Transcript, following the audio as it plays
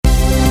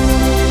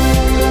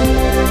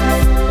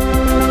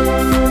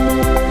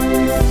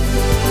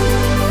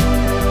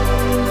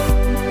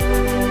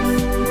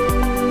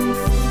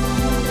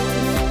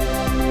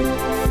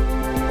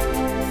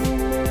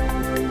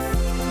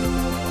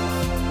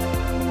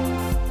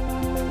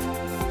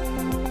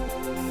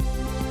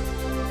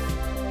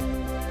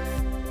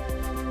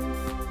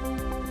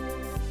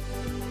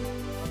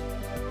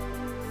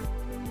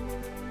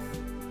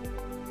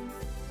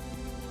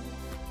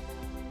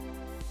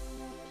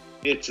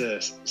it's a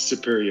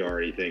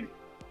superiority thing.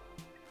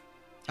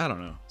 I don't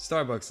know.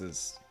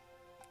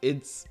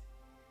 It's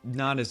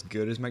not as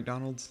good as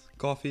McDonald's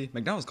coffee.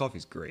 McDonald's coffee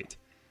is great.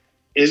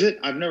 Is it?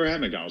 I've never had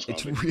McDonald's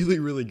coffee. It's really,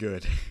 really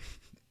good.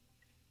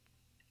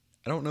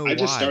 I don't know why. I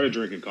just started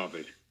drinking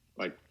coffee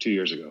like 2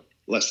 years ago.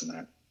 Less than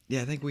that.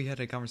 Yeah, I think we had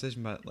a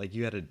conversation about, like,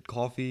 you had a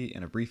coffee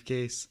and a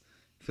briefcase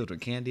filled with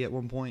candy at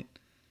one point.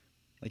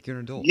 Like, you're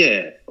an adult.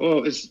 Yeah.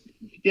 Well, it's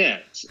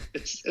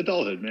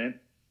adulthood, man.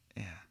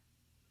 Yeah.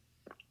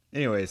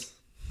 Anyways,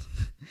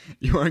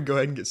 you want to go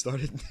ahead and get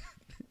started?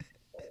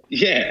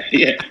 Yeah.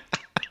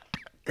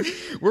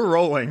 We're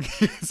rolling.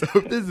 So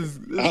this is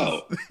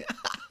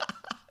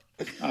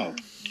Oh,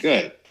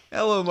 good.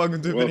 Hello, and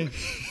welcome to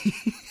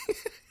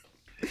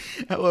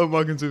Hello, and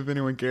welcome to If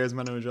Anyone Cares.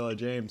 My name is Jolly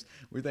James.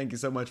 We thank you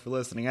so much for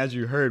listening. As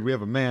you heard, we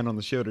have a man on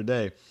the show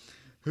today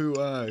who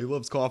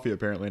loves coffee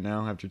apparently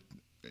now after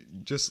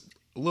just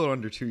a little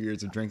under 2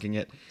 years of drinking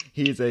it.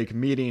 He's a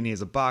comedian,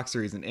 he's a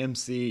boxer, he's an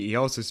MC. He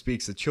also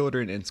speaks to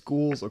children in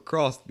schools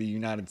across the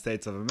United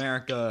States of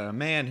America. A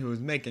man who is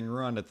making a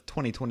run at the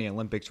 2020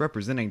 Olympics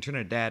representing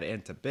Trinidad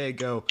and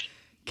Tobago.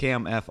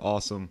 Cam F.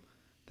 Awesome.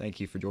 Thank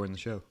you for joining the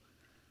show.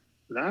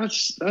 That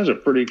was a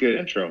pretty good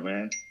intro,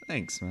 man.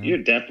 Thanks, man. You're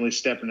definitely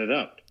stepping it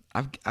up.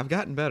 I've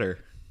gotten better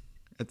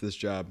at this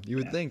job. You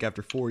would think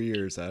after 4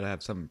 years I'd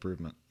have some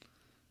improvement.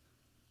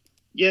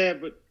 Yeah,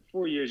 but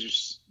 4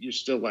 years, you're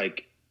still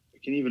like,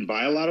 can you even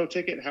buy a lotto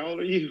ticket? How old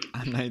are you?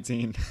 I'm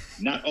 19.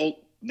 Not old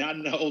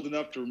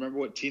enough to remember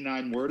what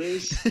T9 word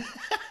is.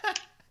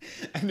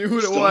 I knew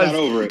what Still it was. Not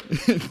over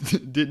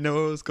it. Didn't know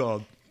what it was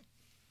called.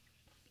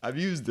 I've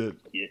used it.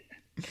 Yeah.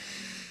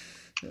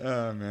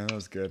 Oh man, that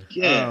was good.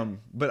 Yeah.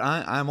 But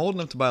I'm old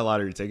enough to buy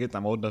lottery tickets.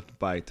 I'm old enough to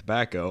buy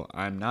tobacco.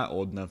 I'm not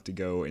old enough to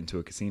go into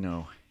a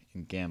casino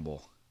and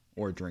gamble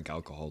or drink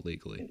alcohol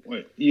legally.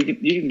 Wait, you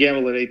can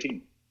gamble at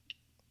 18.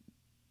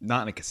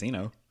 Not in a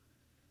casino.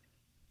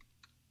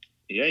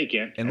 Yeah, you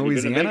can. In Have you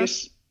been to Louisiana?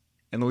 Vegas?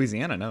 In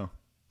Louisiana, no.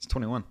 It's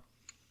 21.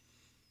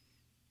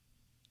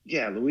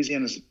 Yeah,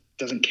 Louisiana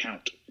doesn't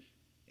count.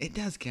 It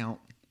does count.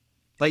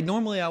 Like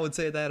normally I would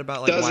say that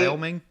about like Does it?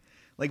 Wyoming.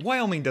 Like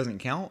Wyoming doesn't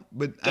count,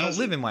 but I don't Does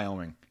live it? in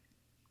Wyoming.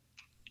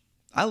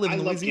 I live in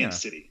love Louisiana.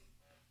 Kansas City.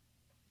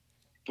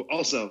 But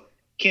also,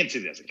 Kansas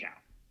City doesn't count.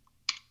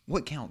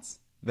 What counts?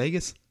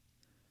 Vegas?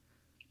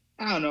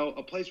 I don't know,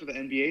 a place with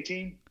an NBA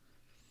team,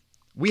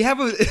 We have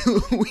an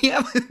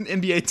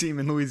NBA team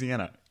in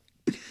Louisiana.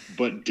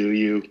 but do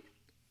you?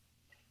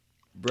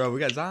 Bro, we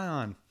got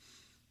Zion.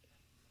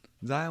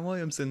 Zion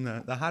Williamson,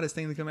 the hottest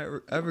thing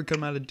to ever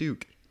come out of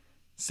Duke.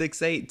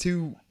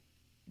 6'8",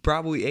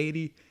 probably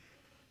 80.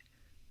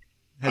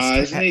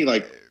 Isn't he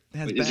like?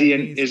 has Is bad he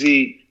knees. is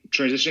he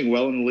transitioning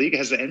well in the league?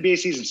 Has the NBA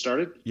season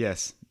started?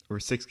 Yes, we're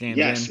 6 games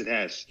Yes, in. it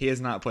has. He has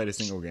not played a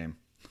single game.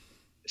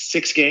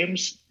 6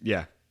 games.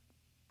 Yeah.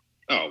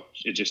 Oh,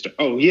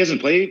 he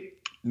hasn't played.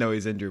 No,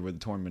 he's injured with a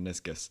torn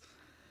meniscus.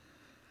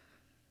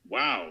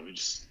 Wow,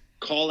 just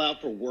call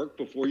out for work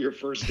before your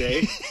first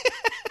day.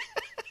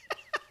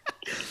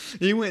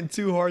 He went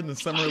too hard in the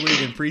summer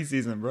league and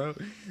preseason, bro.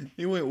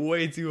 He went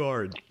way too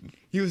hard.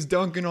 He was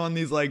dunking on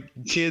these like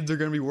kids are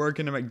going to be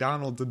working at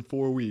McDonald's in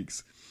 4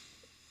 weeks.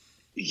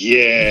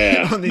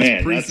 Yeah, On these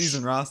man,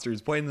 preseason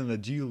rosters, playing in the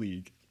G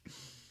League.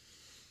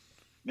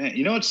 Man,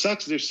 you know what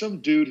sucks? There's some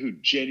dude who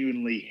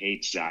genuinely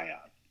hates Zion.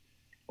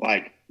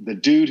 Like the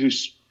dude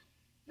who's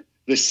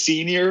the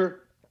senior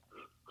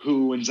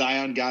who, when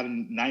Zion got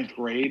in 9th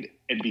grade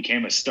and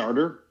became a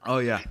starter, Oh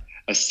yeah,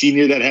 a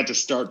senior that had to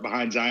start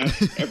behind Zion.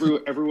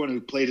 Everyone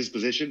who played his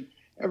position,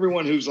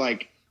 everyone who's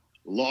like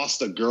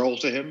lost a girl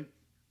to him,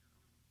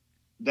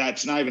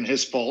 that's not even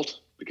his fault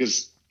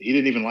because he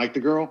didn't even like the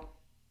girl.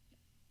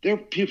 There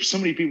are so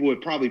many people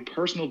with probably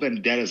personal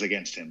vendettas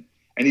against him,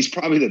 and he's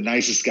probably the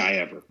nicest guy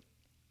ever.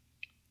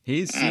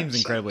 he seems sucks.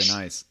 incredibly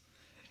nice.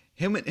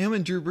 Him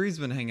and Drew Brees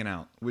been hanging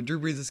out with Drew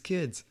Brees'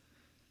 kids.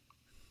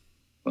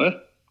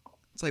 What?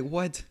 It's like,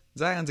 what?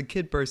 Zion's a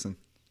kid person.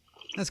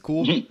 That's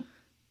cool.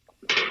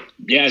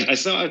 Yeah, I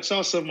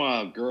saw some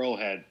girl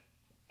had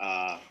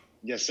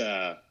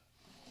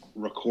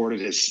recorded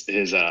his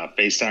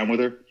FaceTime with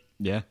her.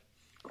 Yeah.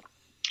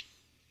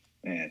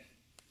 Man,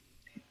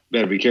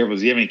 better be careful.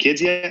 Does he have any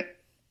kids yet?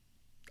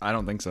 I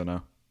don't think so,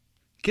 no.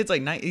 Kid's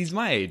like, he's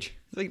my age.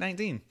 He's like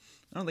 19.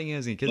 I don't think he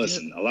has any kids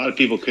Listen, yet. a lot of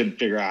people couldn't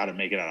figure out how to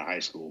make it out of high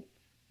school.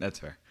 That's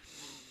fair.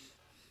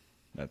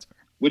 That's fair.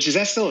 Which, is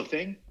that still a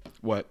thing?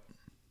 What?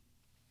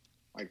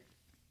 Like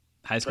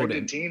High school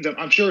pregnant didn't. teens?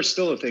 I'm sure it's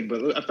still a thing,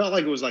 but I felt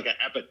like it was like an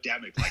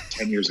epidemic like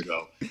 10 years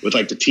ago with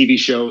like the TV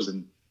shows,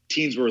 and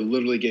teens were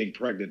literally getting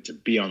pregnant to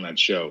be on that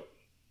show.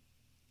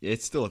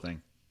 It's still a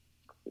thing.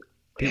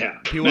 Yeah.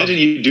 people Imagine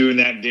have- you doing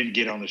that and didn't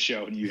get on the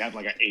show, and you have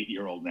like an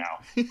 8-year-old now.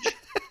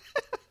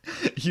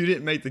 You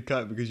didn't make the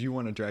cut because you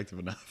weren't attractive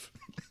enough.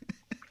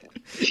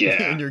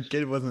 Yeah. And your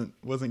kid wasn't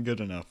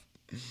good enough.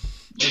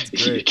 That's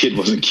Your great. kid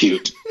wasn't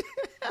cute.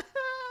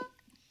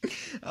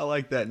 I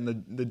like that.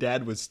 And the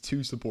dad was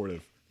too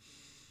supportive.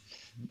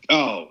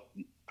 Oh,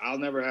 I'll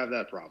never have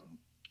that problem.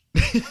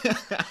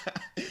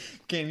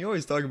 Cam, you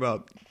always talk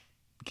about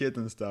kids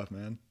and stuff,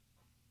 man.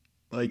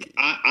 Like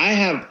I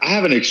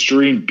have an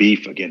extreme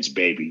beef against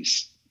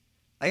babies.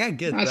 I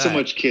get Not that. so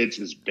much kids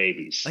as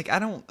babies. Like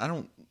I'm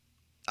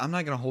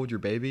not gonna hold your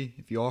baby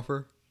if you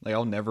offer. Like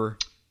I'll never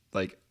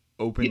like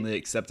openly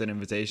accept an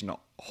invitation to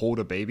hold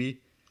a baby.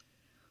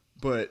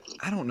 But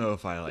I don't know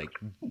if I like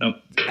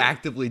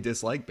actively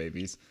dislike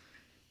babies.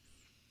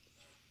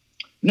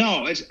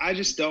 No, I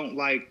just don't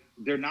like.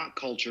 They're not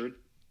cultured.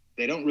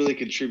 They don't really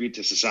contribute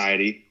to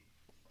society.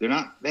 They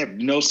have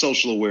no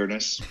social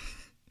awareness.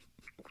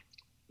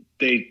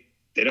 They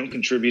don't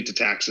contribute to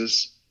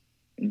taxes.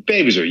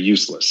 Babies are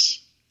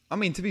useless. I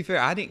mean, to be fair,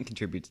 I didn't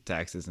contribute to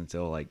taxes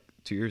until like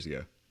 2 years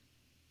ago.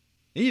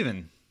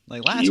 Even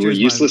like last year, you were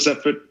useless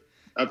up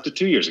to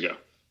 2 years ago.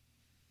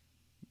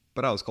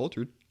 But I was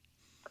cultured.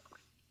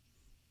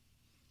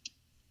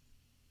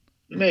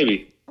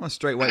 Maybe. I'm a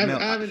straight white male.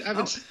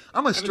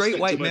 I'm a straight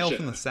white male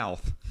from the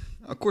South.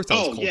 Of course, I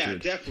was cultured. Yeah,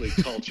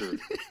 definitely cultured.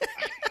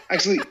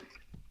 Actually,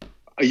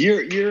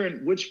 you're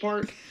in which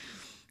part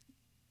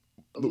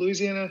of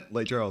Louisiana?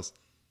 Lake Charles.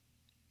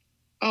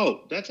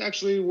 Oh, that's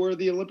actually where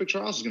the Olympic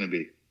trials is going to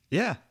be.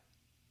 Yeah,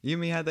 you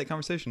and me had that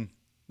conversation.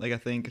 Like I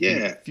think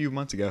a few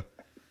months ago.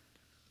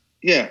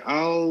 Yeah,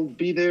 I'll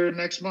be there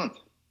next month.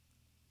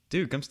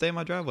 Dude, come stay in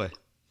my driveway.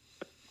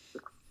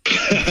 I'm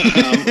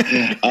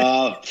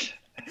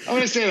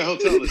going to stay at a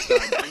hotel this time.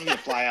 I'm going to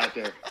fly out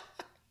there.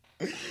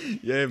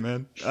 Yeah,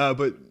 man.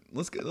 But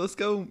let's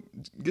go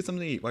get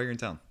something to eat while you're in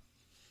town.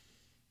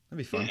 That'd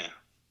be fun.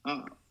 Yeah.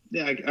 I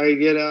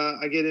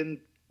get in.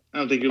 I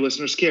don't think your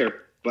listeners care,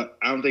 but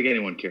I don't think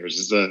anyone cares.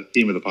 It's the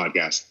theme of the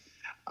podcast.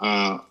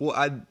 Well,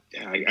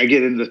 I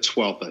get in the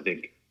 12th, I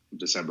think, of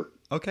December.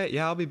 Okay.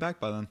 Yeah, I'll be back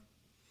by then.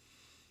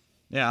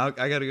 Yeah,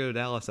 I got to go to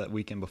Dallas that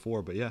weekend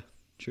before, but yeah,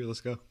 sure, let's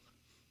go.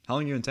 How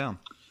long are you in town?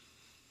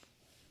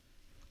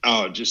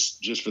 Oh,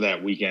 just for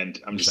that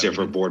weekend. I'm just there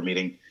for a board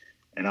meeting,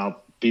 and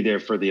I'll be there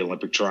for the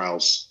Olympic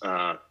trials.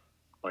 I'll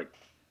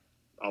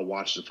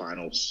watch the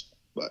finals,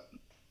 but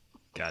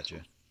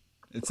gotcha.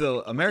 It's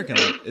the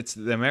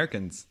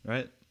Americans,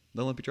 right?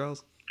 The Olympic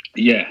trials.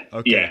 Yeah.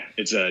 Okay. Yeah.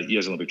 It's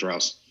U.S. Olympic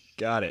trials.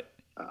 Got it.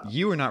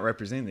 You are not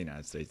representing the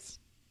United States.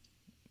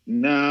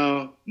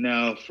 No,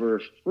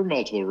 for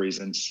multiple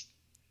reasons.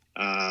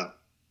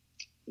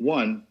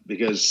 One,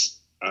 because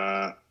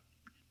I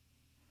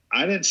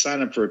didn't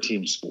sign up for a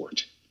team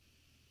sport.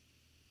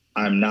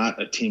 I'm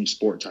not a team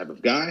sport type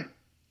of guy,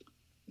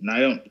 and I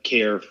don't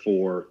care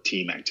for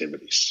team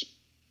activities.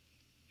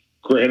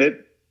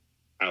 Granted,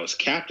 I was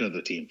captain of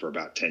the team for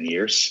about 10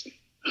 years,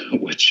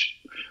 which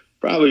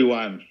probably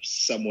why I'm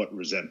somewhat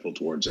resentful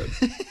towards it.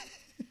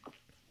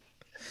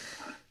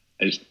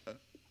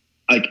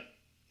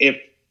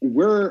 If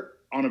we're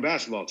on a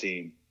basketball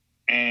team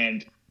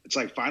and it's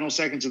like final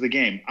seconds of the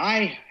game,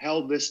 I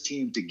held this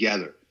team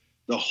together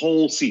the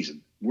whole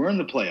season. We're in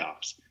the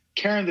playoffs,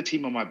 carrying the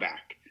team on my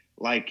back,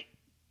 like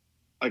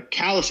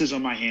calluses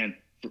on my hand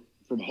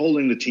from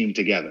holding the team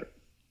together.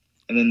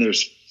 And then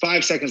there's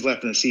 5 seconds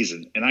left in the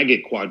season, and I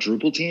get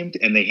quadruple teamed,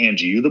 and they hand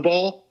you the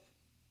ball,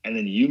 and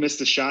then you miss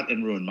the shot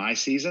and ruin my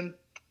season.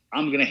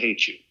 I'm going to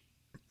hate you.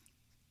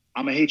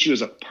 I'm going to hate you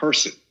as a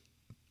person,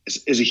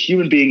 as a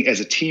human being, as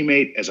a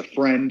teammate, as a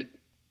friend.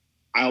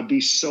 I'll be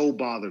so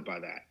bothered by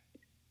that.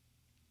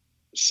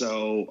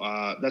 So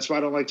that's why I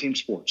don't like team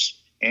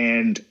sports.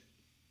 And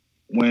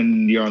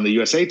when you're on the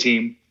USA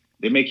team,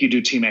 they make you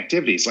do team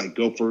activities, like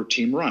go for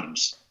team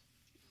runs,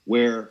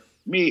 where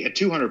me at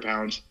 200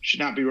 pounds should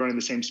not be running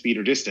the same speed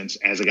or distance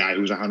as a guy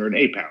who's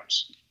 108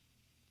 pounds.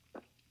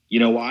 You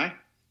know why?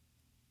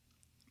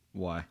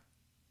 Why?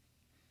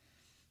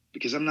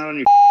 Because I'm not on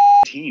your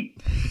team.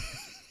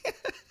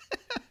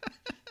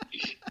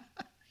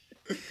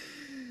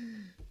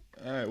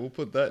 All right, we'll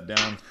put that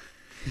down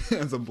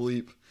as a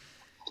bleep.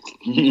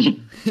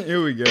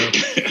 Here we go.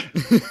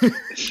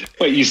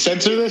 Wait, you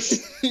censor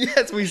this?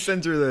 Yes, we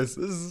censor this.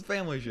 This is a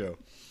family show.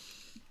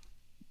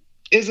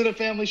 Is it a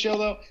family show,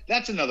 though?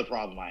 That's another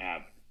problem I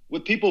have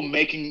with people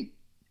making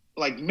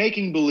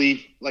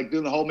believe, like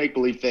doing the whole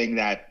make-believe thing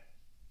that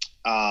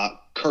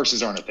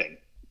curses aren't a thing.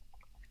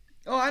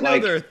 Oh, I know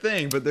they're a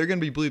thing, but they're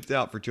going to be bleeped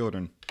out for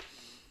children.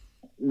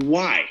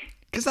 Why?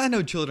 Because I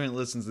know children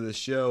listen to this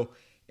show,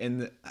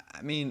 and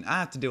I mean, I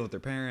have to deal with their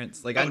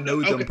parents. Like, I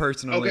know them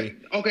personally.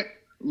 Okay.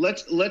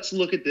 Let's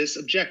look at this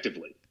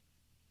objectively.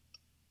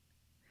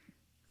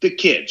 The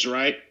kids,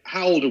 right?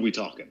 How old are we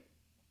talking?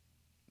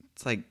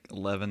 It's like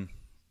 11,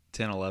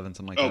 10, 11,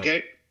 something like that.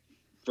 Okay.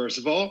 First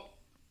of all,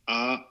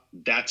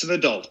 that's an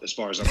adult as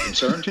far as I'm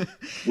concerned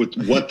with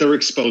what they're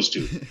exposed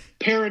to.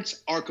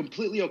 Parents are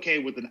completely okay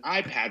with an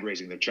iPad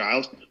raising their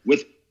child,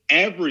 with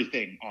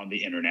everything on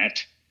the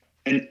internet.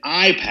 An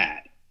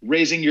iPad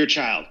raising your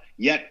child.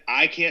 Yet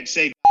I can't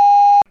say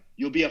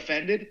you'll be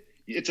offended.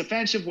 It's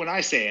offensive when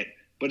I say it,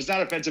 but it's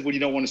not offensive when you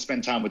don't want to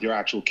spend time with your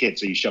actual kid,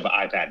 so you shove an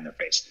iPad in their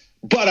face.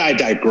 But I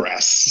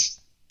digress.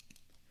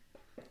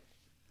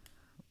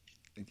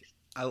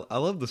 I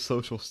love the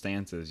social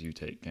stances you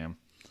take, Cam,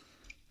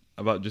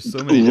 about just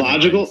so many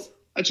logical. things.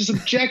 That's just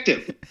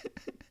objective.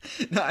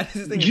 No, I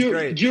just think it's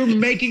great. You're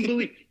making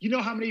believe. You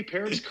know how many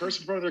parents curse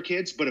in front of their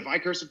kids, but if I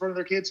curse in front of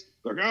their kids,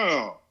 they're like,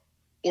 oh.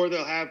 Or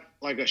they'll have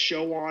like a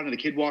show on and the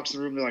kid walks in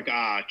the room, they're like,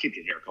 kid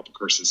can hear a couple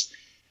curses.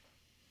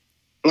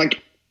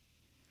 Like,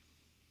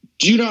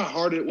 do you know how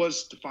hard it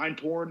was to find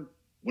porn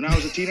when I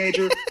was a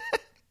teenager?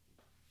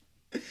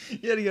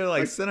 You had to go to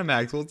like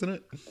Cinemax, wasn't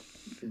it?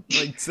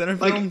 Like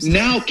Cinefilms?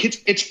 Now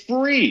kids, it's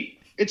free.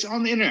 It's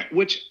on the internet,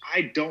 which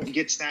I don't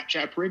get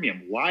Snapchat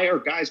Premium. Why are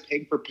guys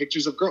paying for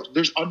pictures of girls?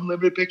 There's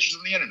unlimited pictures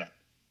on the internet.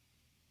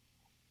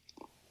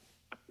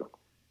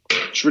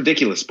 It's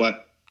ridiculous,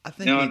 but I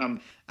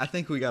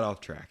think we got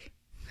off track.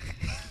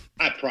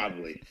 I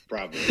probably.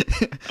 I don't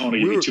want to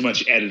give you too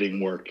much editing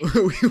work.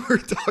 We were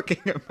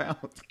talking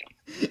about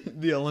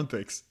the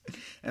Olympics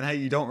and how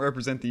you don't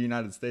represent the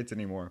United States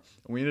anymore.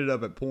 We ended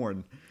up at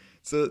porn.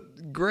 So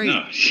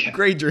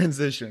great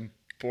transition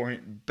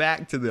point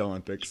back to the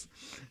Olympics.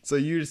 So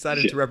you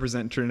decided to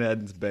represent Trinidad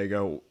and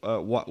Tobago.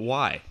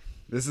 Why?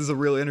 This is a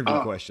real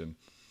interview question.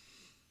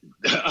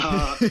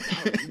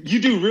 You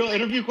do real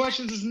interview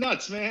questions? It's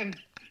nuts, man.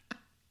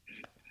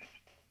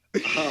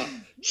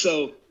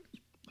 So,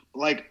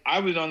 I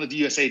was on the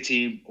USA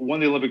team, won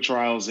the Olympic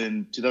trials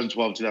in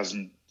 2012,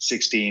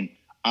 2016.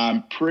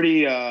 I'm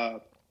pretty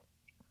much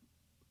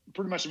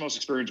the most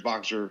experienced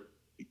boxer,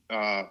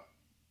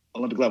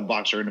 Olympic level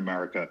boxer in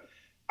America.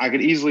 I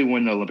could easily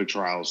win the Olympic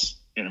trials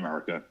in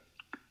America.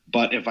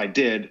 But if I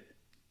did,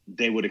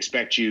 they would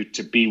expect you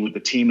to be with the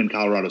team in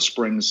Colorado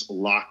Springs,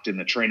 locked in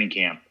the training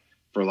camp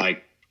for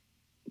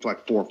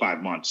 4 or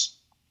 5 months.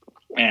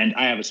 And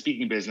I have a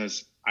speaking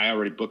business. I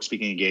already booked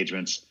speaking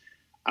engagements.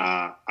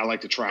 I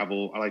like to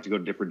travel. I like to go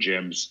to different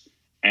gyms.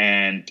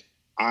 And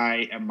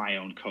I am my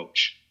own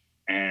coach.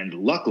 And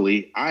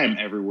luckily, I am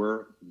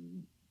everywhere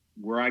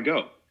where I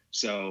go.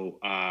 So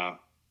I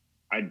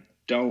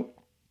don't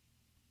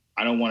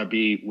want to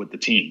be with the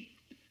team.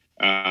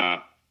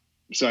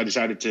 So I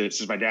decided to,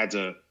 since my dad's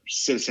a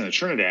citizen of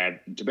Trinidad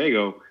and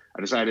Tobago,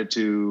 I decided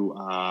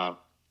to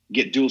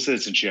get dual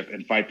citizenship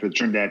and fight for the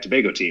Trinidad and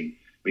Tobago team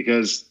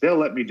because they'll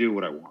let me do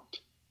what I want.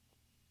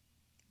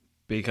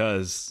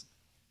 Because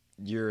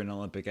you're an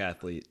Olympic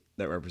athlete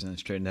that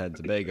represents Trinidad and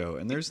Tobago,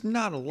 and there's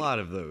not a lot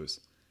of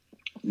those.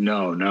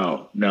 No,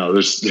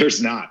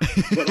 there's not.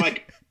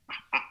 But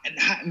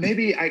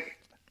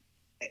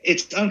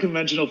it's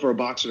unconventional for a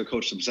boxer to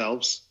coach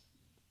themselves.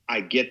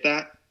 I get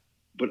that,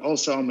 but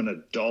also I'm an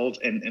adult,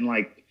 and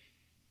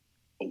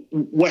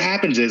what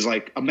happens is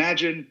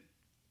imagine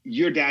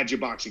your dad's your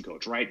boxing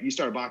coach, right? You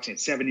started boxing at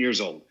 7 years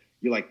old.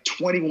 You're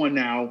 21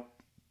 now,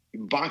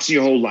 boxing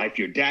your whole life.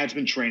 Your dad's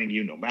been training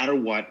you no matter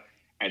what.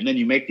 And then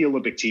you make the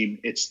Olympic team.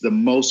 It's the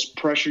most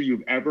pressure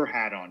you've ever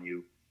had on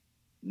you.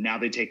 Now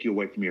they take you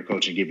away from your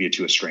coach and give you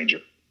to a stranger.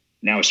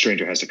 Now a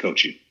stranger has to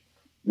coach you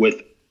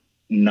with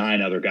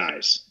 9 other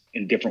guys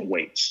in different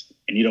weights.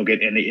 And you don't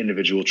get any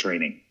individual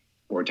training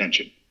or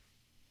attention.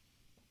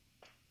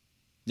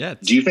 Yeah.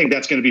 Do you think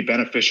that's going to be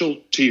beneficial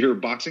to your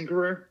boxing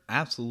career?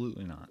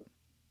 Absolutely not.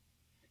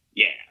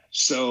 Yeah.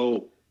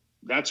 So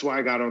that's why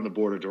I got on the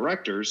board of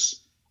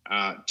directors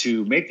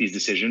to make these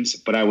decisions.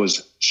 But I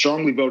was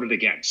strongly voted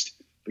against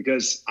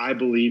because I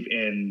believe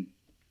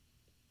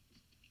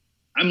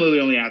I'm literally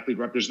the only athlete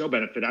rep. There's no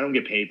benefit. I don't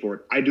get paid for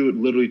it. I do it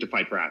literally to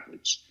fight for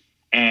athletes.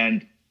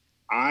 And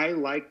I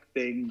like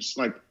things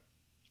the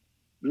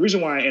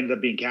reason why I ended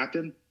up being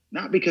captain,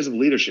 not because of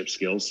leadership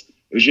skills.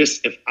 It was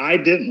just if I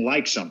didn't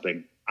like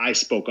something, I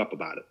spoke up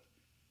about it.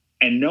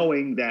 And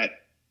knowing that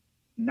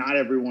not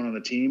everyone on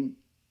the team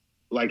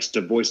likes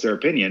to voice their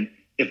opinion,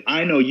 if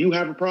I know you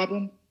have a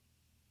problem,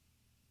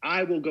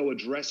 I will go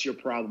address your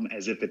problem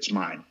as if it's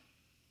mine.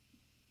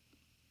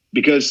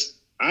 Because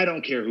I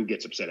don't care who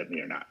gets upset at me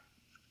or not.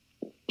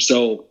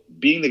 So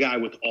being the guy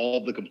with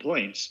all the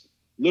complaints,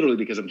 literally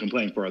because I'm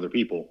complaining for other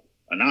people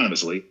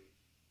anonymously,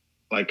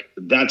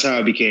 that's how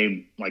I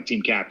became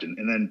team captain.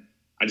 And then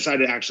I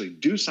decided to actually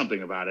do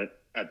something about it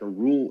at the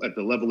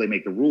level they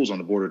make the rules on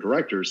the board of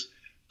directors,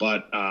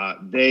 but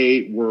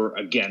they were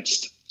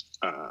against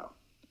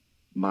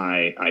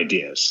my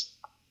ideas.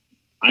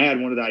 I had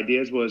one of the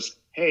ideas was,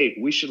 hey,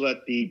 we should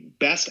let the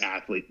best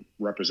athlete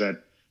represent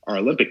our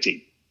Olympic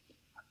team.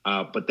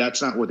 But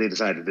that's not what they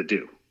decided to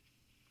do.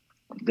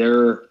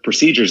 Their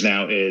procedures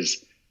now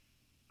is,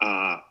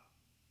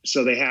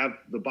 so they have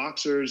the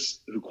boxers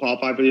who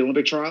qualify for the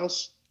Olympic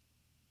trials.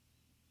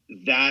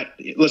 That,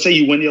 let's say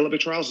you win the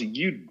Olympic trials,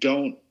 you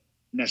don't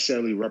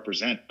necessarily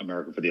represent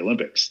America for the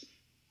Olympics.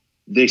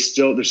 They're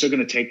still going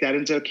to take that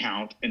into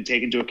account and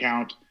take into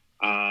account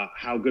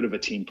how good of a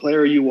team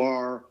player you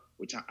are.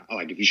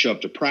 If you show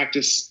up to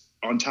practice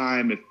on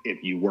time,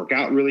 if you work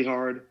out really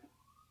hard,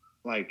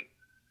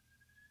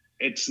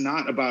 it's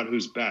not about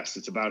who's best.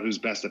 It's about who's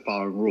best at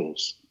following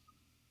rules.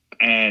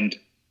 And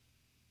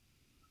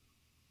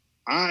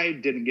I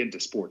didn't get into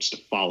sports to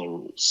follow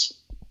rules.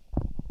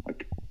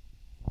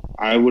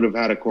 I would have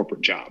had a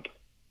corporate job,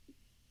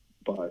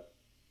 but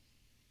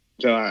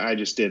so I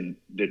just didn't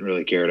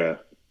really care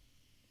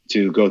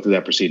to go through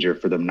that procedure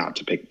for them not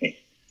to pick me.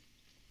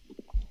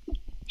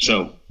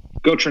 So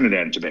Go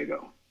Trinidad and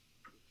Tobago.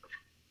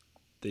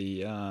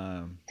 The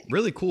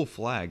really cool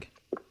flag,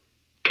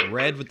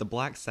 red with the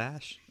black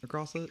sash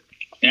across it.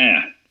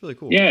 Yeah, Really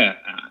cool. yeah.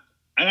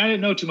 And I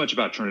didn't know too much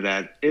about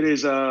Trinidad. It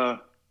is like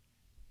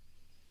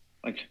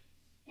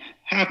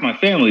half my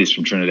family is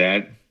from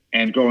Trinidad,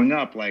 and growing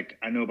up, like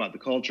I know about the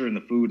culture and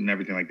the food and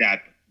everything like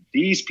that.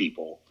 These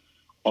people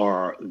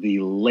are the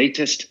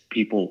latest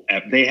people.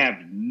 They have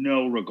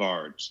no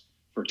regards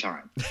for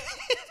time.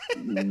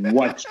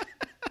 What?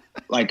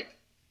 Like,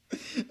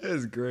 That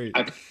is great.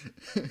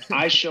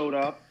 I showed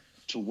up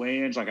to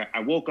weigh-ins. Like I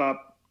woke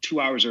up 2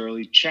 hours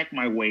early, checked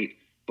my weight,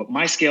 but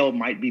my scale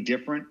might be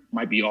different,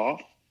 might be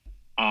off.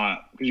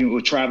 Because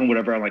with traveling,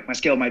 whatever, like my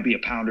scale might be a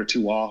pound or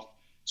two off.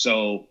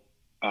 So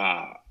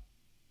I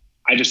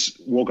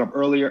just woke up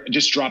earlier,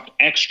 just dropped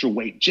extra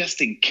weight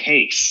just in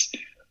case.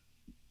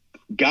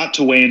 Got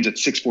to weigh-ins at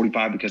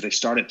 6:45 because they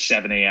start at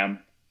 7 a.m.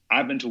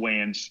 I've been to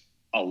weigh-ins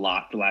a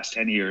lot for the last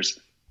 10 years.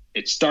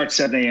 It starts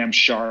 7 a.m.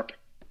 sharp.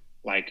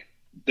 Like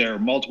there are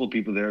multiple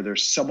people there.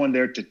 There's someone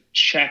there to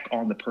check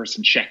on the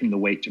person checking the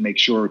weight to make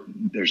sure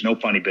there's no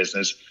funny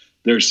business.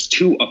 There's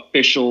 2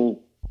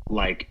 official,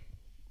 like,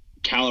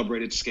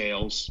 calibrated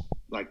scales,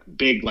 like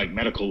big, like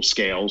medical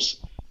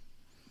scales.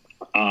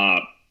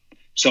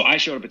 So I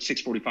showed up at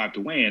 6:45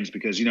 to weigh-ins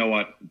because, you know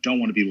what, don't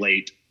want to be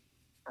late.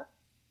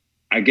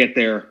 I get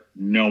there,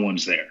 no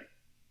one's there.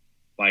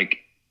 Like,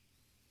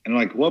 and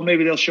I'm like, well,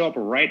 maybe they'll show up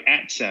right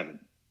at 7.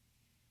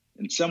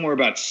 And somewhere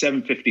about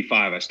 7:55,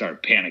 I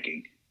started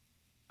panicking.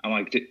 I'm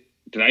like,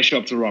 did I show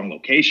up to the wrong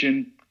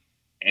location?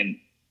 And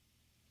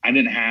I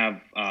didn't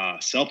have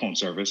cell phone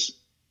service.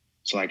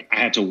 So like I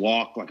had to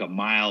walk like a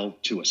mile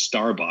to a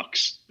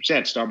Starbucks, which they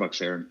had Starbucks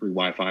there and free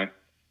Wi-Fi.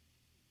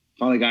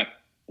 Finally got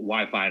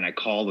Wi-Fi and I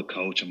called the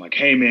coach. I'm like,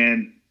 hey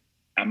man,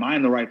 am I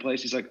in the right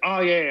place? He's like, oh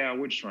yeah,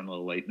 we're just running a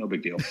little late. No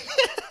big deal.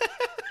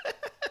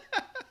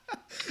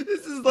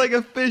 This is like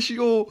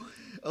official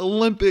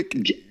Olympic.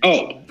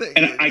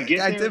 And I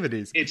get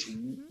activities. There, it's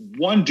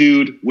one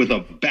dude with a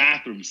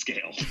bathroom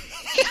scale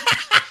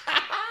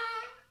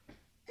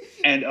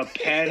and a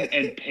pen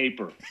and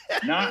paper,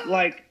 not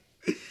like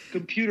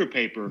computer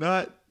paper.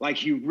 Not like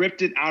he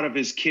ripped it out of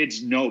his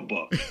kid's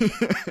notebook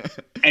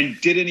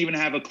and didn't even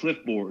have a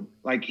clipboard.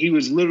 Like he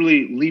was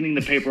literally leaning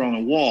the paper on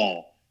the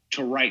wall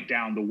to write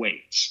down the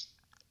weights.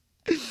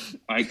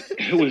 Like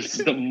it was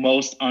the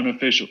most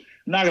unofficial.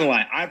 I'm not gonna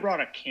lie, I brought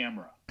a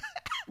camera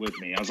with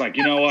me. I was like,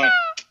 you know what?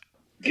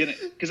 Get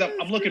it, because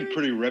I'm looking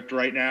pretty ripped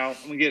right now.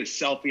 I'm gonna get a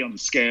selfie on the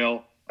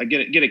scale. Like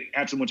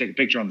have someone take a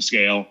picture on the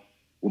scale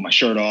with my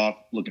shirt off,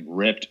 looking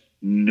ripped.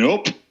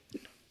 Nope.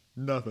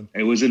 Nothing.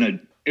 It was in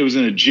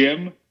a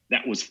gym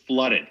that was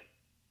flooded.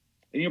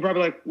 And you're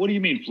probably like, what do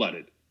you mean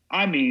flooded?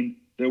 I mean,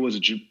 there was a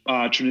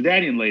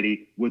Trinidadian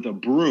lady with a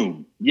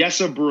broom.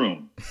 Yes, a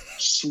broom,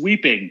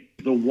 sweeping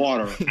the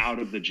water out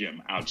of the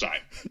gym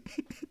outside.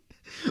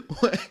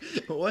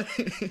 What?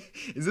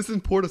 Is this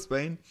in Port of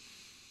Spain?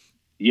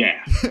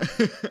 Yeah.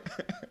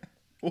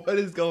 What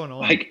is going on?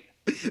 Like,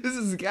 this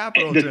is the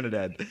capital of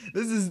Trinidad.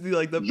 This is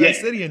the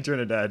best city in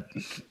Trinidad.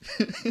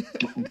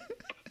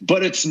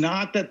 But it's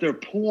not that they're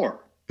poor.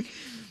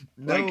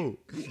 No,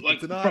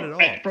 it's not at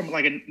all. From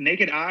like a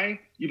naked eye,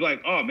 you'd be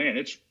like, oh man,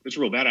 it's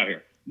real bad out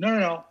here.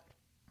 No.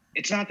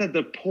 It's not that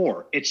they're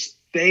poor. It's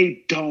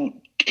they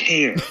don't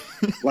care.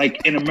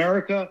 Like in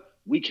America,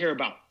 we care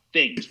about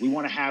things. We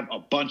want to have a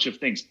bunch of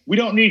things. We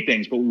don't need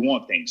things, but we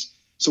want things.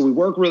 So we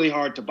work really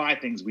hard to buy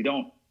things we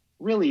don't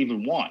really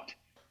even want.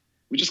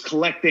 We just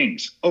collect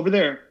things. Over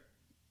there,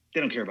 they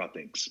don't care about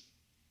things.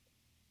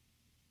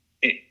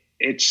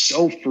 It's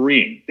so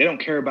freeing. They don't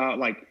care about,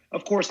 like,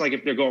 of course, like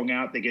if they're going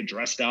out, they get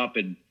dressed up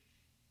and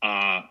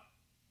God,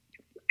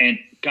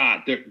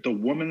 the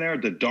woman there,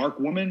 the dark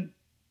woman,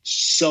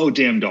 so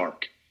damn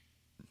dark,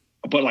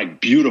 but like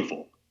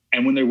beautiful.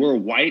 And when they wear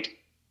white,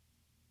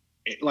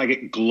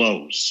 it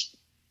glows.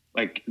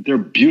 Like they're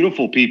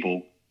beautiful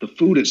people. The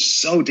food is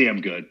so damn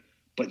good,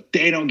 but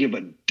they don't give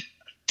a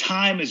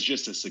time is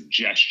just a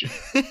suggestion.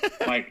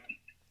 Like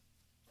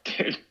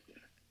that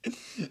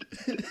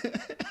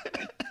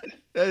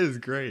is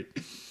great.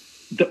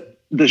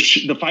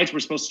 The fights were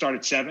supposed to start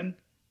at 7.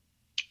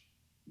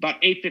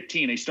 About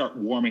 8:15, they start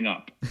warming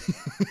up.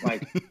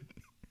 Like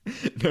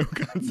no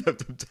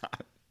concept of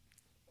time.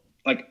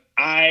 Like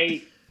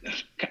I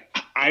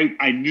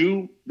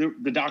knew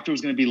the doctor was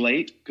going to be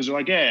late because they're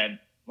like, yeah,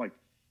 like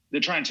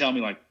they're trying to tell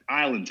me like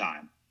island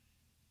time,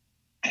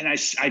 and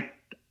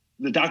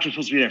the doctor was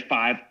supposed to be there at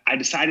 5. I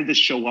decided to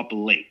show up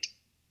late.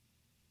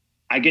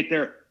 I get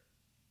there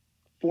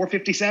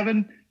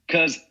 4:57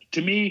 because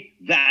to me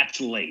that's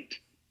late,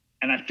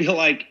 and I feel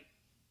like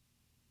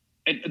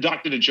the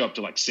doctor didn't show up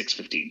till like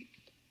 6:15.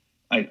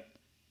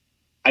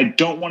 I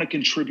don't want to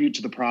contribute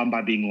to the problem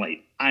by being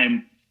late.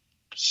 I'm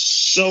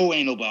so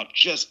anal about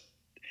just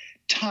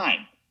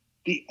time.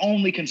 The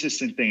only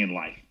consistent thing in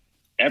life.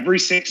 Every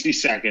 60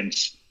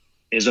 seconds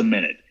is a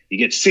minute. You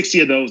get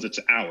 60 of those, that's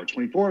an hour.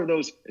 24 of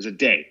those is a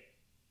day.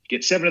 You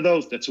get 7 of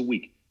those, that's a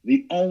week.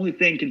 The only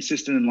thing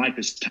consistent in life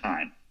is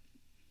time.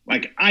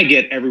 Like, I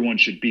get everyone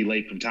should be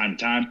late from time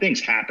to time. Things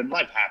happen.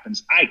 Life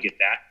happens. I get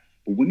that.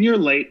 But when you're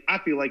late, I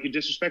feel like you're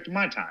disrespecting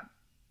my time.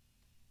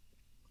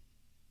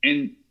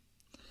 And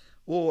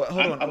well,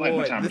 hold on. I like my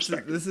Wait. time This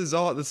respected. is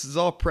all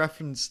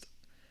preferenced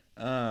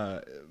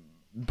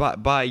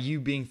by you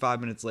being 5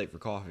 minutes late for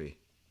coffee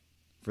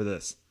for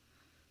this.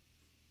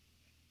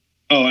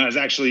 Oh, I was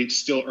actually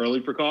still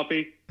early for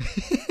coffee.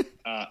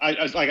 I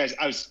was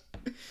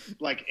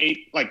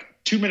like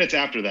 2 minutes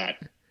after that,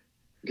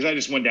 because I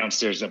just went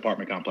downstairs to the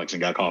apartment complex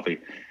and got coffee.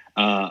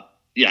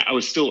 Yeah, I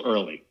was still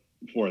early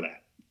for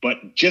that.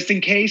 But just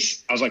in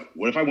case, I was like,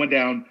 what if I went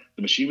down,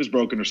 the machine was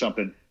broken or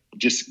something,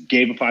 just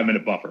gave a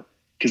 5-minute buffer,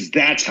 because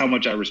that's how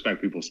much I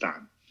respect people's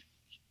time.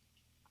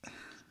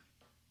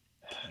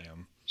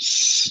 Damn.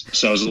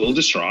 So I was a little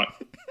distraught.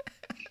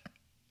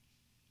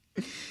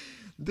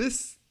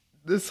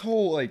 This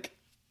whole like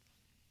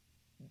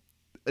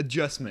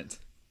adjustment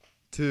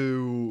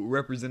to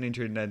representing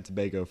Trinidad and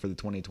Tobago for the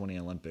 2020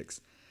 Olympics,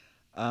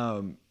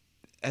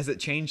 has it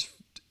changed?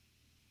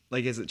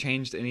 Like, has it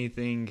changed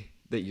anything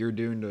that you're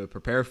doing to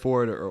prepare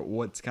for it, or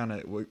what's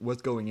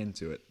going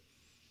into it?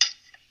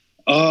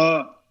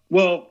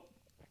 Well,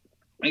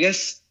 I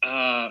guess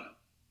to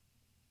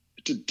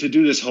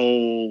do this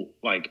whole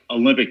like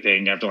Olympic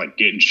thing, you have to like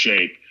get in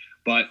shape.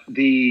 But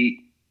the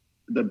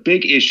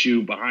big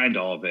issue behind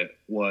all of it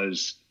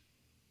was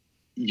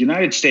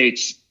United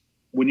States,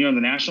 when you're on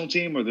the national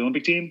team or the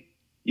Olympic team,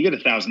 you get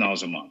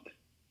 $1,000 a month.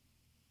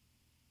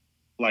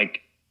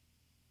 Like,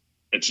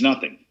 it's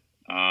nothing.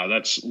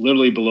 That's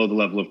literally below the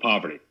level of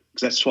poverty,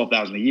 because that's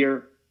 $12,000 a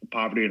year.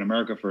 Poverty in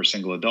America for a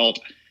single adult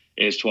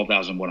is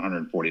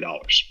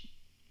 $12,140.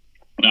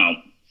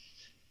 Now,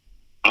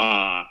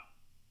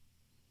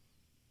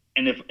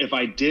 and if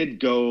I did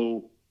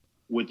go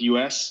with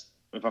US,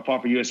 if I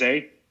fought for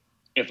USA,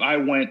 if I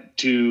went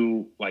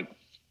to like,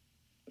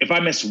 if I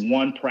missed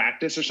one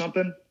practice or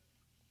something,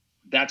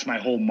 that's my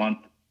whole month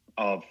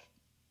of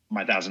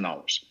my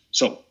 $1,000.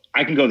 So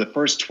I can go the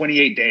first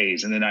 28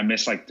 days and then I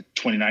miss like the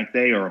 29th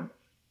day, or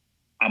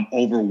I'm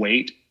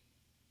overweight,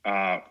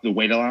 the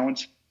weight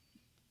allowance.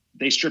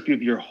 They strip you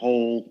of your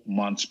whole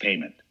month's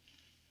payment.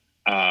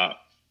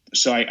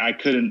 So I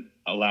couldn't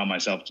allow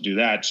myself to do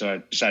that. So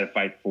I decided to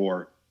fight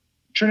for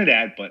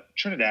Trinidad, but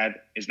Trinidad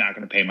is not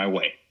going to pay my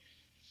way.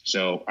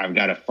 So I've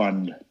got to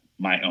fund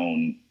my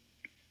own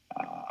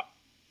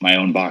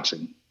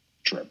boxing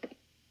trip.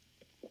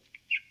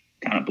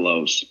 Kind of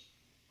blows.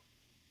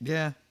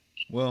 Yeah.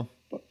 Well,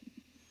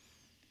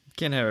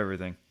 can't have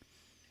everything.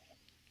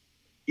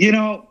 You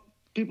know,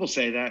 people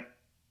say that,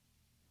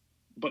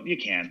 but you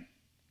can.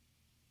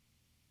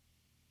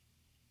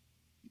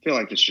 I feel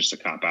like it's just a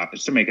cop-out.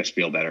 It's to make us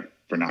feel better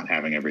for not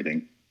having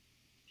everything.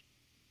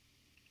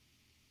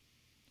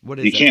 What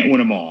is you that? Can't win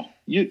them all.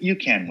 You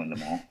can win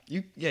them all.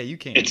 You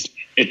can.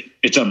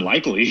 It's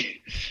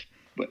unlikely,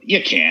 but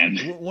you can.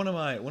 One of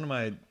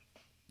my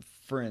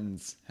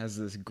friends has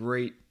this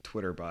great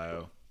Twitter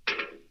bio.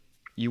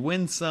 You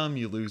win some,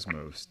 you lose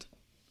most.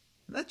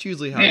 And that's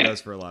usually how it goes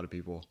for a lot of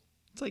people.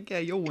 It's like, yeah,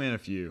 you'll win a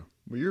few,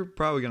 but you're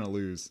probably going to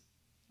lose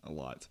a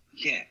lot.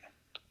 Yeah.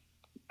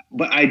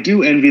 But I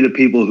do envy the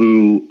people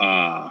who,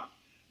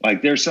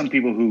 like, there's some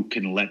people who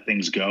can let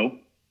things go.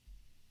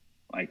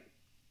 Like,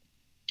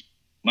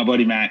 my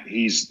buddy Matt,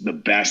 he's the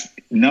best.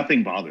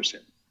 Nothing bothers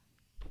him.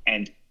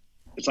 And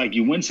it's like,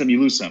 you win some, you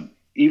lose some.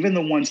 Even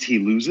the ones he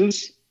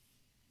loses,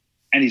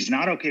 and he's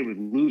not okay with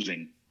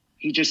losing,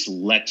 he just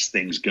lets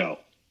things go.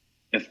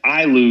 If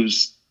I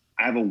lose,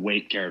 I have a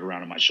weight carried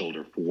around on my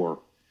shoulder for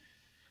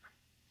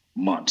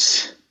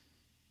months.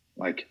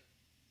 Like,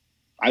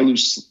 I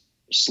lose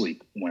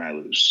sleep when I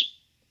lose.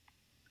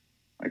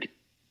 Like,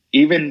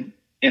 even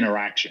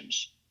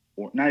interactions,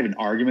 or not even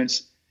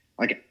arguments.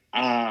 Like,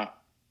 I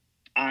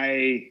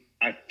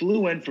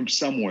flew in from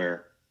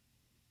somewhere.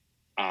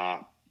 I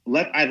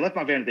left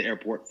my van at the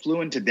airport, flew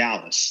into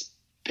Dallas,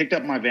 picked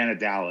up my van at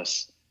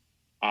Dallas,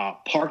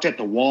 parked at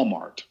the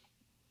Walmart,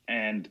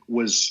 and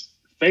was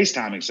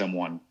FaceTiming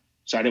someone.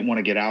 So I didn't want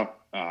to get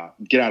out of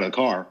the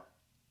car.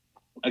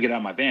 I get out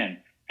of my van,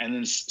 and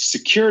then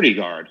security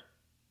guard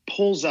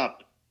pulls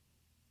up,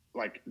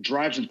 like,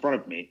 drives in front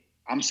of me.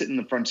 I'm sitting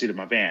in the front seat of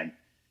my van,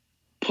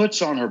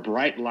 puts on her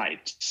bright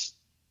lights,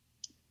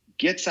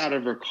 gets out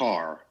of her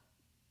car,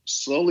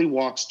 slowly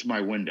walks to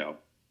my window,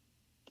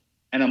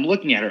 and I'm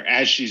looking at her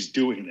as she's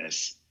doing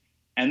this,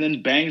 and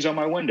then bangs on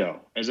my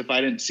window as if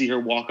I didn't see her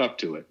walk up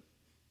to it.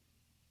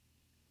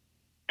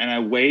 And I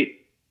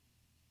wait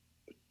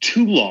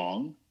too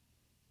long,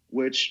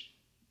 which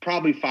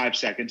probably 5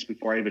 seconds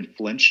before I even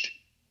flinched,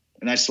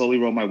 and I slowly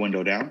roll my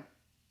window down.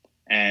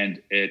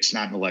 And it's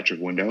not an electric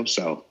window,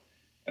 so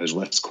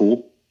that's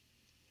cool.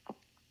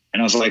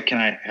 And I was like, "Can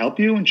I help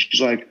you?" And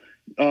she's like,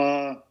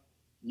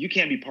 "You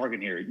can't be parking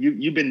here.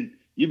 You've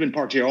been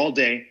parked here all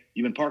day.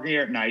 You've been parking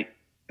here at night."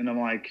 And I'm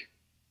like,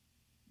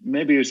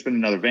 "Maybe it's been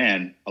another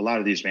van. A lot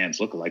of these vans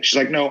look alike." She's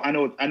like, "No, I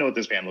know what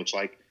this van looks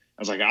like."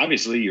 I was like,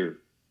 "Obviously, you're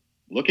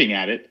looking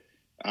at it,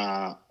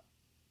 but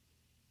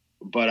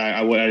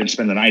I didn't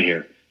spend the night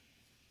here."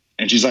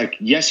 And she's like,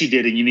 yes, you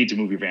did, and you need to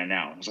move your van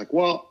now. And I was like,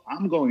 well,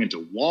 I'm going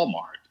into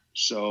Walmart,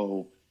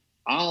 so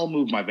I'll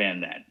move my van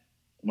then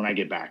when I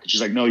get back. And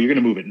she's like, no, you're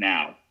going to move it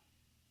now.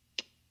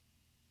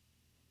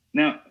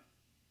 Now,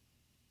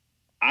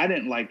 I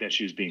didn't like that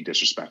she was being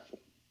disrespectful.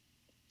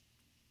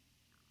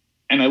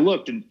 And I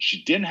looked, and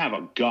she didn't have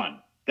a gun.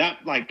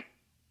 That, like,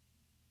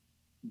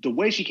 the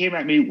way she came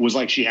at me was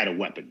like she had a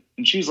weapon.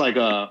 And she's like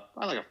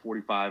probably like a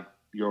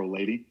 45-year-old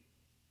lady.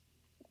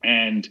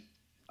 And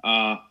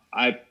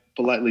I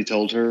politely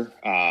told her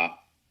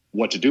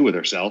what to do with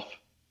herself.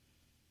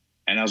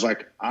 And I was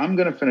like, I'm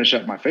going to finish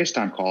up my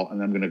FaceTime call,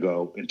 and I'm going to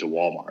go into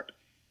Walmart.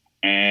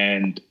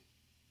 And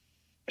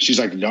she's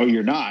like, no,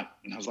 you're not.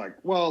 And I was like,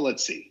 well,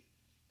 let's see.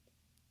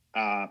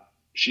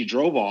 She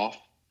drove off.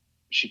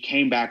 She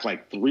came back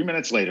like 3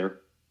 minutes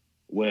later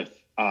with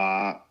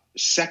a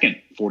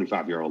second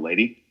 45-year-old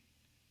lady.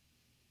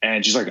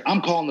 And she's like,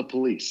 I'm calling the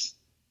police.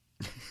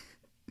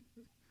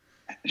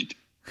 And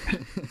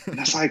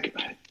I was like,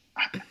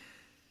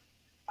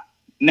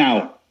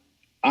 now,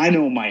 I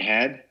know in my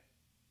head,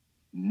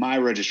 my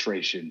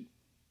registration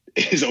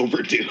is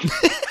overdue.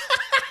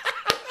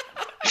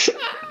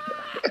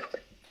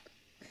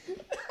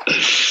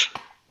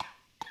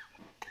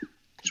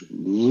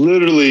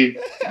 Literally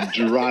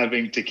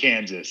driving to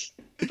Kansas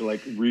to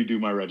like redo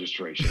my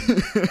registration.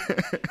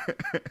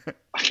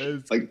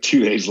 Like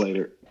 2 days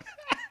later.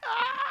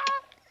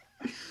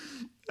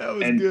 That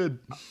was good.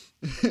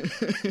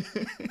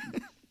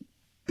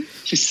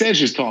 She said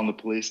she's calling the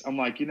police. I'm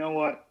like, you know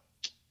what?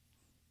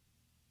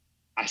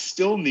 I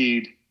still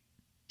need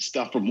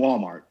stuff from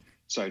Walmart.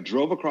 So I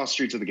drove across the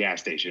street to the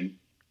gas station,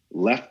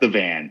 left the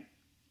van,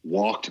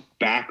 walked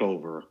back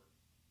over,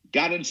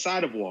 got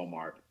inside of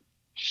Walmart.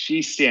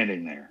 She's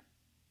standing there.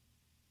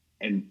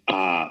 And,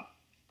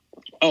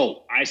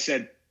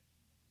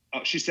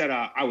 she said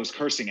I was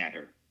cursing at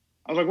her.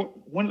 I was like,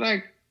 when did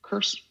I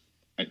curse?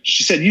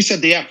 She said, you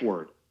said the F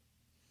word.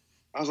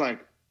 I was like,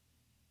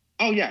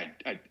 oh, yeah,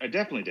 I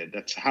definitely did.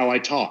 That's how I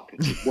talk.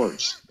 It's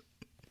words.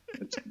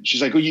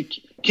 She's like, well, you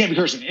can't be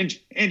cursing.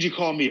 And you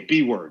called me a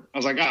B word. I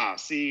was like,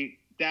 see,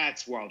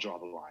 that's where I'll draw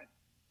the line.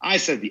 I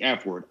said the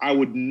F word. I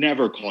would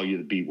never call you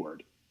the B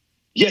word.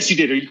 Yes, you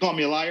did. Are you calling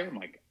me a liar? I'm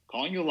like,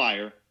 calling you a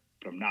liar,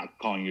 but I'm not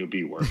calling you a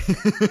B word.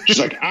 She's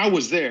like, I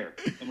was there.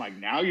 I'm like,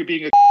 now you're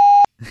being a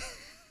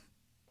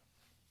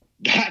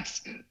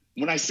That's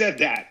when I said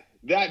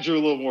that drew a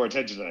little more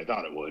attention than I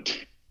thought it would.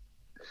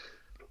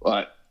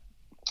 But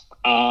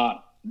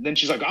then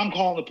she's like, I'm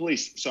calling the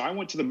police. So I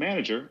went to the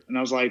manager and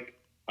I was like,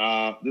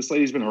 this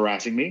lady's been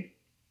harassing me.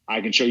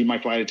 I can show you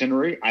my flight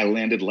itinerary. I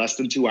landed less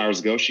than 2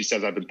 hours ago. She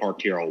says I've been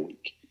parked here all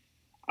week.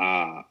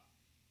 And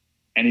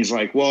he's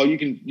like, well, you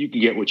can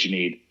get what you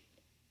need.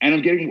 And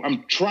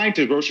I'm trying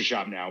to grocery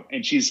shop now,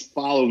 and she's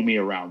following me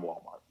around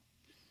Walmart.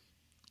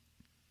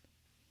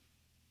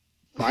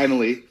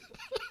 Finally,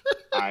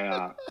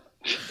 I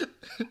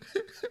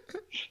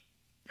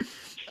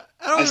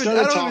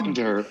started talking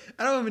to her.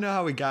 I don't even know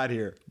how we got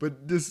here, but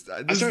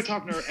I started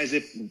talking to her as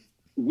if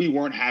we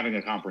weren't having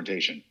a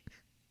confrontation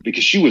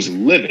because she was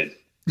livid.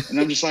 And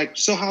I'm just like,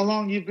 so how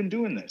long you've been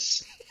doing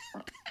this?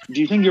 Do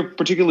you think you're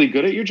particularly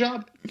good at your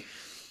job?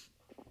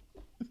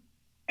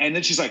 And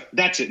then she's like,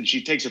 that's it. And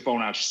she takes her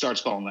phone out. She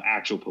starts calling the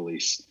actual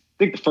police. I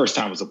think the first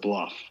time was a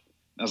bluff.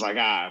 I was like,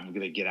 I'm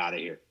going to get out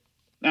of here.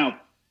 Now,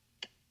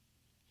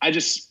 I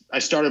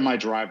started my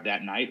drive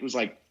that night. It was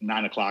like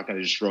 9 o'clock. I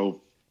just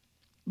drove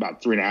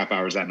about 3.5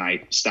 hours that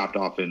night, stopped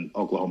off in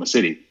Oklahoma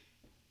City.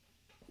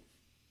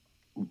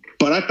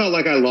 But I felt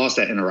like I lost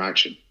that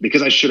interaction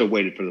because I should have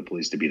waited for the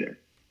police to be there.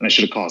 And I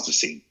should have caused a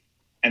scene.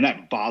 And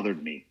that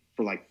bothered me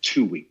for like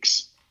 2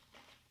 weeks.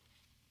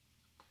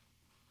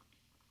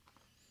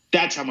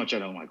 That's how much I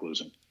don't like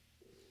losing.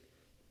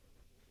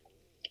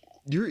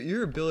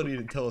 Your ability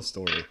to tell a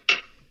story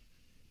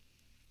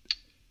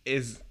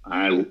is...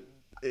 I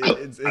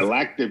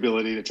lack the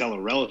ability to tell a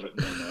relevant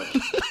one, though.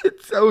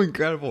 It's so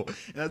incredible.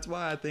 And that's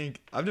why I think...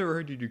 I've never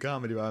heard you do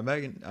comedy, but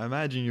I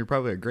imagine you're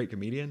probably a great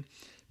comedian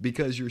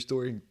because your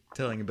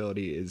storytelling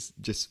ability is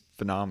just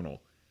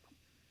phenomenal.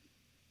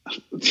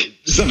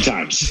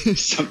 Sometimes.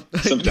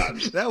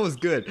 Sometimes. That was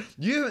good.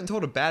 You haven't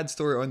told a bad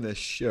story on this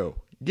show.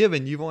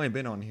 Given you've only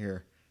been on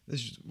here...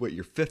 This is what,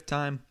 your third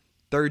time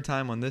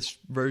on this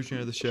version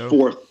of the show?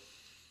 Fourth.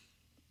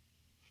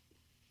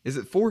 Is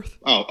it fourth?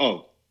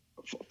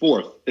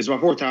 Fourth. It's my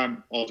fourth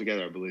time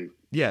altogether, I believe.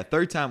 Yeah,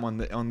 third time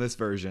on this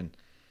version.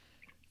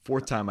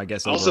 Fourth time, I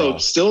guess. Also,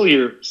 still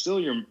your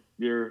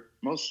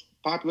most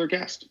popular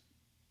guest.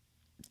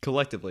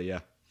 Collectively, yeah.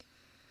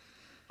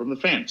 From the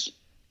fans.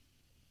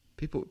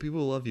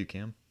 People love you,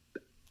 Cam.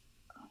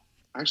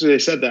 Actually, they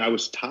said that I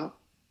was top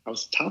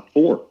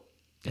 4.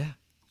 Yeah,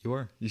 you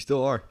are. You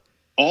still are.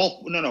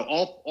 All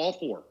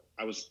 4.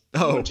 I was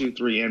 1, 2,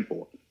 3, and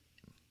 4.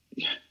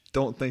 Yeah.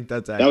 Don't think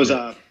that's accurate.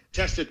 That was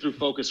tested through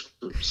focus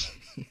groups.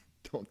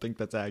 Don't think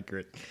that's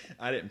accurate.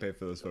 I didn't pay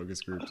for those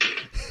focus groups.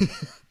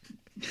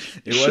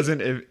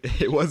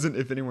 It wasn't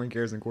if anyone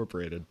cares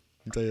incorporated.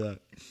 I'll tell you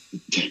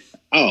that.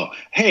 Oh,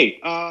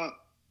 hey,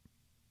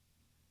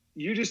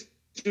 you just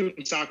doing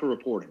soccer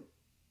reporting?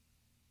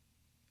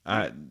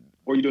 I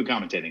Or are you doing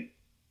commentating?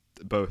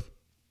 both.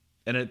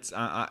 And it's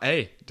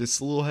hey,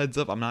 just a little heads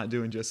up. I'm not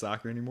doing just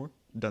soccer anymore.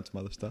 I've done some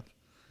other stuff.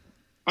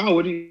 Oh,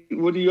 what are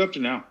you up to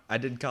now? I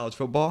did college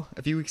football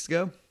a few weeks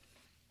ago.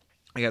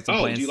 I got some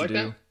plans do you like to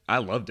do. that? I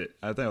loved it.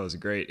 I thought it was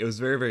great. It was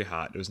very, very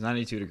hot. It was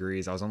 92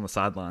 degrees. I was on the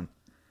sideline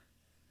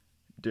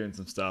doing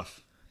some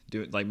stuff,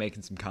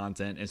 making some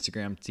content,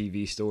 Instagram,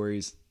 TV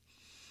stories,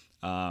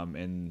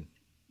 and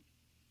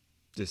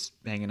just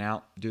hanging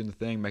out, doing the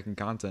thing, making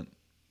content.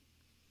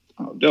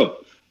 Oh,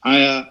 dope.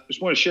 I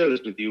just want to share this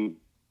with you.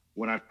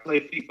 When I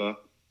play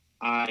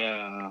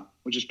FIFA,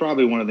 which is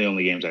probably one of the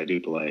only games I do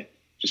play,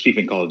 just FIFA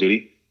and Call of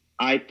Duty,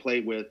 I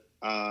play with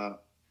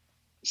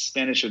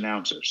Spanish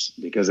announcers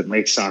because it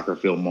makes soccer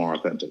feel more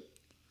authentic.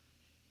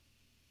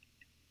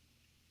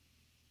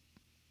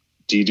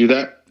 Do you do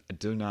that? I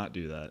do not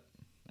do that.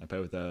 I play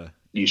with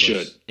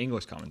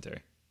English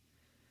commentary.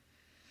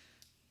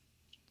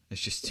 It's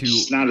just too.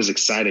 It's not as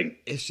exciting.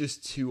 It's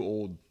just two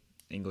old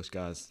English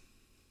guys.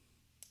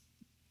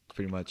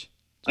 Pretty much,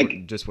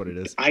 just what it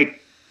is.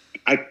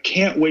 I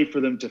can't wait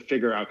for them to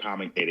figure out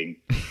commentating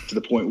to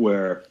the point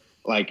where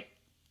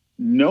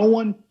no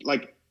one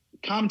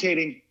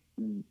commentating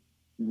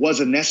was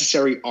a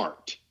necessary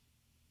art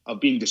of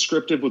being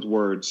descriptive with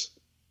words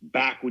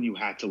back when you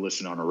had to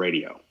listen on a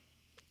radio.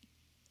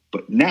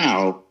 But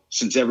now,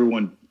 since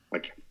everyone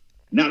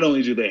not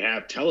only do they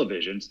have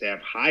televisions, they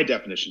have high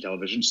definition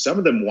televisions. Some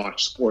of them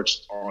watch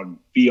sports on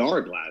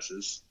VR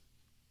glasses.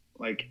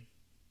 I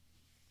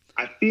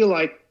feel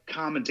like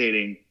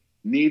commentating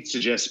needs to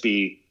just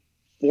be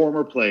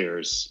former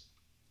players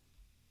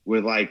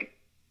with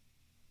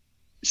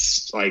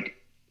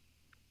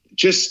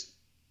just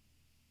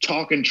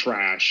talking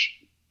trash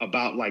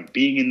about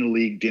being in the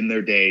league in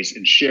their days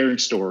and sharing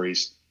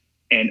stories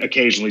and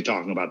occasionally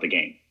talking about the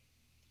game.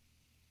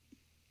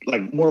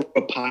 More of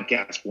a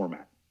podcast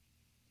format.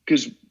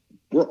 Because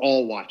we're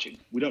all watching.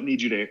 We don't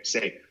need you to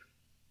say,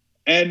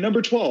 and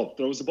number 12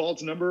 throws the ball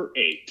to number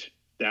 8.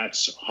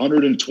 That's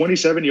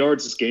 127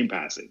 yards this game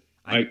passing.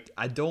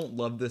 I don't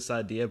love this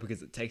idea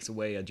because it takes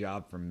away a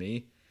job from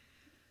me.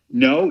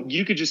 No,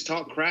 you could just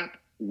talk crap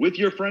with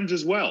your friends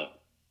as well.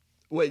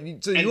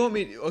 Wait, so you want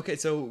me? Okay,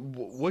 so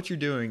what you're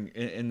doing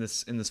in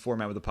this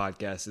format with the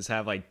podcast is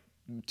have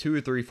 2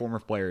 or 3 former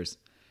players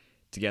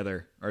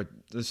together, or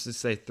let's just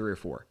say 3 or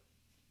 4.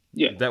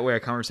 Yeah. That way, a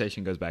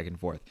conversation goes back and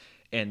forth.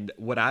 And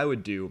what I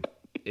would do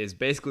is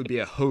basically be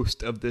a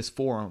host of this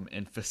forum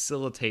and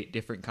facilitate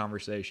different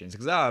conversations.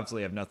 Because I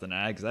obviously have nothing to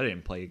add because I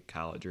didn't play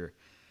college or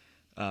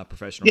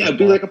professional football. It'd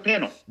be like a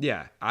panel.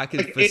 Yeah, I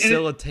could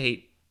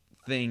facilitate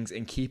things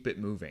and keep it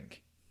moving.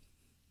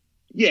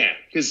 Yeah,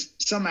 because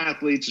some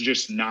athletes are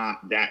just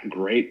not that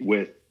great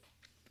with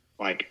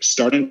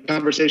starting a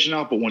conversation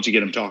off, but once you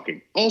get them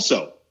talking.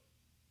 Also,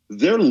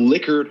 they're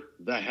liquored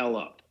the hell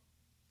up.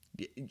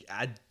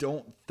 I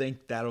don't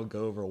think that'll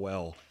go over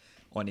well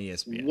on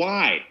ESPN.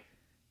 Why?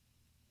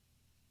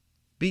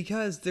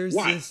 Because there's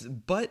this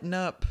button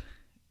up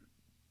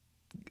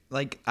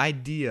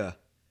idea,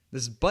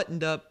 this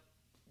buttoned up,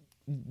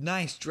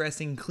 nice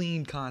dressing,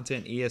 clean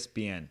content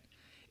ESPN.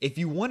 If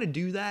you want to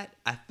do that,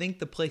 I think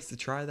the place to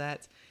try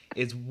that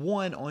is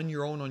on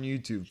your own on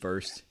YouTube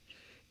first,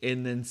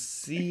 and then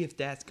see if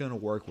that's going to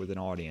work with an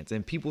audience.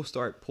 And people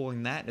start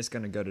pulling that, and it's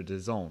going to go to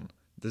DAZN.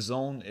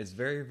 DAZN is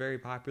very, very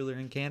popular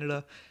in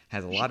Canada,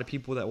 has a lot of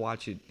people that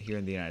watch it here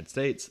in the United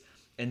States,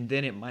 and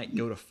then it might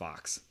go to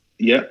Fox.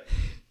 Yeah.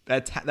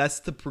 That's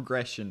the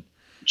progression.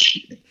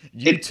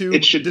 YouTube,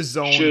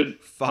 DAZN, should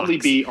Fox. Only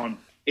be on.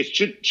 It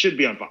should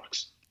be on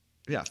Fox.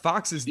 Yeah,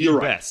 Fox is the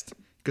best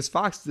because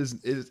Fox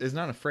is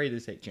not afraid to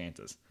take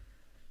chances.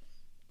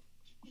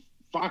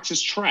 Fox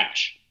is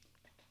trash.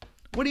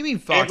 What do you mean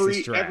Fox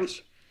is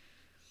trash?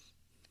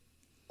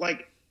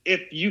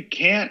 If you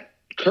can't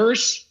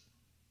curse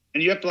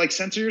and you have to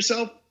censor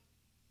yourself,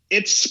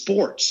 it's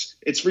sports.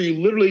 It's for you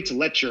literally to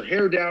let your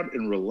hair down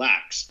and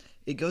relax.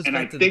 It goes and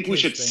back I to think the we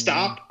should thing,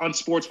 stop on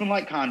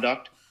sportsmanlike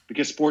conduct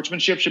because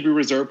sportsmanship should be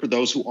reserved for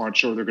those who aren't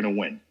sure they're going to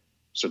win,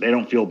 so they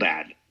don't feel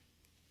bad.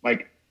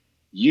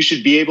 You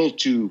should be able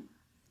to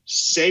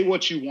say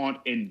what you want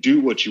and do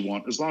what you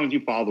want as long as you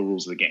follow the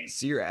rules of the game.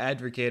 So you're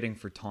advocating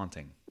for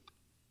taunting.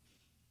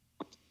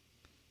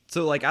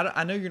 So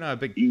I know you're not a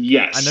big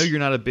I know you're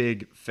not a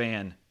big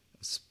fan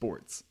of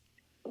sports.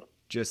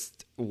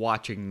 Just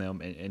watching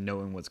them and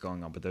knowing what's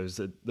going on. But there was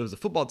a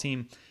football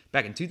team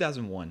back in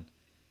 2001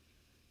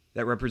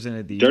 that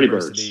represented the Dirty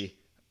University. Birds.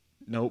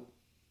 Nope.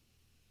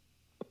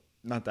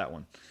 Not that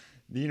one.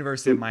 The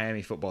University of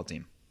Miami football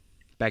team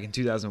back in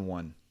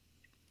 2001.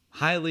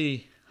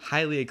 Highly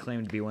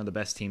acclaimed to be one of the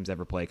best teams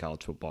ever play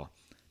college football.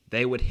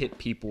 They would hit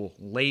people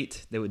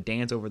late. They would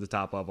dance over the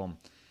top of them.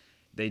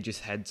 They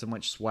just had so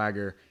much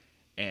swagger,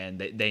 and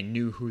they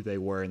knew who they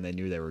were, and they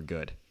knew they were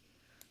good.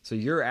 So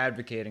you're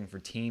advocating for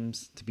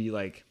teams to be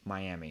like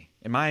Miami.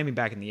 In Miami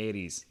back in the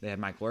 80s, they had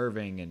Michael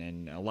Irving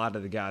and a lot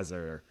of the guys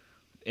that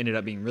ended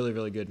up being really,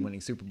 really good and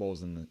winning Super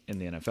Bowls in the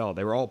NFL.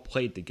 They were all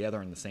played together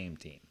on the same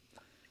team.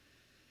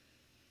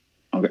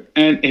 Okay.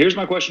 And here's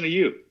my question to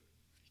you.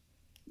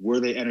 Were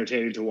they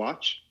entertaining to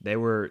watch? They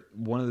were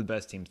one of the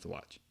best teams to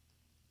watch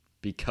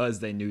because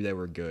they knew they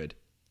were good,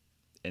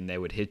 and they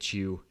would hit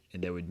you,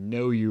 and they would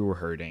know you were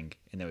hurting,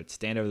 and they would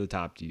stand over the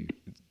top of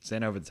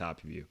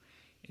you,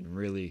 and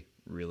really,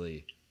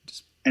 really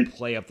just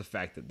play up the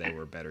fact that they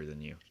were better than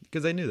you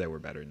because they knew they were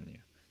better than you.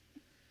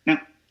 Now,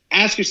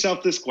 ask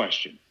yourself this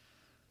question.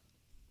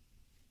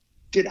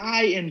 Did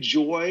I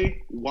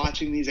enjoy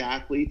watching these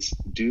athletes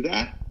do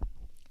that?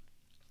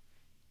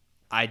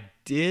 I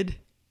did.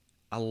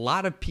 A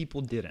lot of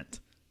people didn't.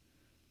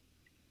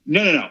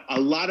 No. A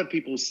lot of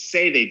people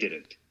say they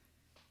didn't.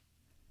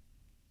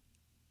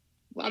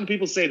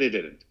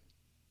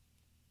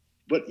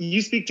 But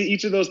you speak to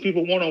each of those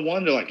people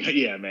one-on-one, they're like,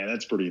 yeah, man,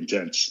 that's pretty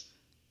intense.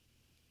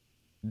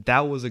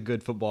 That was a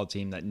good football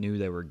team that knew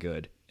they were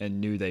good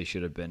and knew they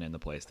should have been in the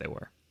place they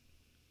were.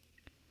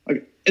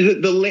 Like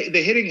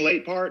the hitting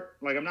late part,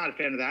 like I'm not a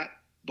fan of that.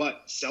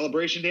 But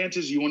celebration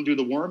dances, you want to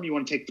do the worm, you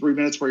want to take 3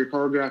 minutes for your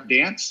choreographed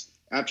dance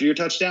after your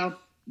touchdown,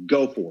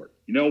 go for it.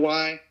 You know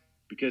why?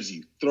 Because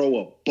you throw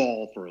a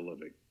ball for a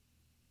living.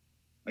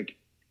 Like,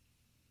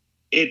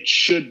 it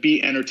should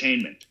be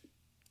entertainment.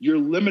 You're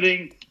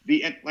limiting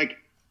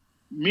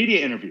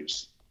media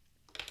interviews.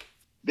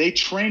 They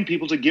train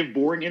people to give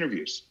boring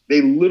interviews.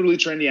 They literally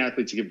train the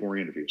athletes to give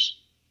boring interviews.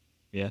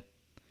 Yeah.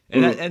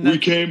 We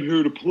came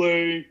here to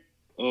play.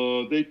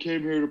 They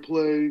came here to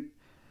play.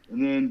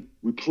 And then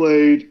we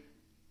played.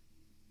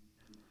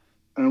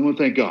 And I want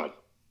to thank God.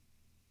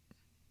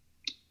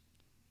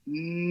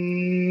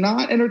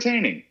 Not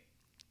entertaining.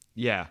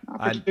 Yeah.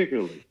 Not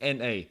particularly. And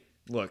hey,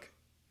 look,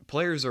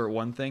 players are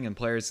one thing, and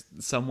players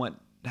somewhat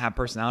have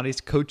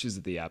personalities. Coaches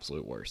are the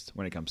absolute worst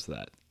when it comes to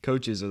that.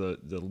 Coaches are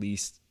the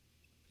least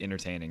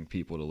entertaining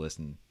people to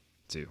listen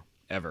to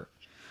ever.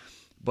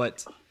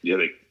 But yeah,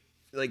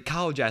 like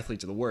college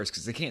athletes are the worst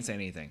because they can't say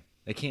anything.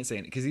 They can't say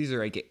anything because these are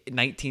like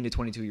 19 to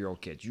 22-year-old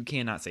kids. You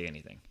cannot say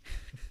anything.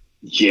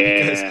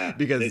 Yeah,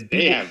 because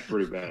they have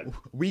pretty bad.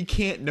 We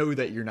can't know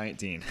that you're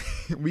 19.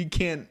 We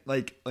can't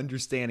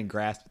understand and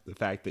grasp the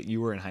fact that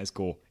you were in high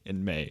school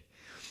in May.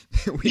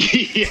 We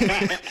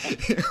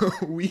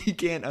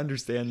can't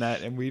understand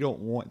that, and we don't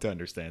want to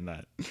understand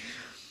that.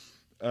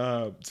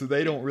 So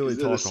they don't really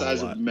talk a whole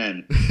lot. Of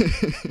men.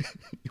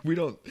 we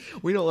don't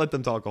let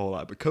them talk a whole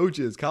lot. But college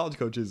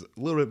coaches, a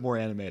little bit more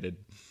animated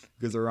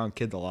because they're around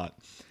kids a lot.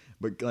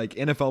 But like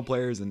NFL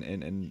players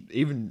and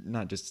even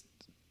not just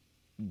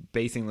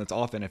basing this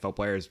off NFL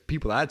players,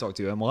 people that I talk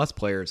to, MLS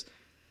players,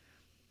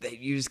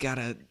 you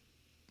gotta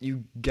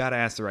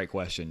ask the right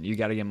question. You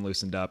gotta get them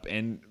loosened up.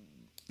 And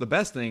the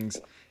best things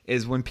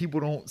is when people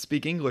don't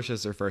speak English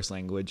as their first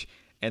language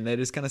and they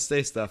just kind of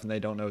say stuff and they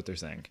don't know what they're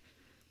saying.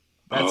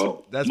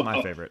 That's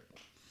my favorite.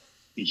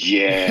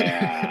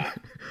 Yeah.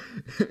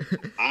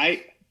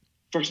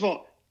 First of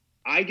all,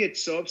 I get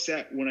so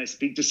upset when I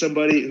speak to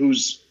somebody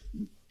whose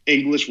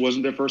English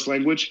wasn't their first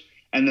language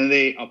and then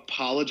they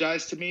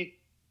apologize to me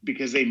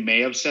because they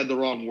may have said the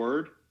wrong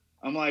word.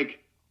 I'm like,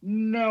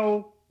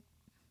 no,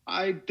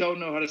 I don't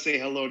know how to say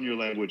hello in your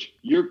language.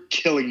 You're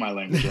killing my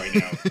language right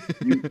now.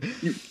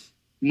 You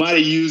might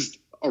have used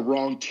a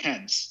wrong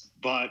tense,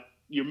 but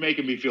you're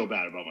making me feel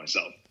bad about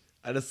myself.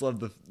 I just love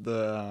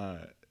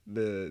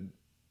the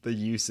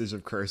usage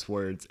of curse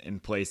words in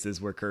places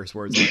where curse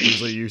words aren't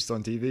usually used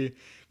on TV.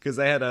 Because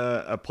I had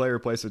a player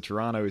plays for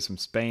Toronto who's from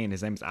Spain.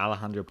 His name's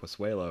Alejandro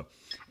Pozuelo.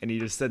 And he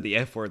just said the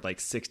F word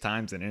 6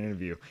 times in an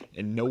interview,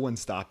 and no one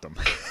stopped him.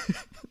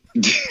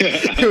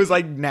 It was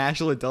like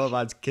nationally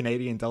televised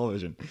Canadian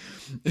television.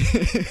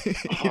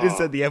 He just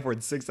said the F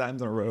word 6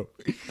 times in a row.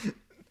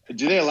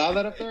 Do they allow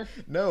that up there?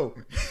 No,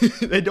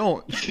 they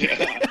don't.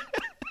 Yeah.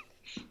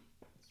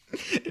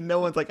 And no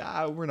one's like,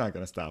 we're not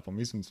going to stop him.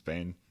 He's from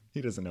Spain.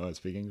 He doesn't know how to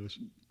speak English.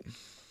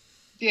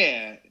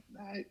 Yeah.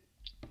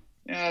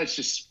 It's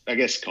just, I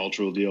guess,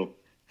 cultural deal.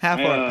 Half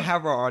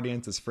our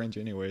audience is French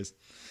anyways.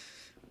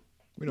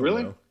 We don't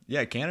really? know.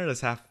 Yeah,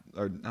 Canada's half,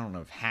 or I don't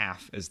know if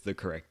half is the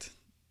correct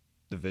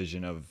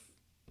division of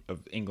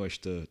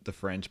English to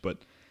French, but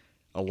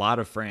a lot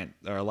of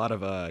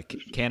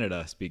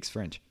Canada speaks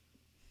French.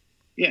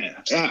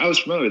 Yeah, I was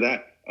familiar with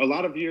that. A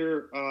lot of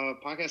your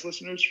podcast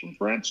listeners from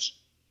France?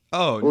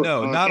 Oh,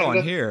 no, not Canada?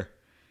 On here.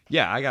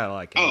 Yeah, I got a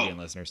lot of Canadian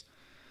listeners.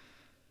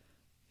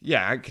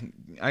 Yeah,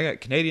 I got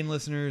Canadian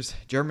listeners,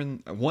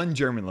 one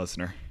German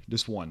listener,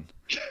 just one.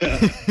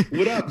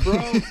 What up,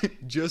 bro?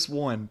 Just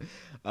one.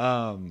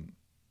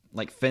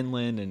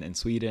 Finland and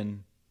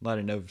Sweden, a lot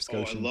of Nova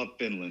Scotia. Oh, I love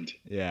Finland.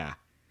 Yeah.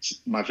 It's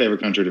my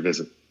favorite country to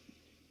visit.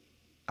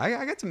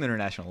 I got some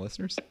international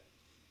listeners.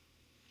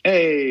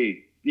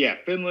 Hey, yeah,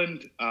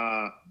 Finland.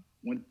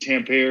 Went to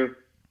Tampere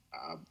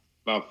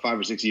about 5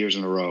 or 6 years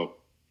in a row.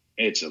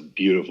 It's a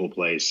beautiful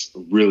place,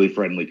 really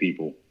friendly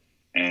people.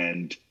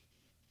 And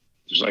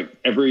just I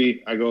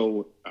believe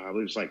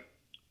it's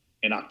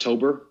in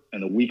October,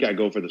 and the week I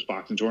go for this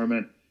boxing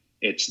tournament,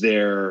 it's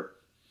their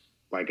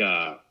I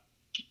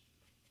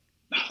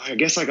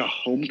guess a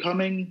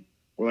homecoming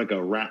or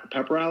a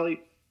pep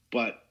rally,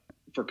 but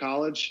for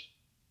college.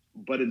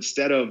 But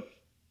instead of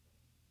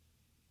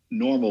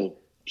normal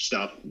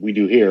stuff we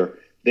do here,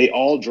 they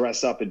all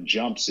dress up in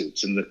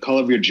jumpsuits, and the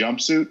color of your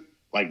jumpsuit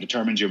like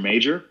determines your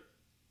major.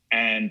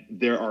 And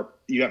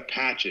you have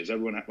patches.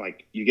 Everyone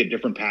you get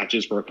different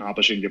patches for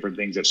accomplishing different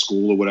things at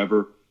school or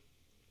whatever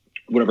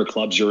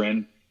clubs you're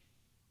in.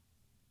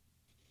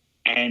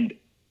 And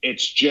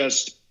it's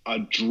just a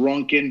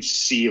drunken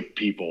sea of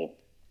people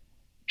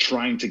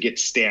trying to get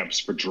stamps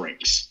for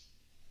drinks,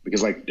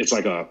 because it's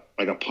like a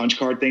punch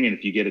card thing. And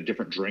if you get a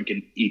different drink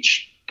in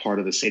each part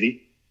of the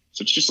city,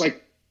 so it's just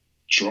like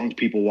drunk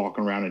people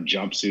walking around in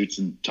jumpsuits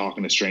and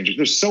talking to strangers.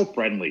 They're so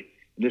friendly.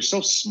 And they're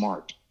so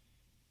smart.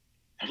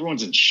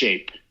 Everyone's in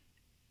shape.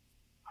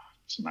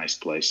 It's a nice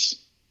place.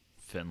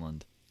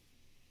 Finland.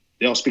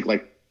 They all speak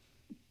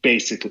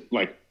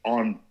basically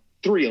on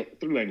three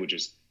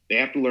languages. They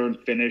have to learn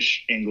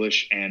Finnish,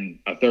 English, and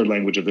a third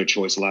language of their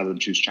choice. A lot of them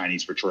choose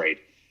Chinese for trade.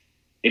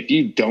 If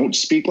you don't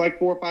speak 4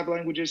 or 5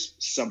 languages,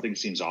 something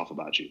seems off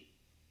about you.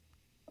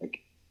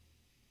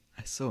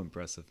 That's so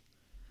impressive.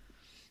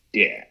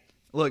 Yeah.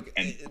 Look,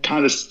 and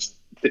kind of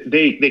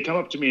they come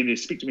up to me and they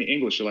speak to me in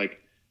English. They're like,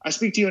 I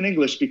speak to you in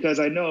English because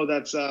I know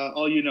that's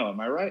all you know.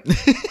 Am I right?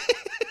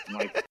 I'm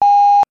like,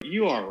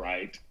 you are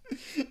right.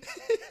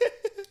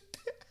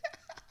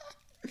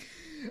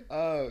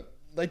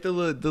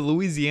 The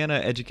Louisiana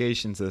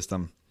education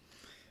system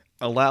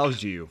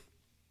allows you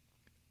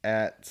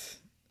at,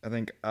 I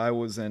think I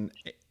was in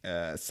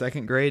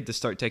 2nd grade, to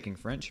start taking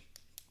French.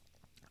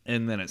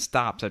 And then it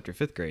stops after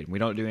 5th grade. We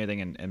don't do anything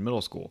in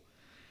middle school.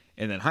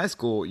 And then high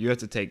school, you have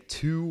to take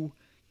 2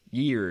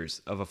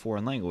 years of a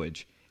foreign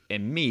language.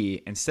 And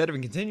me, instead of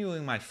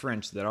continuing my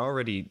French that I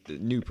already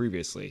knew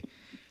previously,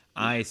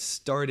 I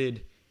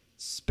started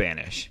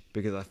Spanish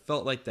because I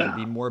felt like that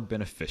would be more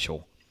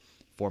beneficial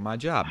for my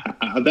job.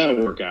 How'd that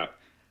work out?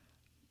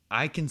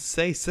 I can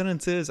say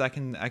sentences. I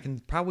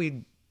can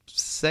probably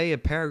say a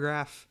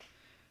paragraph.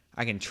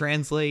 I can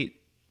translate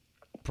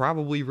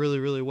probably really,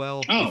 really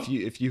well. Oh.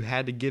 If you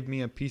had to give me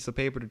a piece of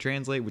paper to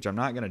translate, which I'm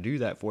not going to do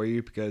that for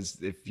you, because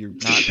if you're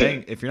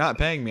not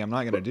paying me, I'm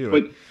not going to do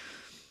it.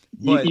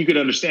 But you could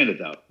understand it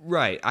though.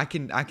 Right. I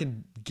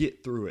can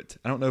get through it.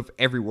 I don't know if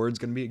every word's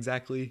going to be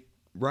exactly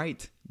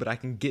right, but I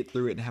can get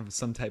through it and have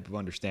some type of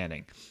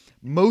understanding.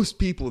 Most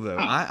people though,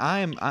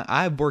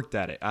 I've worked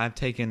at it. I've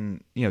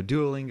taken,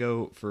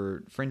 Duolingo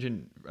for French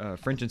and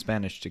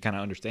Spanish to kind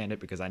of understand it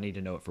because I need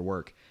to know it for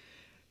work.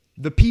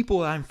 The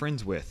people I'm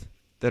friends with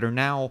that are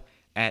now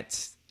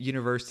at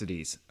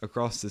universities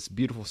across this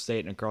beautiful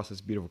state and across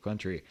this beautiful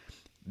country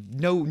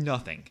know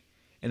nothing.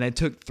 And they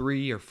took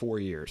 3 or 4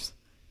 years.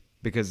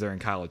 Because they're in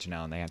college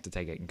now and they have to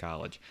take it in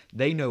college.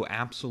 They know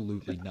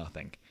absolutely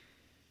nothing.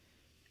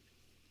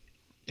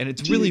 And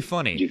it's really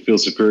funny. Do you feel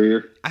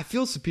superior? I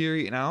feel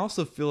superior, and I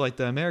also feel like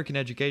the American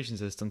education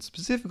system,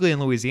 specifically in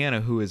Louisiana,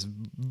 who is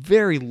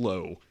very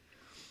low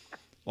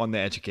on the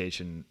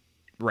education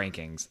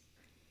rankings,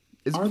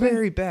 is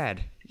very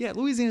bad. Yeah,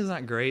 Louisiana's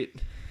not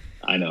great.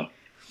 I know.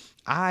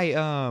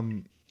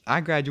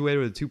 I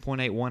graduated with a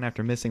 2.81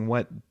 after missing,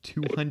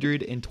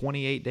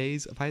 228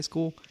 days of high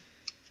school?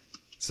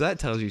 So that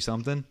tells you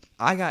something.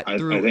 I got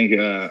through. I think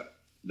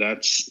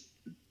that's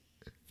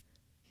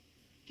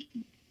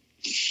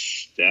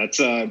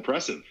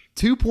impressive.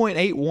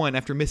 2.81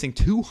 after missing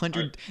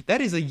 200.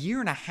 That is a year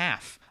and a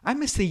half. I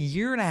missed a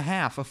year and a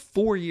half of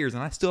 4 years,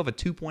 and I still have a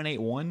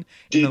 2.81.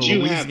 Did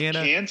you have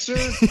cancer?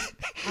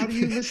 How do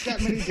you miss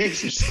that many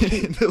days of school?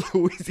 In the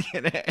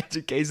Louisiana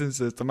education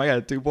system, I got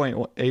a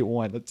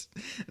 2.81. That's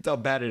how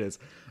bad it is.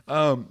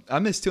 I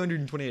missed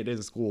 228 days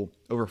of school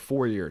over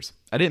 4 years.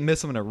 I didn't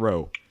miss them in a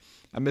row.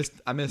 I missed.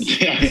 Yeah. I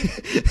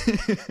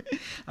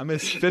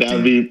missed 50. That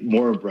would be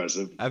more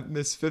impressive. I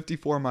missed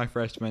 54 my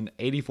freshman,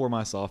 84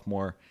 my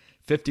sophomore,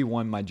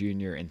 51 my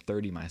junior, and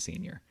 30 my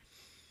senior.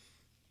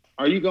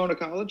 Are you going to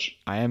college?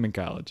 I am in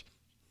college.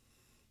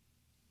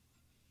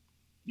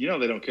 You know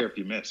they don't care if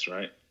you miss,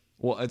 right?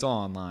 Well, it's all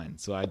online,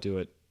 so I do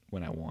it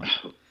when I want.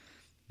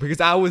 Because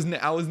I was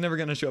never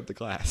going to show up to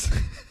class.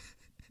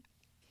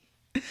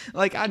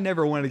 I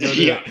never wanted to go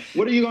to Yeah.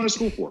 What are you going to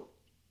school for?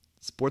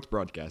 Sports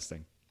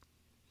broadcasting.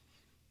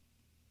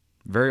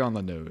 Very on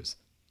the nose.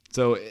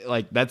 So,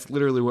 that's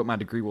literally what my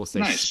degree will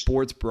say. Nice.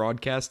 Sports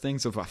broadcasting.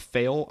 So if I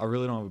fail, I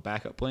really don't have a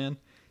backup plan.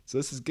 So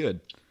this is good.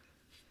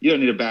 You don't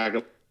need a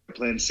backup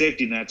plan.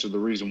 Safety nets are the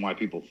reason why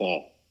people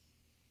fall.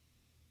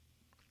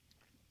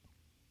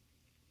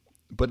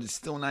 But it's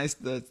still nice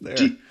that it's there.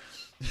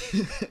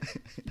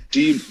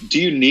 Do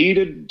you need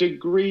a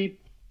degree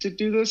to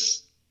do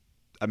this?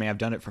 I mean, I've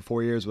done it for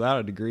 4 years without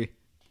a degree.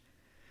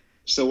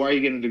 So why are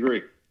you getting a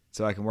degree?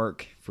 So I can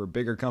work for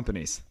bigger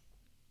companies.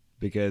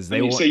 Because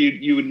they so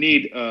you would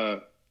need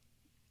a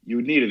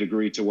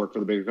degree to work for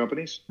the bigger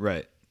companies?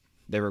 Right.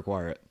 They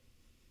require it.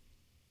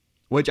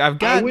 Which I've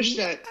got. I wish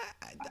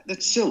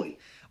that's silly.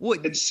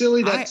 It's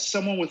silly that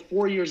someone with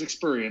 4 years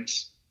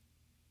experience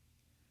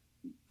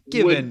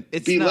would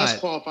be less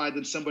qualified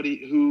than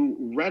somebody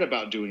who read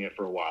about doing it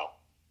for a while.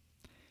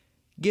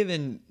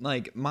 Given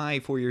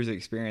my 4 years of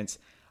experience,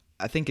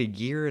 I think a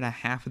year and a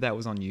half of that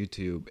was on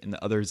YouTube, and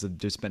the others have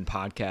just been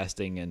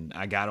podcasting. And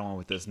I got on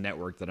with this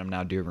network that I'm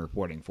now doing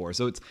reporting for.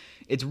 So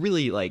it's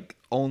really like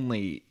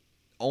only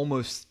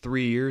almost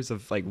 3 years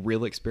of like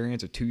real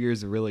experience, or 2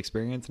 years of real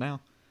experience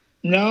now.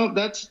 No,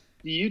 that's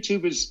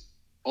YouTube is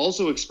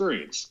also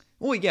experience.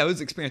 Well, yeah, it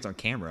was experience on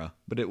camera,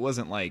 but it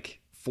wasn't like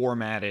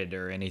formatted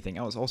or anything.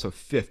 I was also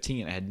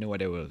 15. I had no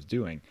idea what I was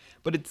doing,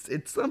 but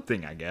it's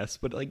something, I guess.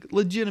 But like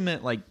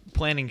legitimate, like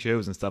planning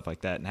shows and stuff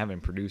like that, and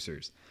having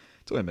producers.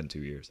 It's only been 2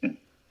 years.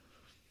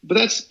 But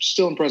that's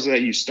still impressive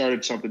that you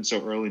started something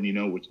so early, and you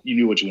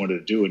knew what you wanted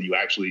to do, and you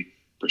actually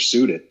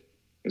pursued it.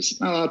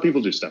 Because not a lot of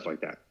people do stuff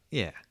like that.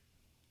 Yeah.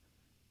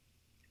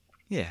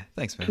 Yeah.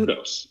 Thanks, man.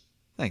 Kudos.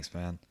 Thanks,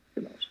 man.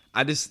 Kudos.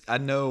 I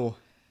know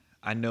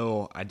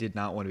I did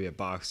not want to be a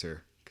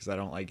boxer because I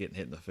don't like getting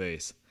hit in the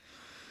face.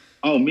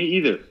 Oh, me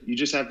either. You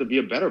just have to be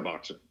a better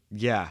boxer.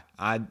 Yeah,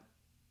 I'm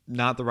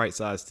not the right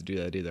size to do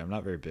that either. I'm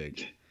not very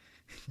big.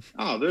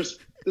 Oh, there's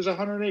a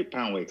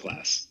 108-pound weight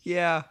class.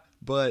 Yeah,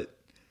 but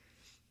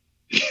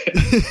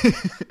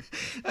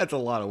that's a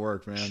lot of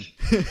work, man.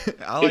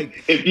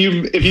 If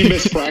you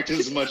miss practice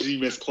as much as you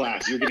miss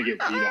class, you're gonna get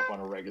beat up on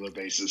a regular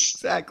basis.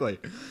 Exactly.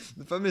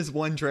 If I miss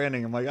one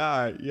training, I'm like,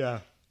 all right, yeah,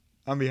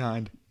 I'm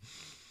behind.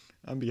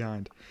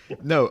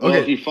 No, okay. Well,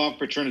 if you fought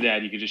for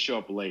Trinidad, you could just show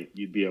up late.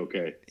 You'd be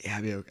okay.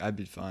 Yeah, I'd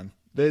be fine.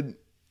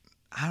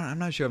 I'm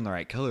not sure I'm the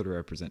right color to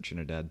represent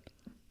Trinidad.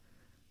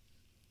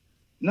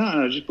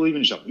 No, just believe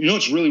in yourself. You know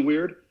what's really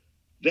weird?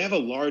 They have a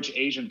large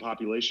Asian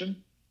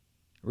population.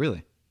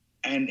 Really?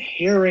 And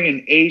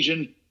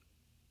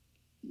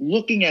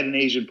looking at an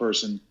Asian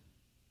person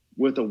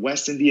with a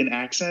West Indian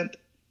accent,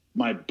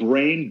 my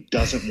brain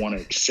doesn't want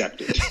to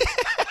accept it.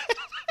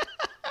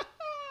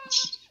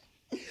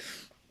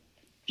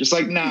 Just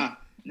like, nah,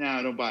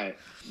 don't buy it.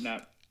 Nah,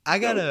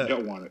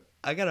 don't want it.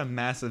 I got a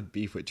massive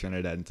beef with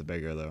Trinidad and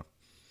Tobago, though.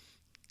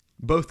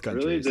 Both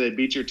countries. Really? Did they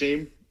beat your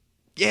team?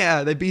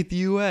 Yeah, they beat the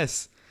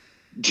U.S.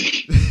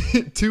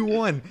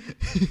 2-1.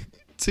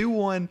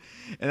 2-1, and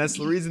that's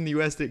the reason the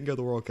U.S. didn't go to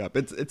the World Cup.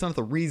 It's not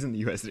the reason the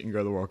U.S. didn't go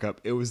to the World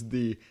Cup. It was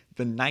the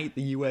night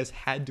the U.S.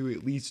 had to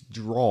at least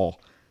draw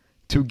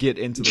to get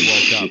into the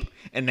World Cup,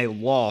 and they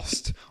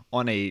lost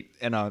on a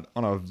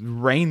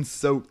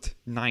rain-soaked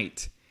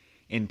night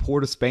in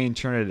Port of Spain,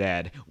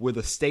 Trinidad, with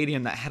a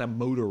stadium that had a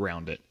moat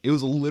around it. It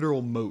was a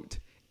literal moat.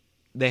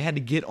 They had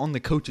to get on the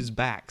coaches'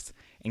 backs,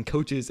 and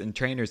coaches and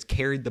trainers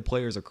carried the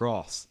players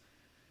across.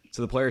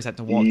 So the players had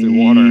to walk through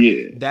water.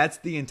 Yeah. That's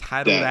the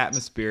entitled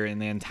atmosphere in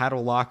the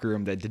entitled locker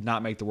room that did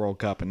not make the World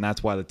Cup, and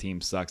that's why the team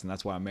sucks, and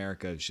that's why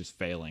America is just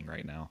failing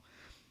right now.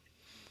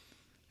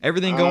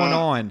 Everything going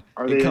on.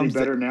 Are they any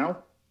better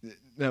now?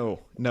 No,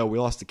 we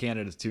lost to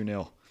Canada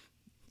 2-0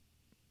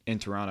 in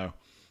Toronto.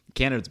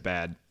 Canada's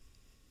bad.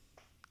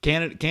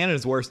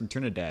 Canada's worse than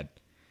Trinidad.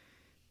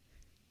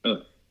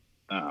 Oh,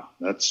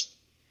 that's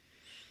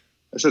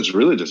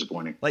really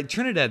disappointing. Like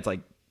Trinidad's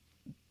like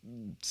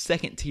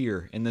second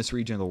tier in this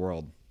region of the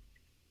world.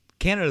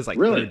 Canada's like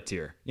third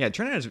tier. Yeah,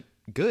 Trinidad's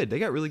good. They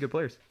got really good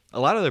players. A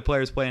lot of their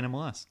players play in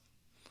MLS.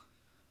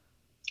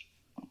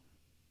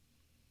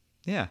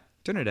 Yeah,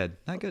 Trinidad,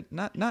 not good,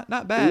 not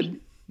bad,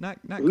 not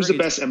Who's great.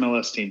 the best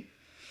MLS team?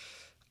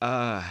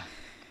 I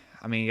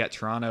mean, you got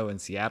Toronto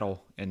and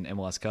Seattle in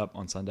MLS Cup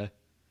on Sunday.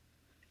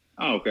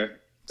 Oh, okay.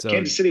 So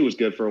Kansas City was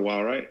good for a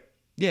while, right?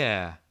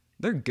 Yeah,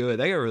 they're good.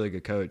 They got a really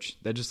good coach.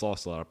 They just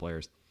lost a lot of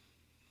players,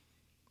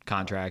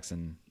 contracts,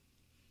 and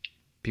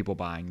people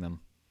buying them.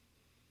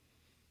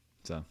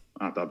 So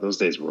I thought those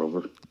days were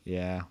over.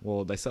 Yeah,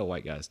 well, they sell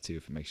white guys too,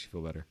 if it makes you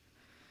feel better.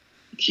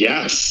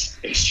 Yes,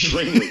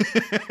 extremely.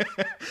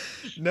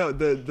 No,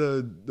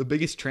 the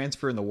biggest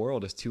transfer in the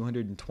world is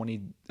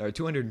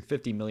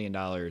 $250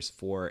 million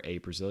for a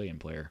Brazilian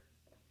player.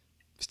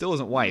 Still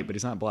isn't white, but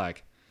he's not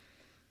black.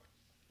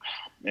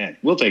 Man,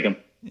 we'll take him.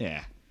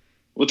 Yeah,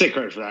 we'll take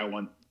credit for that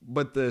one.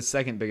 But the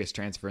second biggest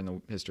transfer in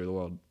the history of the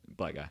world,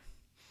 black guy.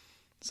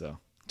 So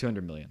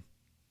 $200 million.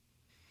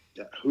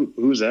 Yeah,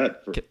 who's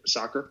that for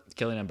soccer?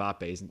 Kylian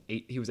Mbappe.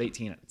 He was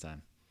 18 at the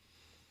time.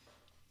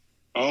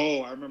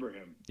 Oh, I remember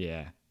him.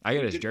 Yeah, I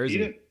got his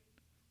jersey.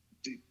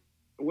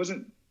 Who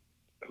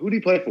did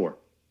he play for?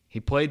 He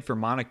played for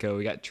Monaco.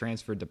 He got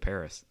transferred to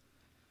Paris,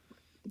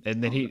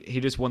 and then he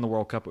just won the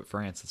World Cup with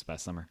France this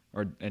past summer,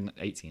 or in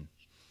 18.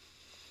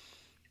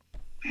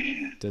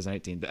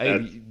 2018.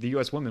 The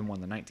U.S. women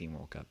won the 19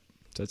 World Cup,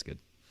 so that's good.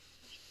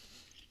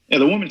 Yeah,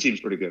 the women team's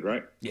pretty good,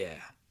 right?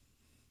 Yeah,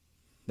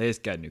 they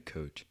just got a new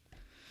coach,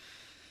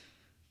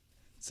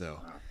 so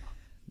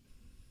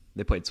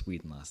they played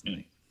Sweden last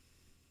night.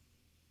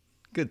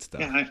 Good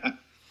stuff. Yeah,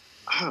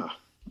 I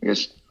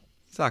guess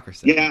soccer.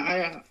 Setting.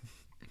 Yeah,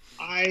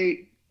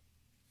 I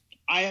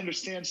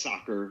understand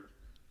soccer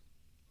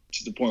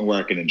to the point where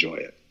I can enjoy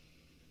it.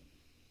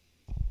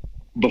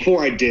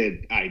 Before I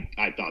did,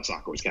 I thought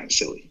soccer was kind of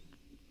silly,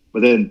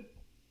 but then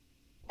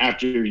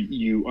after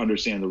you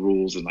understand the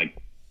rules and like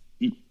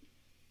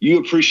you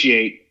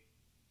appreciate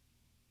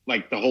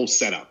like the whole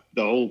setup,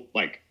 the whole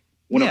like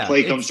when a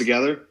play comes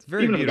together,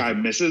 even if a guy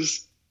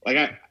misses, like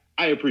I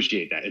I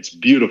appreciate that. It's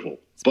beautiful.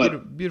 It's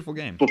but beautiful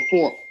game.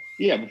 Before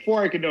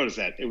I could notice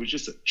that, it was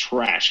just a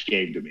trash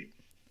game to me.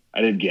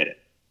 I didn't get it.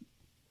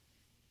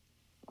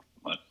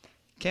 But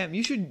Cam,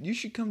 you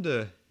should come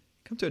to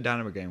a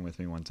Dynamo game with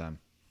me one time.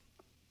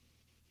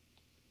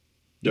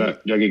 do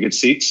I get good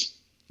seats?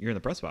 You're in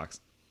the press box.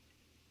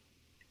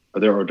 Are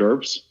there hors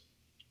d'oeuvres?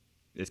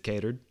 It's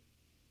catered.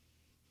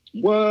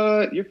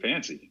 What? You're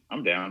fancy.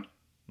 I'm down.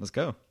 Let's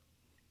go.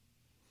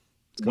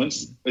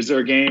 Is there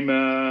a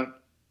game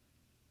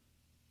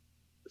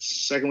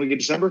second week of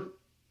December?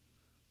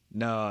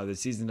 No, the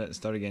season doesn't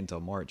start again until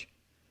March.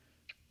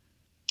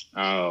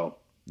 Oh.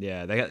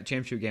 Yeah, they got the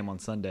championship game on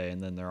Sunday, and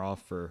then they're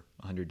off for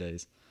 100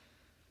 days.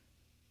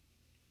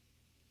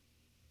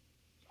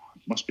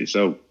 Must be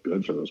so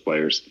good for those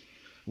players.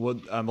 Well,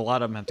 a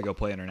lot of them have to go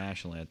play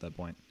internationally at that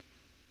point.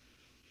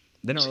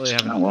 They don't really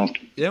have. Oh, well.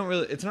 They don't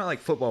really. It's not like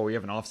football where you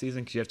have an off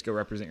season because you have to go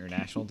represent your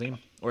national team.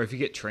 Or if you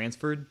get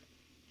transferred,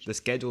 the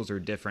schedules are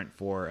different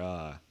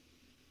for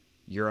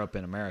Europe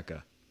and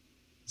America.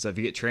 So if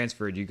you get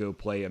transferred, you go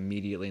play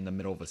immediately in the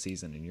middle of a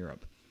season in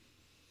Europe.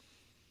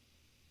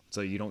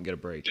 So you don't get a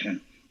break.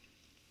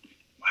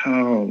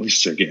 Wow, at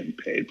least they're getting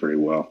paid pretty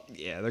well.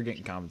 Yeah, they're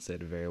getting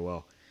compensated very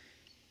well.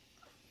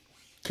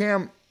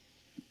 Cam,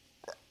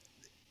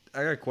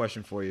 I got a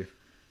question for you.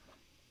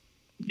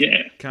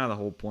 Yeah. Kind of the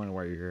whole point of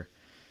why you're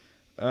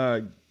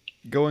here.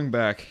 Going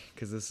back,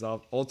 because this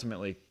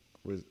ultimately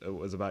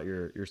was about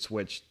your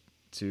switch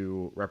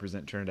to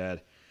represent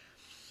Trinidad.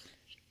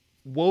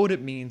 What would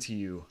it mean to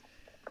you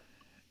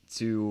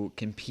to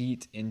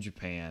compete in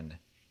Japan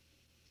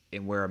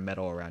and wear a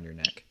medal around your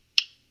neck?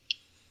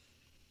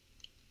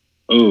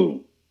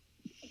 Oh,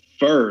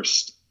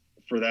 first,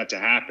 for that to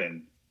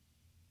happen,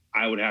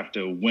 I would have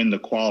to win the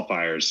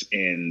qualifiers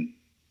in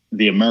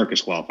the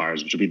Americas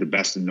qualifiers, which would be the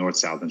best in North,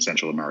 South, and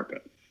Central America.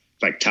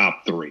 It's like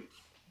top 3.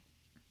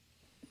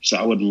 So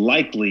I would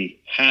likely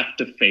have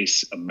to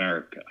face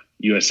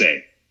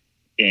USA,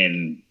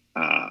 in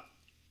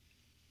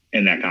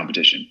that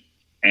competition,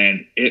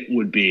 and it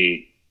would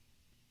be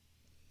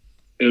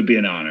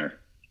an honor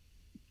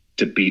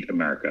to beat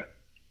America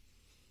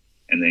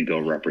and then go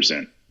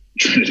represent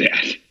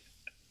Trinidad.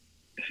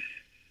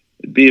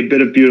 It'd be a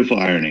bit of beautiful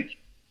irony.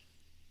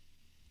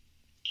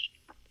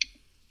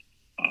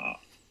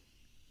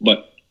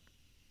 But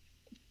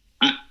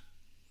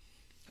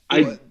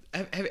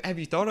have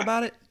you thought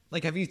about it?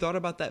 Like, have you thought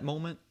about that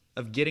moment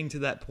of getting to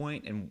that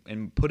point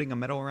and putting a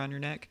medal around your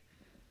neck?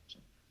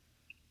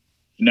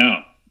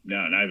 No,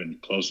 not even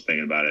close to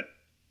thinking about it.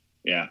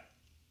 Yeah.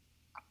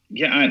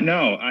 Yeah,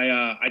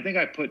 I think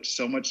I put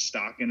so much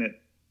stock in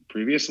it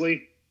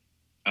previously.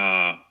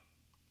 I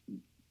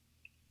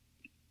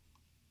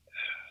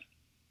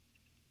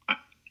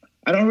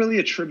don't really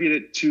attribute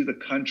it to the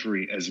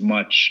country as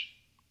much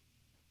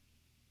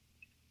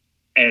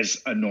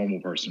as a normal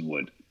person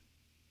would.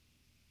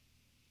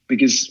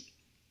 Because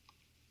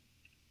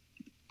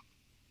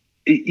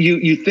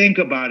you think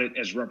about it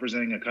as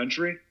representing a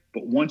country,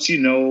 but once you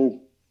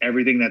know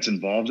everything that's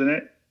involved in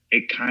it,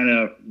 it kind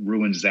of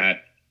ruins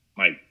that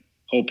like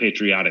whole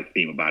patriotic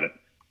theme about it,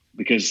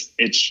 because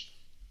it's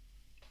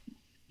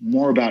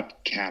more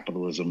about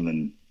capitalism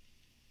than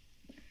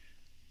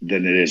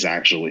it is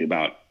actually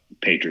about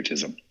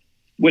patriotism,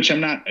 which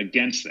I'm not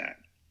against that.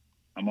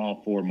 I'm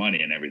all for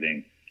money and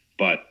everything,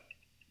 but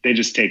they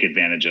just take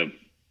advantage of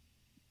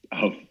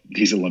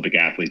these Olympic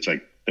athletes,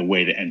 like the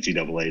way the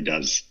NCAA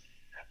does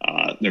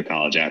their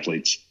college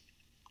athletes.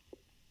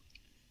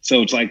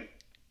 So it's like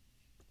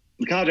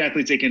the college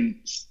athletes, they can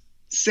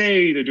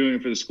say they're doing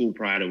it for the school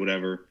pride or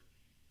whatever.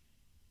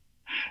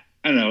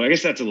 I don't know. I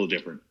guess that's a little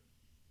different.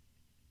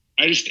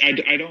 I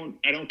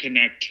don't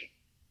connect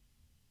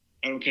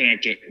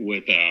it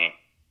with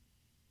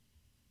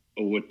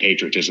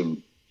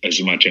patriotism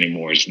as much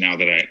anymore, as now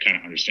that I kind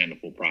of understand the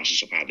full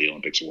process of how the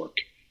Olympics work.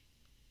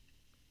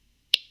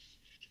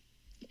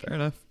 Fair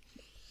enough.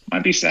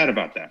 Might be sad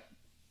about that.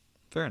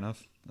 Fair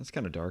enough. That's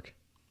kind of dark.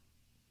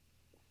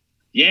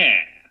 Yeah.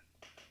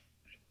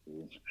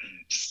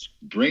 Just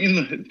bringing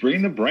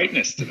the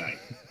brightness tonight.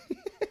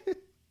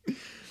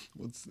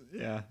 It's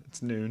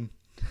noon.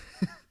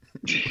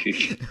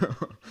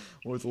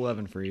 Well, it's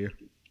 11 for you.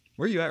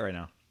 Where are you at right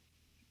now?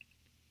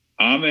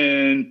 I'm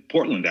in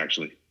Portland,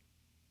 actually.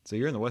 So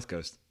you're in the West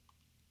Coast.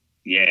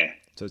 Yeah.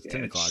 So it's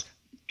 10 o'clock.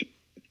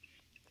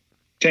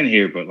 10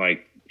 here, but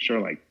like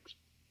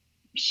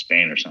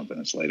Spain or something.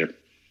 It's later.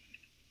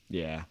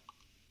 Yeah.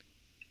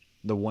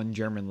 The one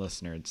German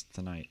listener, it's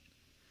tonight.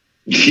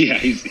 Yeah,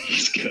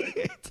 he's good.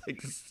 It's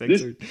like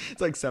 6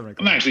 it's like 7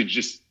 o'clock.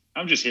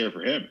 I'm just here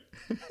for him.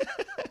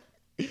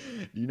 Do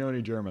you know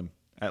any German?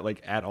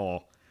 At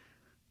all?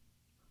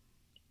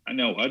 I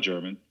know a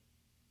German.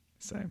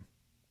 Same,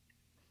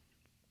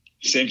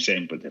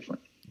 but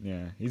different.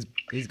 Yeah,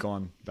 he's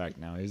gone back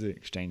now. He's an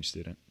exchange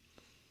student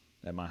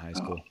at my high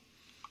school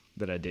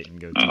that I didn't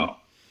go to. Oh.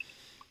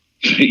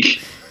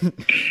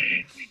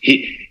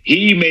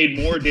 He made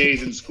more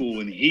days in school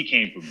when he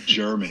came from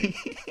Germany.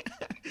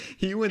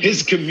 He went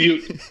his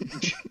commute.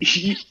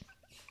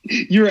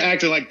 You were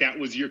acting like that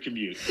was your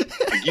commute.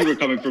 Like you were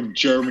coming from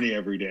Germany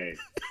every day.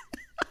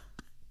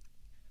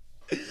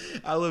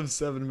 I live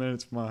 7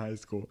 minutes from my high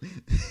school.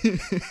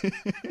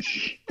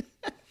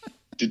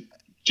 Did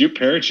your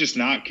parents just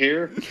not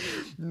care?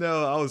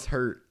 No, I was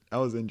hurt. I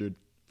was injured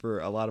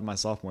for a lot of my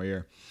sophomore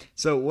year.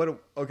 So what it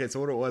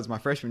was my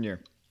freshman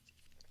year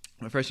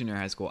of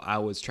high school, I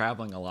was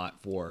traveling a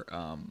lot for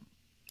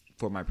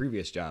my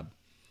previous job.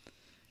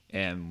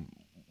 And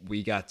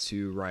we got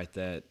to write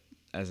that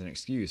as an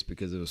excuse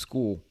because it was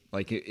school.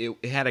 Like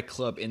it had a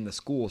club in the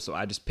school, so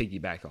I just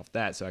piggybacked off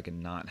that so I could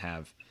not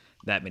have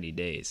that many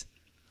days.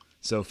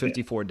 So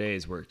 54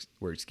 days were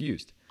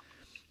excused.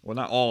 Well,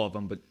 not all of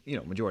them, but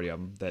majority of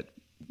them that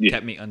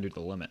kept me under the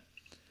limit.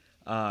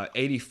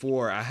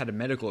 84, I had a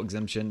medical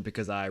exemption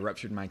because I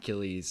ruptured my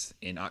Achilles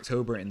in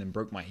October and then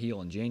broke my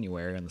heel in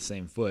January on the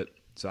same foot.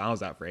 So I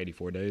was out for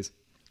 84 days.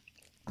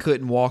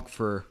 Couldn't walk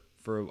for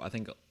I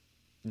think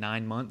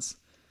 9 months.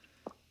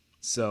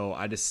 So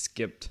I just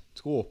skipped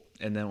school,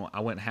 and then I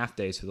went half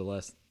days for the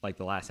last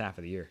half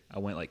of the year. I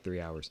went like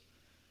 3 hours.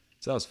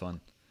 So that was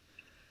fun.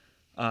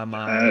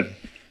 My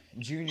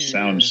junior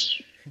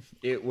sounds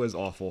year, it was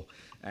awful,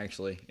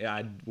 actually. Yeah,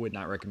 I would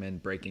not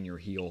recommend breaking your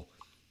heel.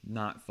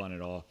 Not fun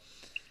at all.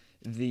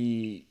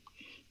 The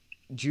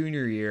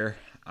junior year,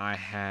 I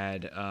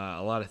had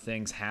a lot of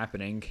things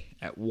happening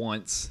at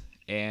once,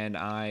 and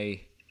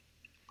I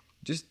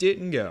just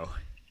didn't go.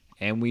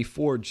 And we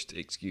forged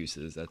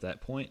excuses at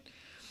that point.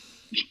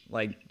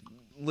 Like,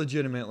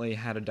 legitimately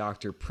had a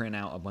doctor print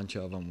out a bunch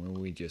of them where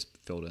we just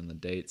filled in the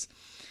dates.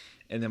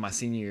 And then my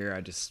senior year, I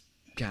just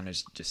kind of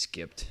just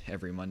skipped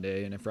every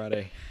Monday and a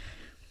Friday.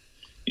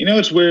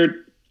 It's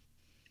weird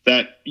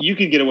that you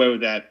can get away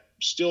with that,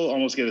 still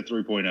almost get a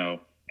 3.0,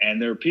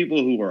 and there are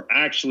people who are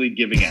actually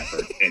giving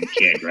effort and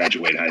can't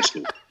graduate high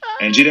school.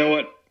 And you know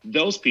what?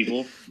 Those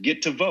people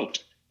get to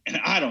vote, and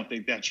I don't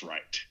think that's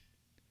right.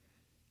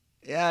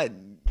 Yeah,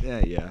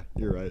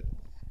 you're right.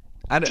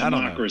 I don't know.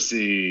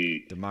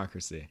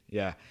 Democracy,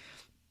 yeah.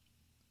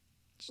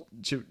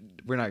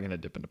 We're not going to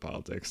dip into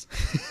politics.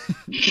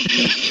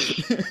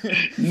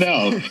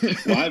 No.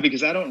 Why?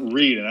 Because I don't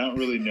read and I don't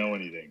really know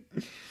anything.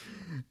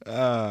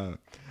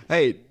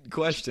 Hey,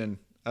 question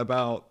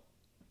about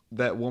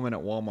that woman at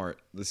Walmart,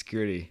 the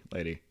security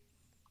lady.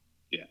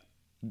 Yeah.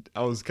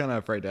 I was kind of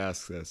afraid to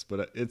ask this,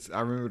 but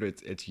I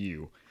remembered it's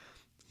you.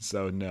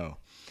 So no.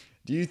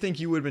 Do you think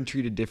you would have been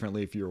treated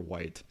differently if you were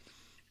white?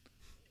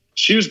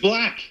 She was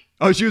black.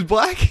 Oh, she was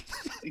black?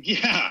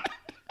 Yeah.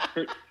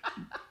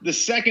 The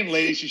second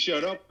lady she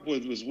showed up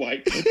with was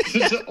white.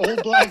 It was an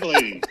old black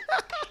lady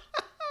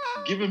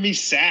giving me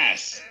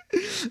sass.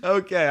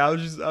 Okay, I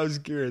was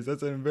curious.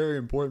 That's a very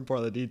important part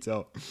of the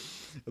detail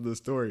of the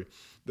story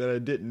that I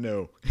didn't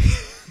know.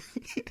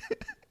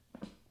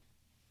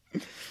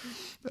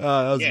 That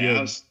was good.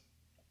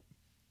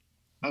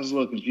 I was a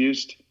little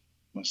confused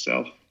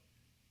myself.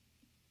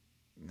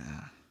 Nah.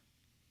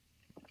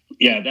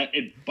 Yeah,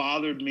 it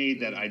bothered me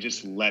that I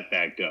just let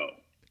that go.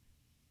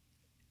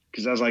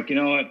 Because I was like, you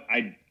know what?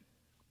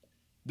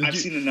 I've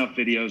seen enough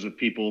videos of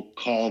people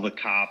call the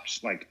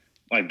cops, like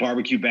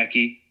Barbecue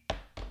Becky.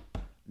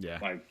 Yeah.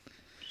 Like,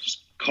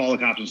 just call the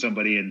cops on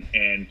somebody,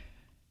 and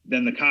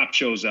then the cop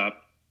shows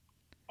up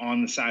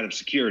on the side of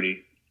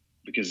security,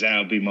 because that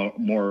would be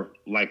more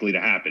likely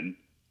to happen.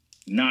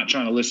 Not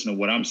trying to listen to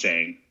what I'm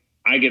saying.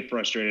 I get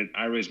frustrated.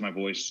 I raise my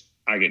voice.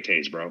 I get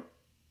tased, bro.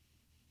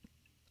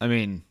 I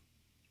mean,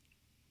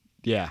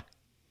 yeah.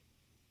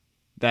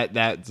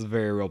 That's a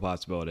very real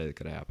possibility that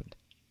could have happened.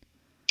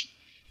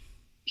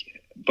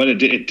 But it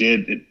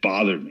did. It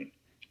bothered me.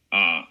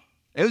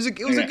 It was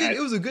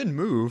a good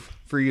move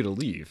for you to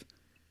leave.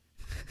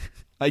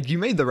 Like, you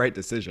made the right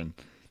decision.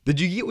 Did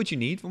you get what you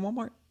need from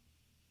Walmart?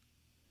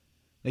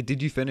 Like,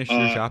 did you finish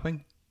your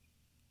shopping?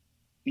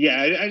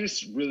 Yeah, I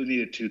just really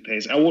needed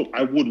toothpaste. I would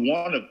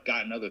want to have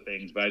gotten other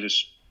things, but I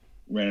just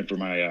ran for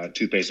my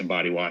toothpaste and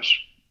body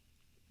wash.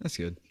 That's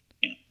good.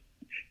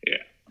 Yeah.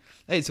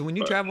 Hey, so when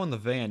you travel in the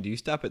van, do you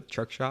stop at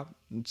truck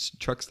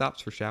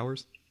stops for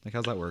showers? Like,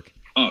 how's that work?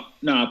 Oh,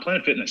 no,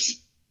 Planet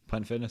Fitness.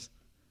 Planet Fitness?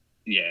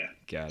 Yeah.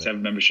 Got it.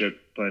 7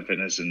 membership, Planet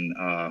Fitness, and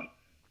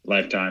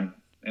Lifetime.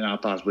 And I'll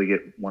possibly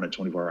get one at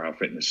 24-hour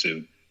fitness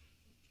soon.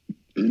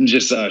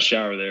 Just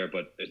shower there,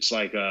 but it's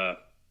like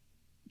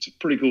it's a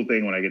pretty cool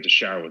thing when I get to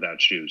shower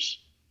without shoes,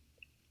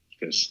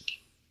 because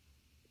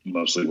I'm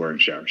mostly wearing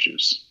shower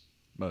shoes.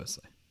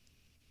 Mostly.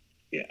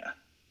 Yeah.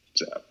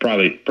 It's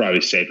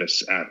probably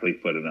safest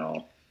athlete foot and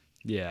all.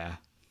 Yeah.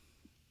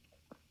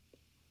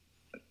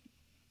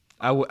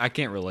 I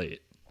can't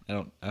relate. I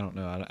don't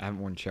know. I haven't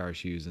worn shower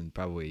shoes in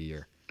probably a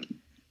year.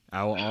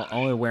 I'll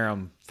only wear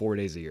them 4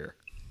 days a year.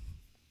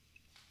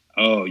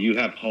 Oh, you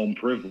have home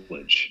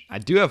privilege. I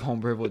do have home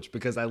privilege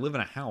because I live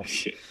in a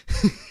house.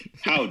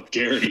 How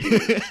dare you?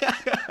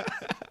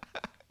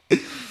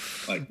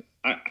 Like,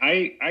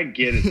 I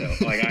get it though.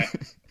 Like,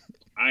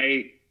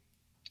 I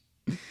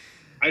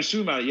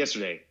assumed about it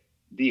yesterday.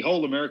 The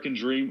whole American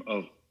dream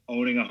of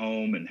owning a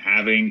home and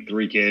having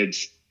 3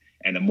 kids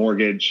and a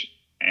mortgage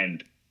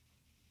and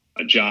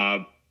a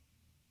job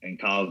and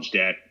college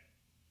debt.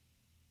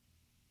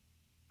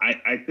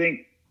 I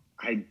think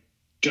I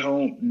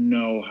don't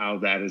know how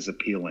that is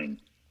appealing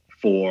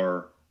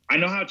for. I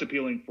know how it's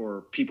appealing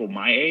for people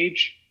my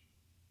age,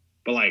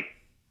 but like,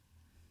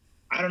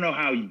 I don't know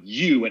how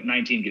you at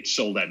 19 get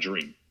sold that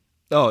dream.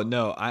 Oh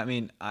no, I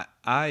mean,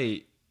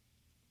 I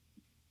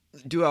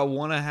do. I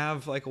want to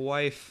have like a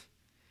wife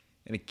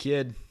and a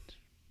kid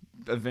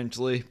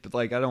eventually, but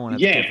like I don't want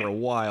to have a kid for a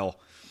while.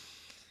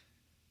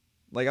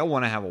 Like I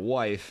want to have a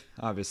wife,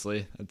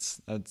 obviously.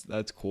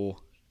 That's cool.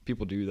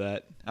 People do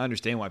that. I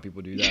understand why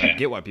people do that. Yeah. I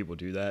get why people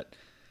do that.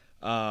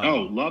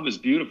 Love is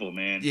beautiful,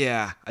 man.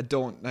 Yeah,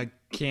 I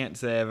can't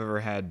say I've ever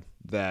had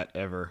that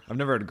ever. I've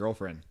never had a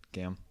girlfriend,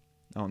 Cam.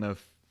 I don't know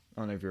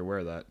if you're aware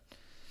of that.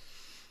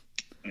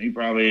 You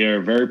probably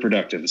are very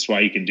productive. That's why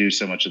you can do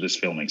so much of this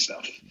filming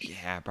stuff.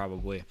 Yeah,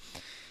 probably.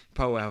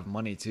 Probably have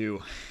money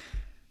too.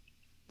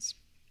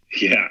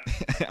 Yeah.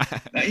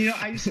 Now,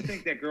 I used to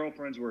think that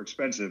girlfriends were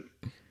expensive,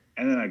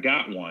 and then I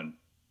got one,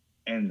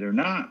 and they're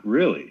not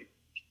really.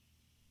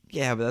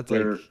 Yeah, but that's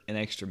like an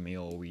extra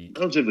meal a week.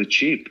 Relatively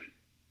cheap.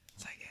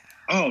 It's like,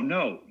 yeah. Oh,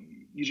 no.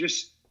 You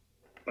just,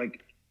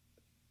 like,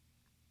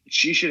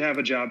 she should have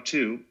a job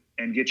too,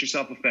 and get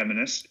yourself a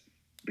feminist,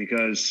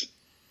 because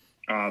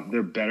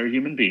they're better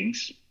human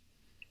beings.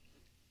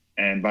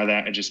 And by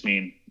that, I just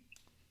mean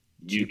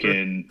you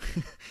can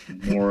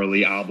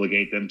morally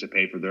obligate them to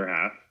pay for their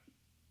half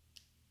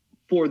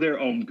for their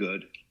own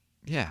good.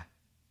 Yeah.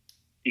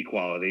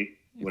 Equality,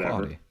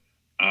 whatever.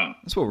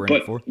 That's what we're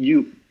in for.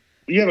 You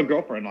have a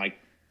girlfriend, like,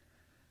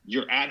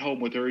 you're at home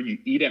with her, you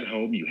eat at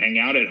home, you hang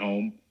out at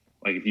home.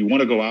 Like, if you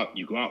want to go out,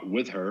 you go out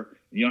with her.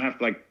 You don't have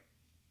to, like,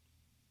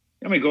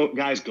 how many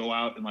guys go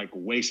out and, like,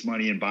 waste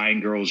money in buying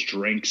girls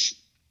drinks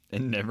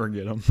and never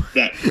get them?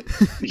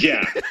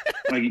 Yeah.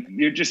 Like,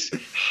 you're just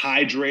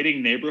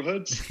hydrating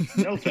neighborhoods?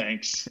 No,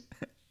 thanks.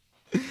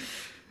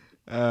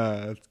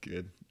 That's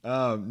good.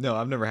 No,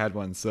 I've never had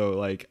one, so,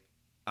 like,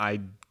 I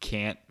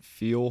can't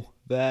feel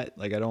that.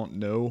 Like, I don't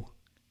know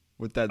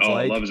what that's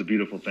like. Love is a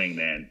beautiful thing,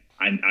 man.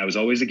 I was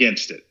always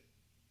against it.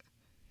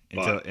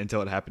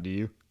 Until it happened to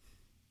you?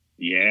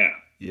 Yeah.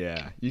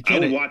 Yeah. I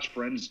would watch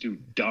friends do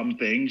dumb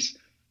things.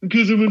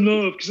 Because I'm in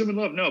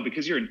love. No,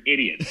 because you're an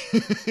idiot.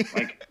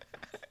 Like,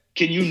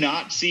 can you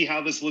not see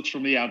how this looks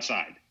from the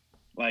outside?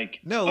 Like,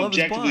 no, love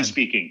objectively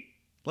speaking.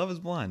 Love is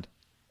blind.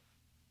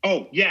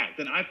 Oh, yeah.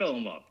 Then I fell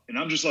in love. And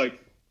I'm just like,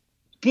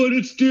 but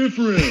it's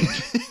different.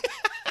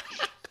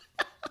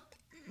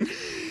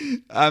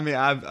 I mean,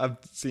 I've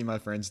seen my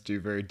friends do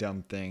very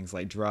dumb things,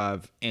 like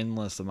drive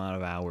endless amount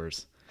of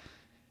hours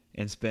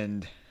and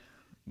spend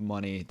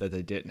money that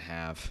they didn't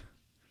have.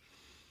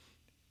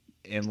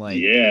 And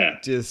like,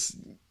 just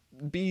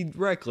be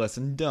reckless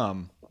and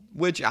dumb,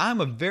 which I'm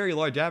a very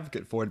large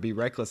advocate for, to be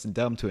reckless and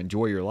dumb to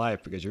enjoy your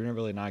life, because you're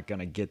really not going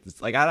to get this.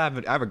 Like, I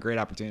have a great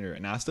opportunity,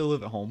 and I still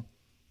live at home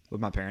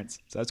with my parents,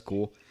 so that's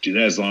cool. Do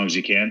that as long as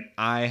you can.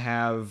 I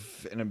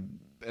have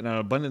an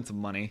abundance of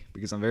money,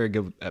 because I'm very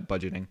good at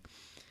budgeting.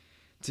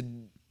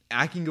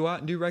 I can go out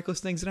and do reckless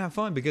things and have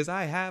fun because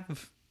I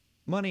have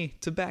money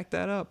to back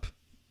that up.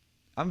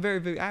 I'm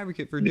very big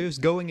advocate for just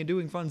going and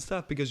doing fun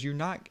stuff, because you're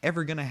not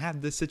ever going to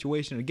have this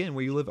situation again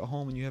where you live at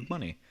home and you have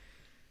money.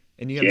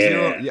 And you have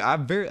zero. Yeah,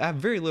 I have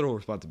very little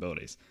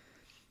responsibilities.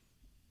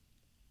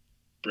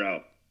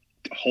 Bro,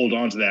 hold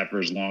on to that for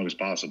as long as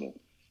possible.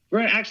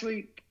 Right?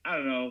 Actually, I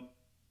don't know.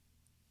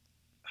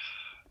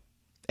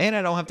 And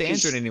I don't have to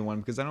answer to anyone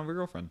because I don't have a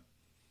girlfriend.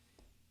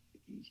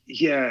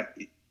 Yeah.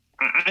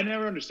 I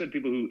never understood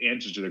people who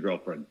answer to their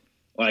girlfriend.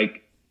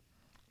 Like,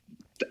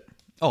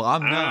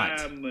 I'm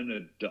not. I'm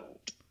an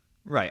adult.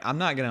 Right. I'm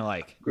not going to,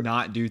 like,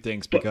 not do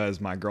things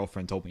because my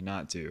girlfriend told me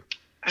not to.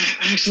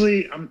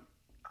 Actually, I'm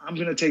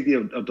going to take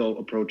the adult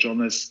approach on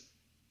this.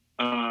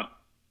 I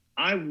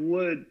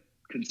would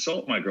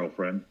consult my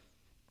girlfriend.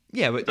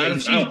 Yeah, but I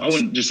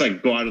wouldn't just,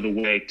 like, go out of the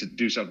way to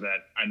do something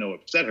that I know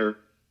upset her.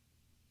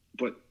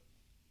 But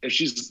if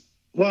she's,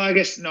 I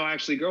guess, no,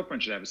 actually,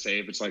 girlfriend should have a say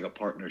if it's, like, a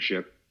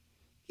partnership.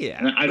 Yeah.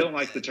 And I don't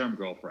like the term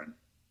girlfriend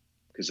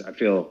because I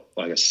feel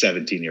like a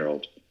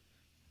 17-year-old.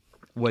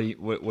 What do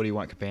you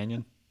want,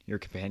 companion? Your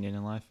companion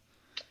in life?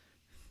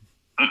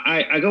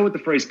 I go with the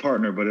phrase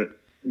partner, but it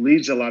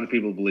leads a lot of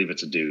people to believe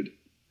it's a dude.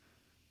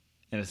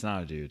 And it's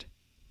not a dude.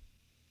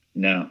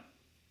 No.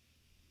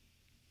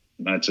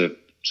 It's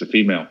a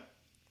female.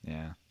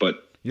 Yeah. But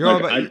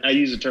I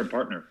use the term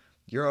partner.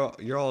 You're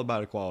all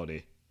about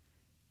equality.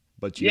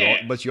 But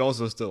you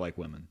also still like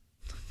women.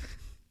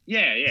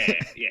 Yeah.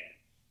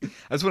 I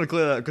just want to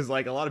clear that, because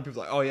like a lot of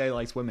people are like, oh yeah, he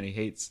likes women, he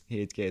hates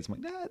gays. I'm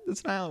like, nah,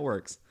 that's not how it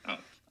works.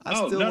 I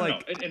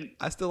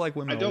still like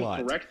women a lot. I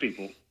don't correct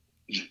people.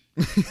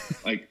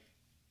 Like,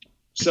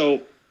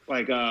 so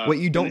like wait,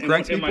 you don't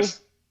correct people?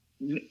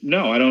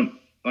 No, I don't.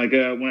 Like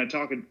when I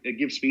talk and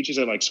give speeches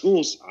at like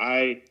schools,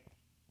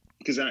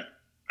 because I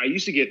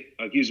used to get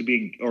accused of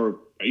being, or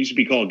I used to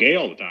be called gay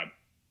all the time,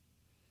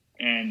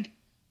 and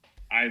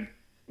I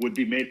would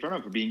be made fun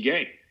of for being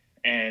gay,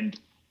 and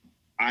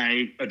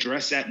I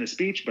address that in the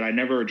speech, but I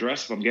never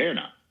address if I'm gay or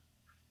not.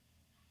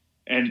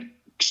 And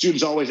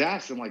students always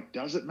ask, I'm like,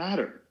 does it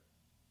matter?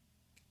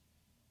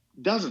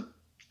 It doesn't.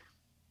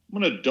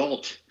 I'm an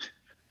adult.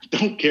 I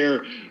don't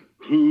care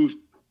who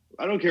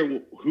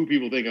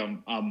people think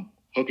I'm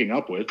hooking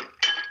up with.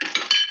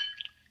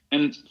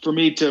 And for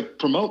me to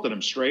promote that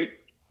I'm straight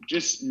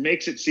just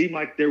makes it seem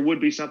like there would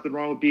be something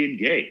wrong with being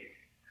gay.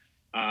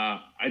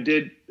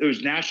 It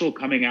was National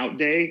Coming Out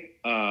Day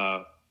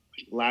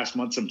last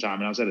month sometime,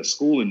 and I was at a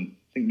school in,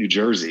 I think, New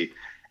Jersey,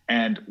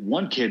 and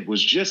one kid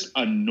was just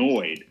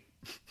annoyed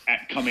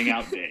at Coming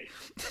Out Day.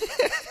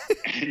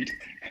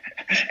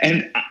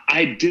 and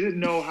I didn't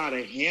know how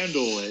to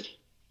handle it,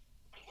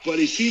 but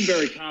he seemed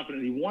very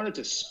confident. He wanted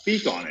to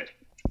speak on it,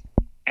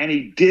 and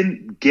he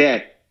didn't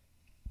get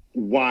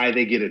why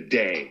they get a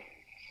day.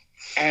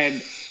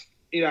 And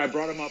I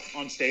brought him up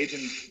on stage,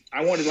 and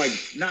I wanted to, like,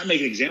 not make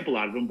an example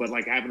out of him, but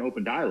like have an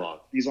open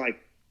dialogue. He's like,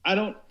 I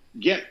don't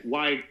get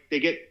why they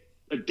get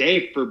a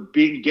day for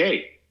being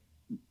gay.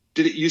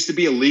 Did it used to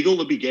be illegal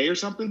to be gay or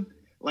something?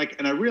 Like,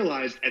 and I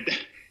realized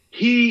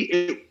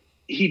it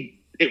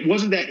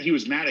wasn't that he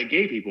was mad at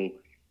gay people.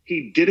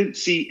 He didn't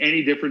see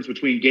any difference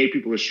between gay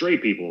people or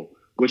straight people,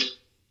 which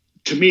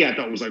to me I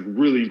thought was like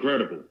really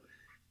incredible.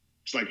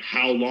 It's like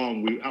how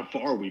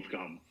far we've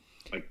come.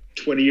 Like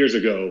 20 years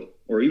ago,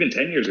 or even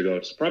 10 years ago,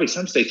 it's probably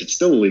some states it's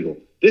still illegal.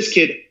 This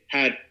kid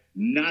had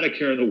not a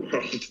care in the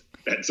world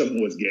that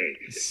someone was gay.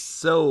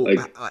 So,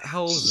 like,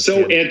 how old is this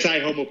so kid?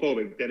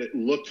 anti-homophobic that it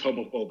looked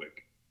homophobic.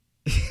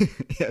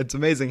 Yeah, it's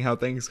amazing how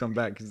things come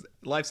back, because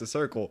life's a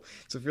circle.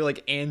 So if you're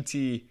like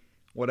anti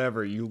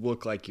whatever, you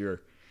look like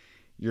you're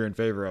in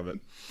favor of it.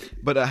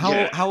 But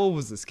how old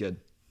was this kid?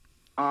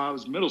 I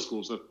was middle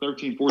school, so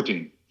 13,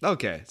 14.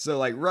 Okay, so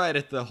like right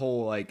at the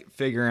whole like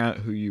figuring out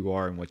who you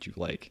are and what you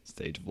like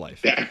stage of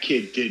life. That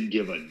kid didn't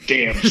give a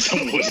damn if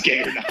someone was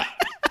gay or not.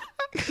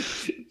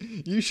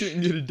 You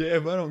shouldn't get a day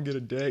if I don't get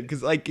a day,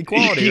 because like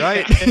equality,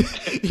 right?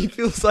 He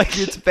feels like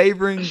it's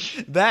favoring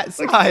that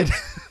side.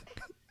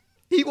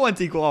 He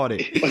wants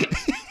equality.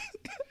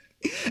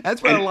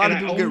 That's why a lot of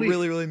people get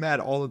really, really mad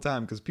all the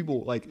time, because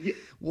people like,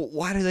 well,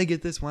 why do they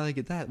get this? Why do they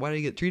get that? Why do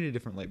they get treated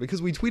differently?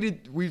 Because we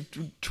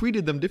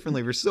treated them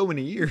differently for so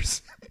many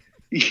years.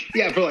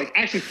 Yeah, for like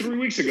actually 3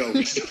 weeks ago,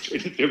 we still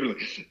treated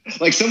differently.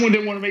 Like someone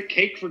didn't want to make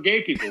cake for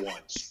gay people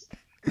once.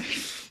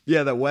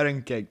 Yeah, that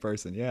wedding cake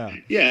person. Yeah.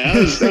 Yeah,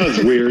 that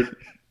was weird.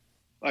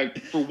 Like,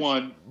 for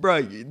one,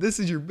 bro, this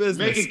is your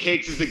business. Making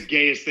cakes is the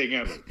gayest thing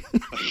ever.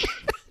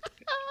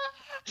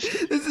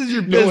 This is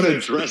your business. No one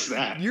addressed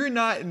that. You're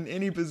not in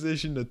any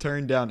position to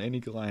turn down any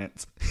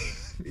clients.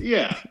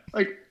 Yeah,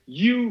 like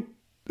you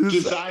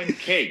design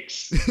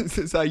cakes. This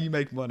is how you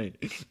make money.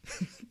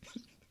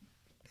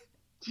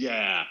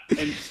 Yeah,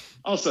 and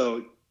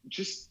also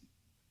just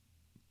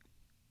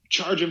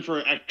charge him for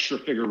an extra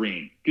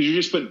figurine, because you're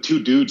just putting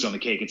 2 dudes on the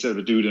cake instead of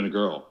a dude and a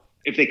girl.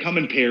 If they come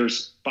in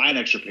pairs, buy an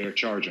extra pair,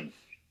 charge them.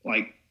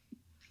 Like,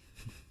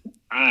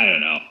 I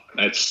don't know.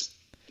 That's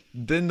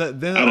then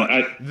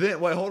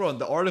wait, hold on.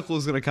 The article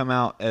is going to come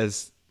out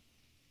as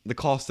the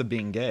cost of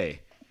being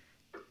gay.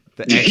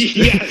 The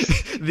extra,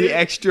 yes. The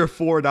extra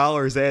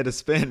 $4 they had to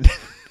spend,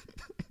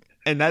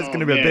 and that's going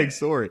to be a big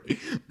story.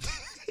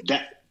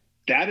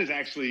 That is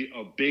actually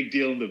a big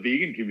deal in the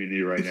vegan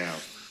community right now.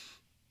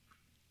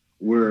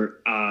 Where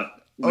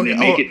when they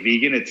make it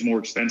vegan, it's more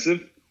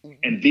expensive,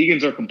 and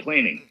vegans are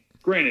complaining.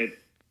 Granted,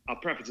 I'll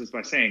preface this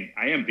by saying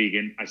I am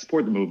vegan. I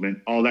support the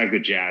movement, all that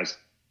good jazz.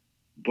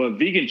 But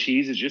vegan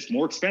cheese is just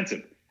more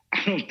expensive.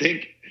 I don't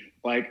think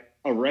like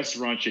a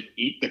restaurant should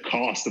eat the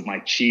cost of my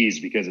cheese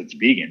because it's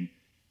vegan.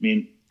 I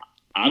mean,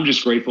 I'm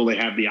just grateful they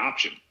have the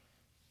option.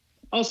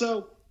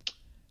 Also,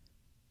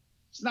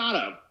 it's not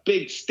a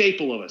big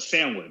staple of a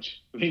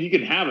sandwich. I mean, you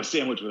can have a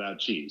sandwich without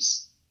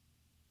cheese.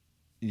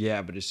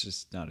 Yeah, but it's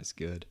just not as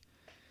good.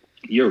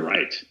 You're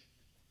right.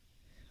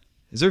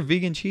 Is there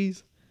vegan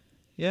cheese?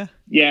 Yeah.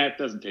 Yeah, it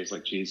doesn't taste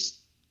like cheese.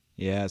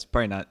 Yeah, it's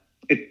probably not.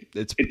 It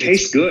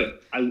tastes good.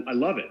 I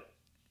love it.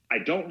 I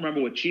don't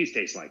remember what cheese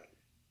tastes like,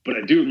 but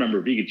I do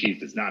remember vegan cheese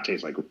does not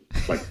taste like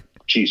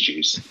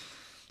cheese.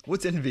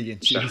 What's in vegan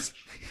cheese?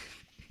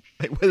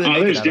 Like,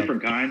 there's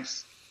different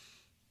kinds.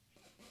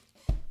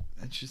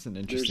 That's just an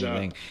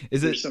interesting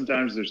thing.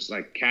 Sometimes there's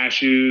like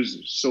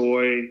cashews,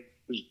 soy,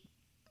 there's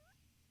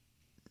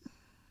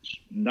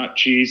nut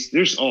cheese.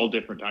 There's all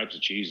different types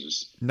of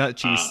cheeses. Nut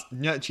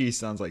cheese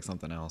sounds like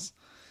something else.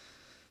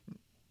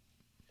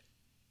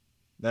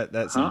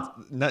 That sounds,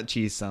 nut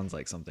cheese sounds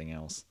like something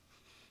else.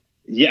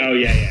 Yeah,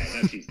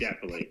 nut cheese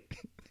definitely.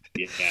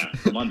 Yeah,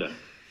 Munda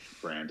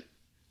brand.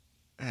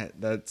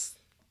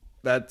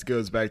 That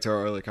goes back to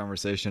our earlier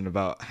conversation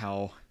about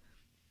how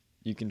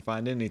you can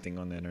find anything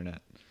on the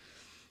internet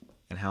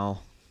and how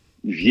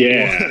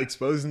people are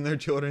exposing their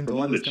children to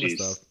all this kind of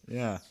stuff.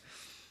 Yeah,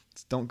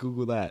 just don't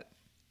Google that.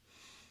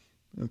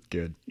 That's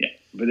good. Yeah,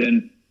 but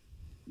then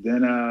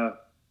I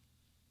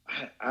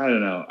don't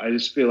know. I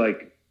just feel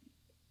like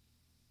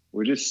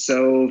we're just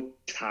so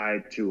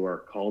tied to our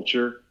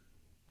culture,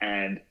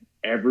 and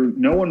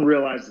no one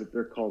realizes that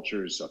their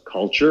culture is a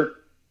culture,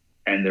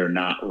 and they're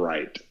not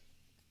right.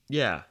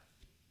 Yeah.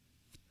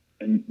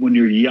 And when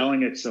you're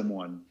yelling at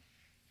someone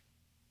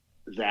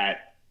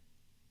that,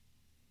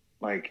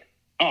 like,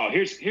 oh,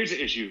 here's an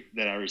issue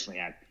that I recently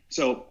had.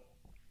 So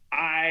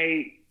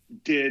I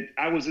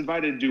was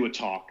invited to do a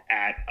talk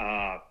at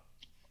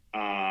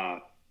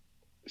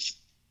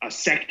a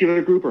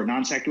secular group or a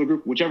non-secular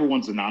group, whichever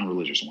one's the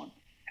non-religious one.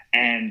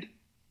 And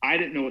I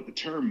didn't know what the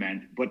term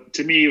meant, but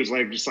to me, it was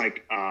just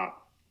like an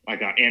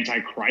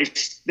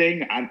anti-Christ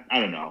thing. I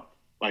don't know.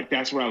 Like,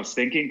 that's what I was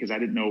thinking, because I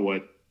didn't know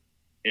what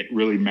it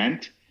really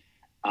meant.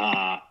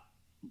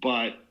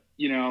 But,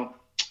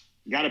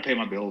 got to pay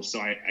my bills. So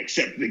I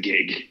accepted the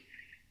gig.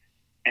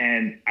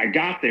 And I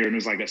got there, and it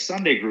was like a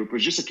Sunday group. It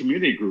was just a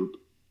community group.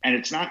 And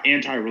it's not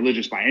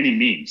anti-religious by any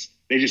means.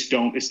 They just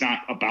don't. It's not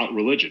about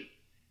religion.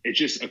 It's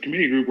just a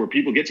community group where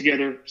people get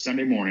together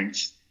Sunday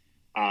mornings.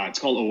 It's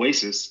called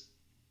Oasis.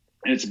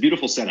 And it's a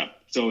beautiful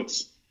setup. So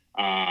it's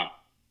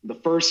the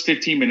first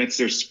 15 minutes,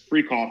 there's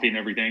free coffee and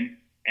everything.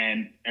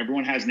 And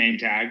everyone has name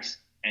tags.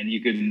 And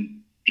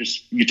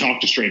you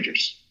talk to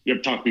strangers. You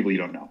have to talk to people you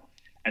don't know.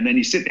 And then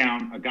you sit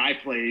down. A guy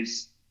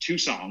plays 2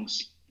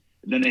 songs.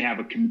 And then they have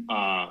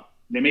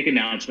they make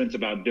announcements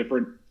about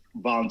different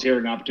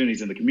volunteering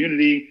opportunities in the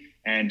community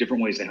and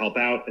different ways to help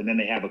out. And then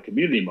they have a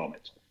community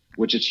moment,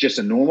 which it's just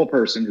a normal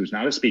person who's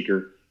not a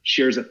speaker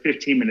shares a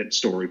 15-minute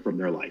story from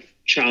their life,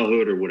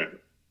 childhood or whatever.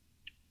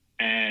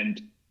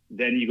 And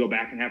then you go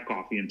back and have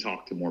coffee and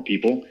talk to more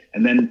people.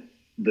 And then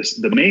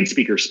the main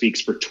speaker speaks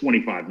for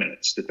 25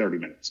 minutes to 30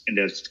 minutes and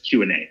does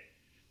Q&A.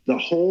 The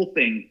whole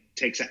thing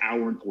takes an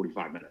hour and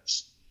 45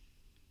 minutes.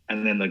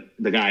 And then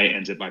the guy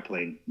ends it by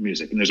playing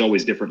music. And there's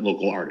always different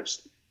local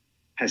artists.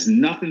 Has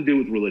nothing to do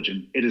with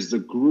religion. It's the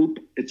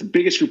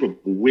biggest group of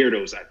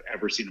weirdos I've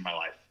ever seen in my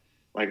life.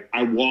 Like,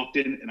 I walked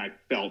in and I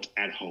felt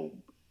at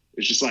home.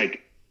 It's just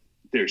like,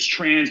 there's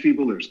trans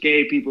people, there's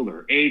gay people, there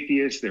are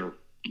atheists, there are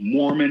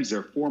Mormons, there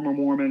are former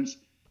Mormons.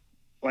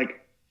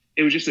 Like,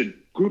 it was just a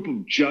group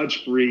of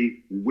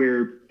judge-free,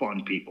 weird,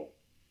 fun people.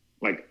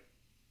 Like,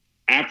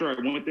 after I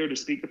went there to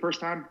speak the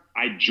first time,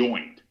 I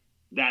joined.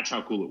 That's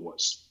how cool it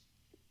was.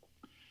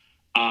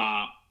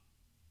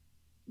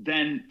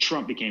 Then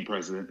Trump became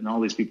president, and all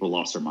these people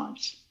lost their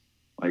minds.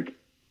 Like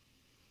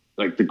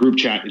the group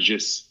chat is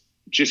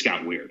just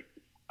got weird.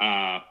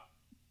 But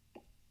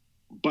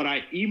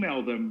I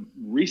emailed them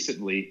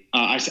recently.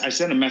 I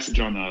sent a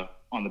message on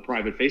the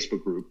private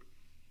Facebook group,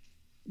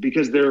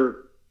 because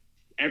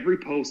every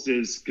post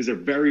is, because they're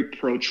very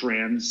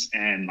pro-trans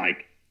and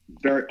like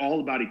very all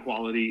about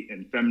equality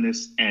and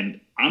feminists,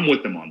 and I'm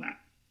with them on that.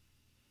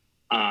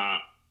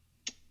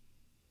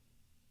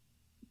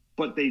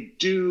 But they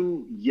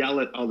do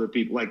yell at other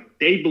people. Like,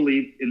 they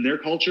believe in their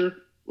culture,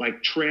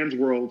 like, trans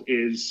world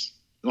is,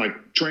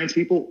 like, trans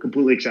people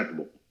completely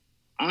acceptable.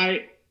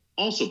 I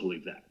also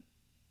believe that,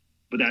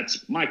 but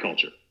that's my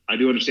culture. I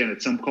do understand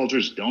that some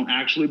cultures don't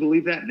actually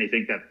believe that, and they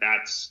think that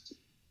that's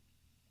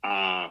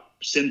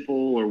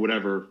sinful or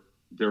whatever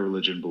their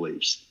religion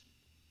believes.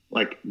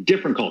 Like,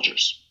 different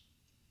cultures.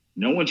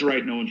 No one's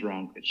right, no one's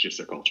wrong. It's just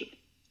their culture.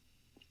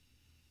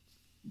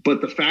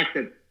 But the fact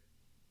that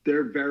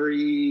they're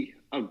very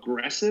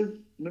aggressive,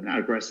 they're not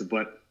aggressive,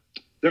 but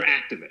they're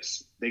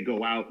activists. They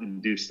go out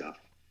and do stuff.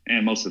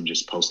 And most of them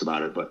just post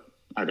about it, but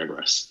I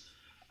digress.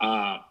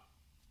 I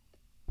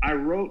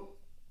wrote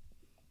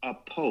a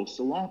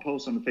long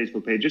post on the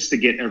Facebook page just to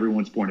get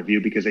everyone's point of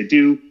view, because I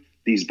do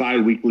these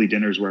bi-weekly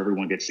dinners where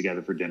everyone gets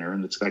together for dinner,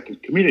 and it's like a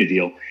community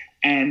deal.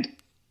 And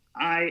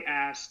I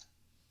asked,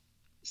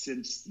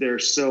 since they're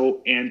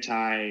so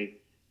anti,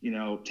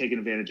 taking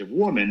advantage of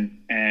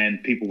women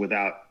and people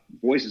without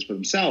voices for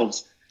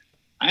themselves,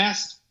 I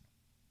asked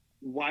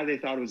why they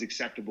thought it was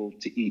acceptable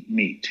to eat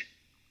meat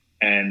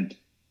and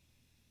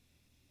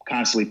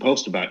constantly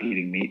post about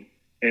eating meat.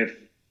 If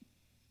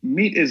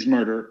meat is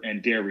murder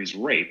and dairy is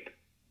rape,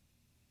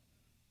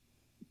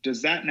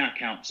 does that not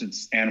count,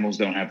 since animals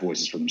don't have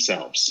voices for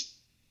themselves?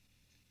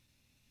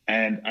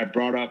 And I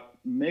brought up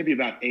maybe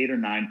about 8 or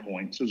 9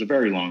 points. It was a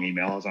very long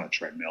email. I was on a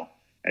treadmill.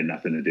 I had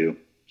nothing to do. I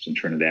was in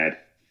Trinidad.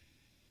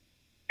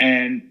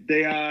 And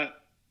they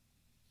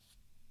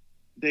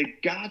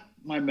got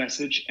my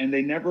message, and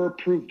they never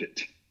approved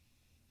it.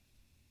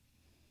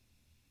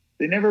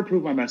 They never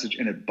approved my message,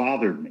 and it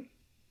bothered me.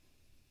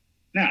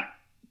 Now,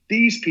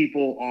 these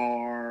people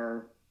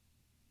are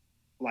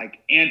like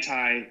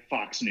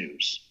anti-Fox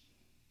News,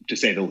 to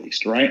say the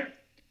least, right?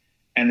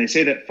 And they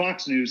say that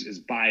Fox News is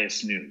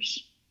biased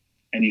news,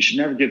 and you should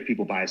never give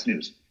people biased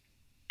news.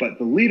 But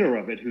the leader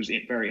of it, who's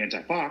very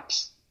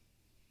anti-Fox,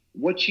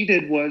 what she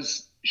did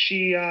was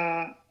she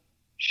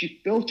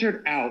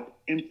filtered out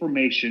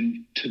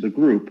information to the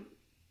group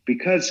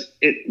because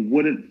it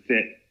wouldn't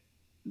fit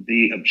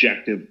the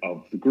objective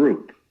of the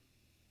group,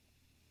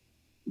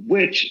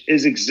 which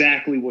is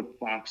exactly what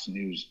Fox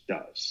News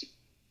does.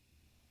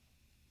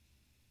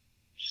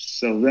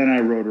 So then I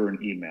wrote her an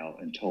email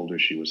and told her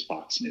she was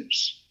Fox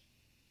News.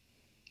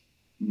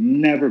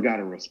 Never got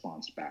a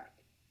response back.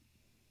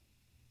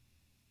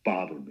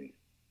 Bothered me.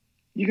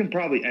 You can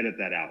probably edit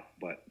that out,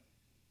 but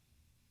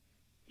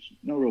there's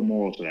no real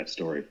moral to that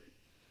story.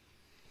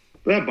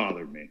 But that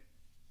bothered me.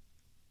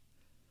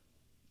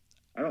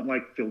 I don't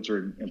like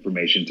filtering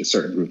information to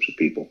certain groups of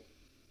people.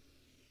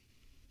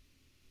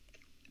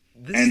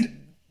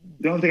 And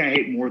the only thing I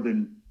hate more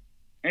than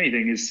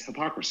anything is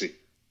hypocrisy.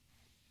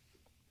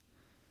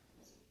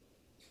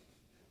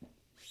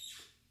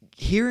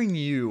 Hearing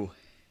you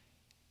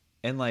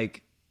and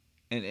like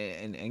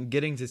and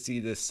getting to see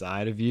this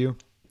side of you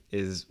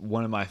is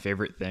one of my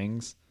favorite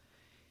things.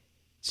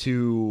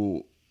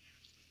 To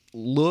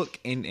look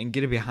and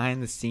get a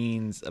behind the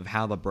scenes of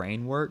how the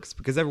brain works,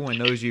 because everyone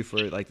knows you for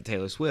like the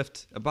Taylor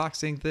Swift a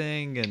boxing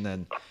thing and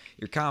then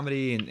your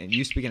comedy and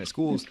you speaking at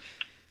schools.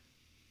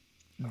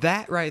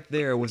 That right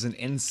there was an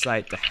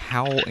insight to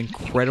how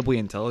incredibly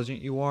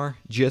intelligent you are,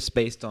 just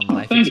based on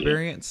life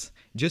experience.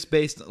 Just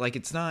based, like,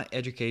 it's not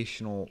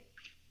education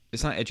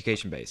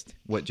based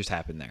what just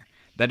happened there.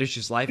 That is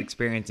just life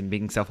experience and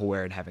being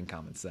self-aware and having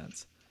common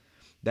sense.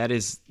 That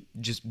is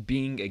just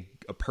being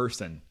a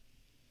person.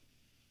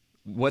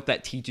 What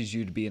that teaches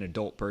you to be an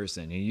adult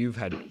person. And you've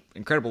had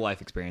incredible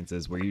life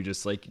experiences where you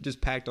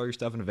just packed all your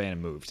stuff in a van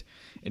and moved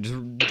and just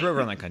drove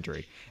around that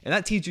country. And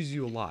that teaches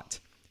you a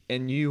lot.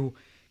 And you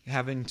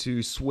having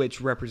to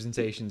switch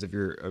representations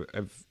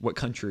of what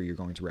country you're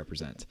going to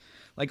represent.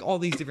 Like, all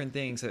these different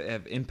things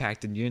have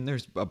impacted you, and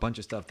there's a bunch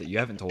of stuff that you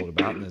haven't told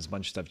about, and there's a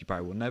bunch of stuff you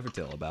probably will never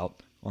tell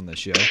about on this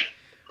show.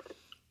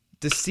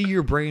 To see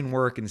your brain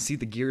work and see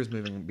the gears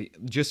moving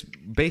just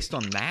based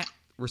on that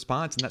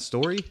response and that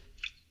story,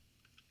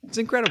 it's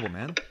incredible,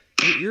 man.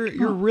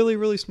 You're really,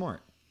 really smart.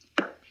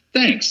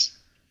 Thanks.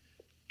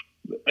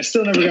 I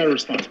still never got a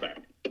response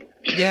back.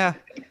 Yeah.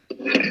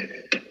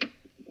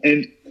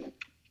 And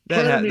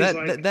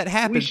that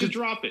happens. We should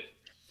drop it.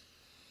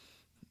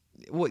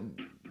 What?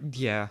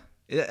 Yeah,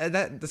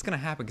 that's gonna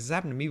happen because it's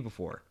happened to me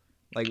before.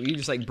 Like, you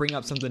just like bring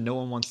up something no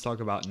one wants to talk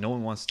about. No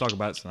one wants to talk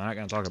about it, so they're not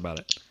gonna talk about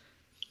it.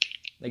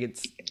 Like,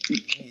 it's.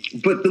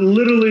 But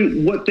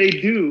literally, what they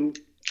do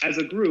as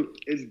a group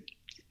is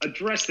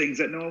address things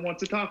that no one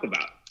wants to talk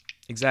about.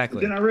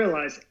 Exactly. But then I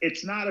realized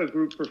it's not a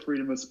group for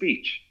freedom of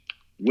speech,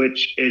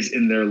 which is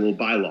in their little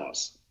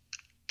bylaws.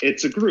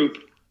 It's a group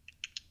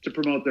to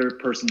promote their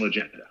personal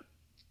agenda.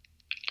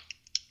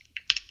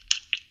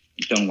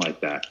 Don't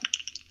like that.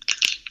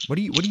 What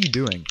are you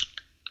doing?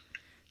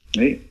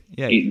 Me?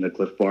 Yeah. Eating the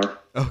Cliff Bar.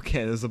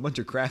 Okay, there's a bunch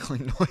of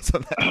crackling noise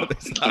on that other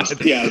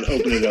side. Yeah,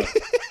 open it up.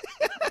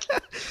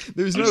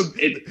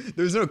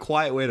 There's no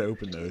quiet way to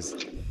open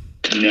those.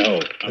 No,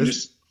 I'm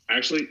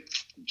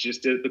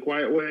just did it the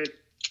quiet way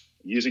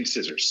using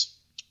scissors.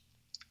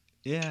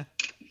 Yeah.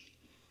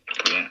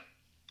 Yeah.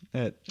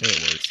 It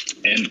works.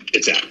 And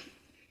it's out.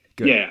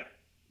 Good. Yeah.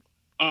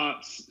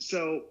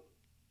 So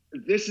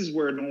this is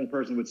where a normal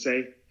person would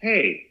say,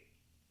 hey,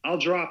 I'll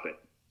drop it.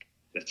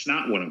 That's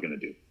not what I'm going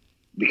to do.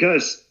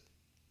 Because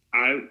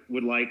I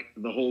would like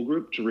the whole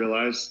group to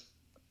realize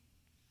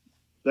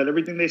that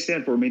everything they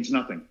stand for means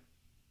nothing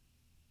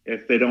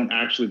if they don't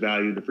actually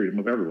value the freedom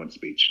of everyone's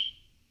speech.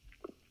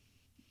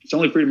 It's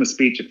only freedom of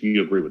speech if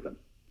you agree with them.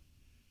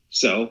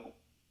 So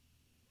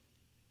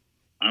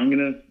I'm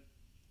going to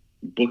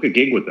book a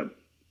gig with them.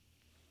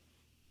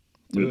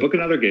 I'm going to book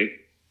another gig.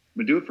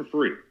 I'm going to do it for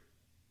free.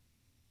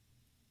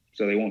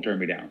 So they won't turn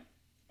me down.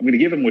 I'm going to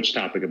give them which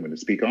topic I'm going to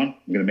speak on.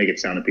 I'm going to make it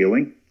sound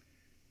appealing.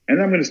 And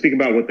then I'm going to speak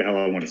about what the hell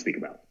I want to speak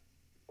about.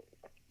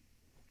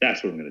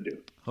 That's what I'm going to do.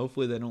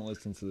 Hopefully they don't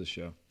listen to the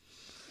show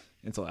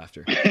until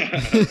after.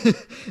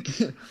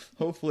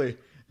 Hopefully.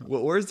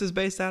 Well, where's this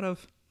based out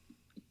of?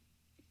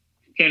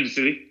 Kansas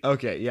City.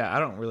 Okay, yeah, I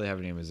don't really have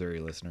any Missouri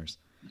listeners.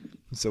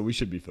 So we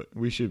should be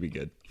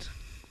good.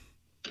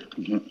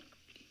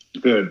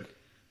 Good.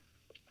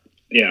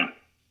 Yeah.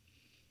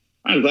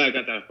 I'm glad I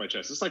got that off my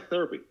chest. It's like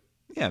therapy.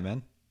 Yeah,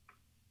 man.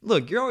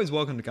 Look, you're always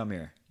welcome to come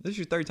here. This is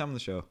your third time on the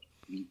show.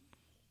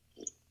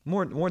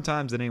 More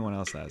times than anyone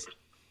else has.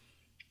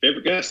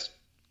 Favorite guest?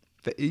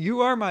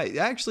 You are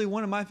actually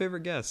one of my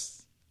favorite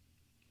guests.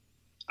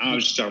 I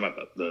was just talking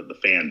about the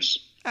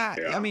fans.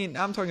 I mean,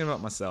 I'm talking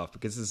about myself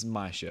because this is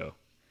my show.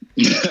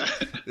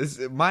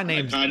 My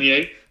name's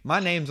Kanye. My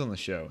name's on the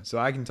show, so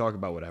I can talk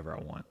about whatever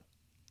I want.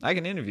 I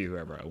can interview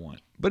whoever I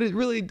want. But it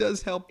really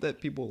does help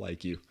that people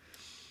like you.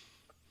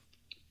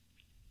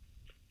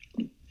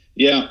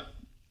 Yeah.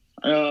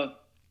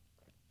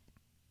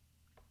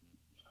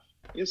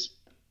 Yes.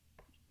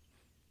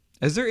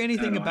 Is there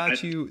anything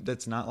about you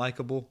that's not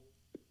likable?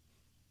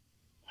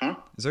 Huh?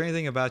 Is there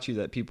anything about you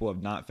that people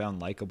have not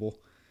found likable?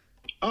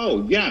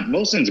 Oh, yeah.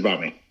 Most things about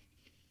me.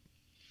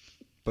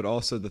 But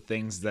also the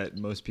things that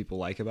most people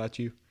like about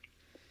you?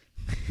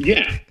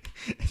 Yeah.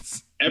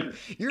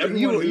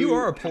 You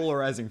are a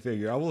polarizing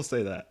figure. I will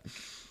say that.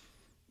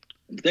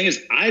 The thing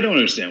is, I don't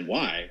understand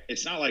why.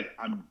 It's not like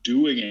I'm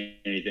doing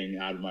anything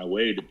out of my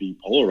way to be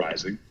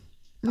polarizing.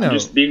 No. I'm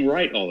just being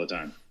right all the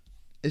time.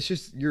 It's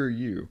just you're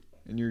you,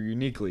 and you're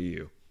uniquely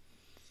you.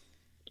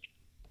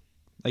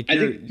 Like I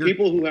think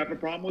people who have a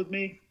problem with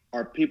me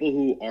are people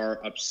who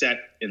are upset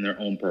in their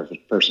own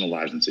personal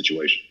lives and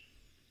situation.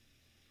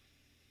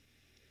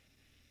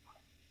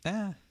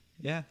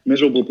 Yeah.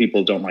 Miserable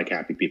people don't like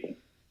happy people.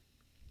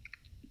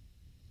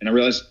 And I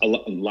realize a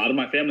lot of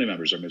my family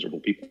members are miserable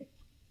people.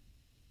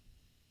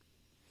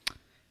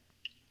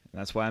 And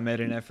that's why I made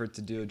an effort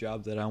to do a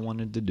job that I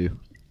wanted to do.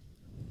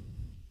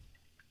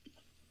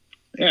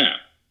 Yeah.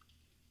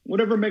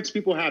 Whatever makes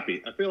people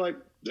happy. I feel like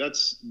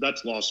that's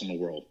lost in the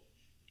world.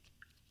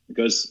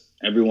 Because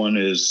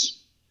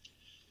everyone's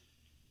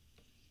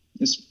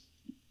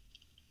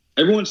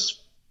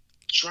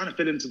trying to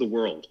fit into the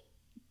world.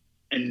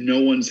 And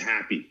no one's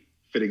happy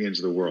fitting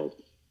into the world.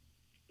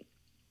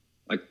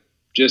 Like,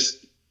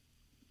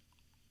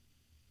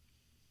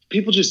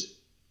 people just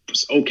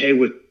okay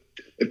with,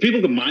 if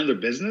people could mind their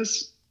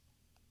business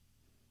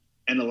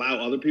and allow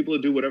other people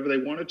to do whatever they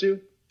wanted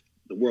to,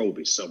 the world would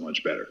be so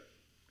much better.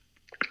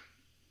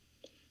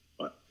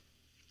 But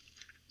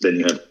then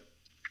you have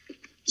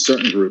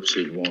certain groups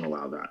who won't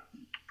allow that.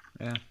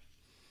 Yeah.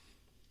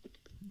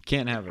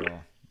 Can't have it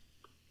all,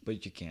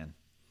 but you can.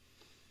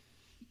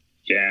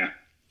 Yeah.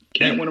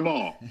 Can't win them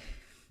all,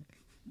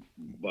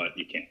 but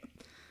you can.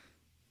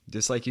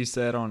 Just like you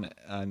said on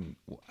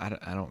I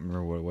don't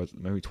remember what it was,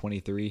 maybe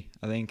 23,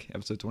 I think,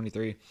 episode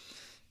 23.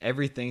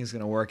 Everything's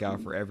going to work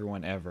out for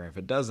everyone ever. If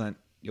it doesn't,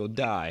 you'll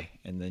die,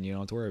 and then you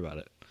don't have to worry about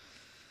it.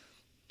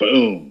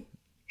 Boom.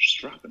 Just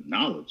dropping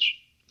knowledge.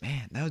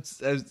 Man,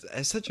 that's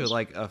such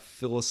a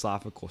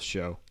philosophical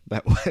show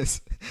that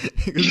was.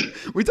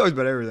 We talked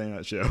about everything in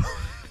that show.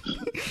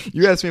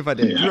 You asked me if I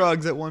did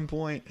drugs at one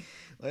point.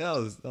 Like,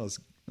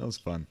 that was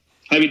fun.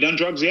 Have you done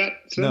drugs yet?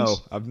 No,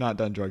 I've not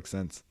done drugs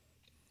since.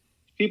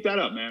 Keep that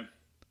up, man.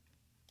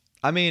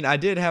 I mean, I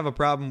did have a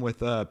problem with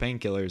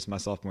painkillers my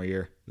sophomore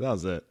year. That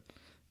was it.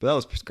 But that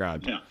was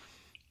prescribed. Yeah.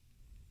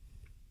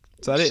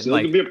 So I didn't Still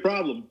could be a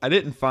problem. I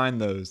didn't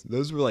find those.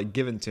 Those were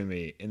given to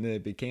me, and then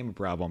it became a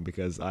problem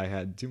because I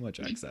had too much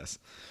excess.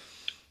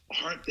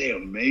 Aren't they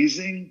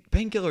amazing?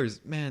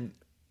 Painkillers, man,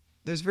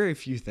 there's very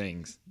few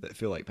things that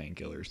feel like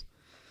painkillers.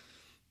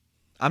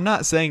 I'm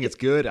not saying it's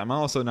good. I'm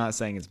also not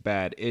saying it's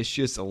bad. It's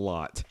just a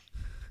lot.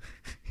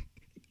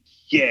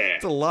 Yeah.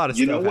 It's a lot of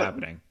stuff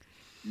happening.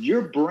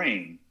 Your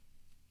brain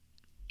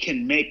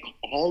can make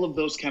all of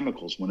those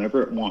chemicals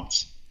whenever it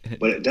wants,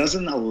 but it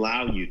doesn't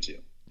allow you to.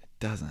 It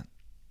doesn't.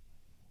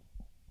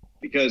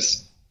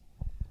 Because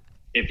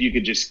if you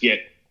could just get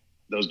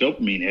those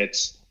dopamine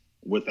hits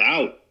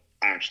without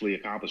actually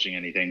accomplishing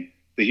anything,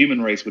 the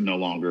human race would no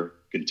longer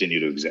continue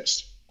to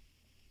exist.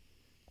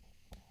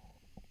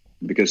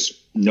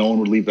 Because no one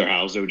would leave their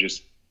house. They would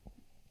just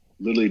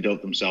literally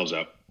dope themselves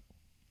up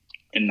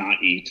and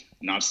not eat,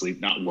 not sleep,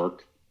 not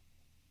work.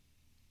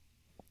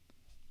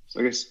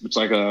 So I guess it's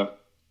like a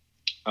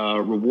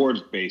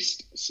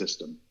rewards-based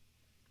system.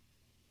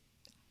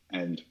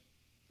 And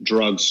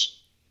drugs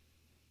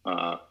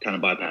kind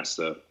of bypass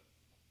the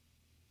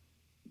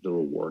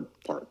reward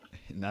part.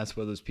 And that's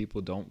why those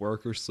people don't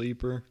work or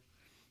sleep or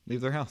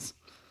leave their house.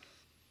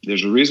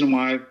 There's a reason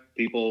why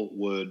people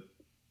would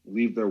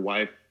leave their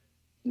wife,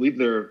 leave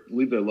their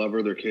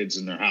lover, their kids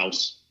in their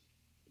house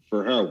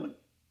for heroin.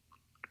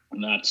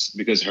 And that's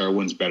because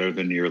heroin's better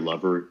than your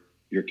lover,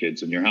 your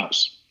kids, and your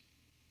house.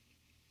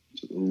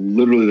 It's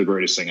literally the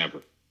greatest thing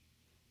ever.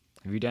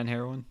 Have you done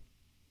heroin?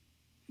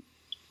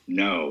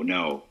 No.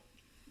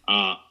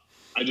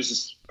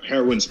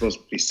 Heroin's supposed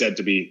to be said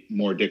to be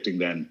more addicting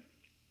than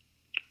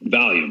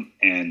Valium,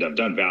 and I've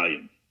done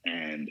Valium,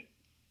 and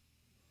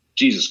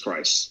Jesus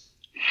Christ,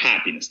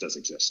 happiness does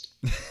exist.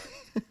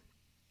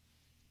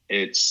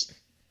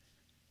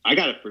 I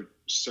got it for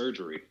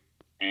surgery,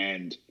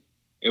 and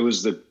it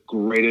was the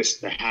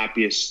greatest, the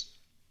happiest,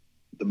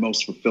 the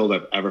most fulfilled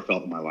I've ever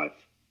felt in my life.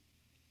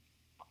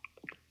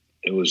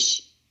 It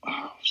was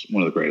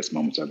one of the greatest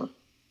moments ever.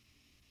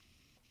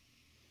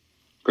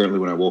 Apparently,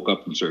 when I woke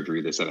up from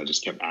surgery, they said I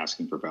just kept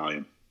asking for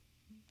Valium.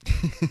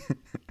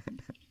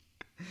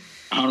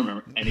 I don't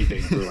remember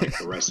anything for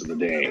the rest of the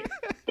day,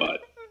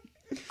 but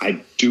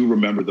I do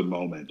remember the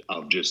moment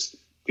of just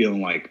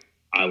feeling like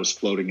I was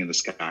floating in the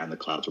sky and the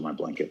clouds were my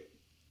blanket.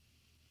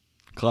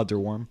 Clouds are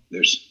warm. It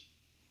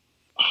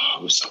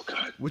was so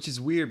good. Which is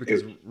weird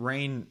because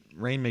rain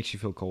makes you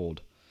feel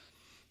cold.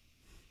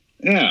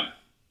 Yeah.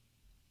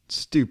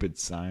 Stupid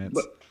science.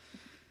 But,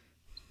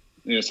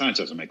 yeah, science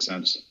doesn't make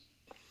sense.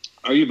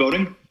 Are you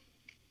voting?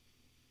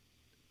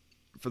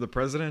 For the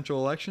presidential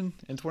election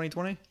in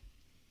 2020?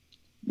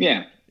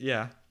 Yeah.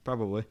 Yeah,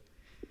 probably.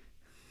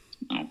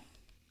 Oh. I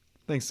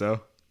think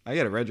so. I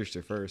got to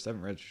register first. I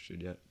haven't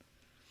registered yet.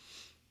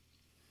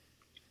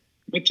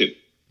 Me too.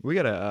 We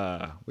got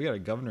a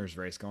governor's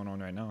race going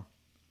on right now.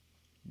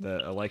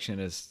 The election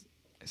is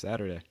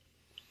Saturday.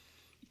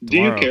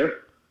 Tomorrow. Do you care,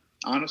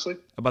 honestly?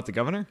 About the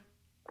governor?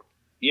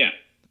 Yeah.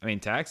 I mean,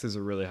 taxes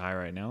are really high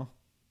right now.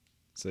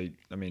 So,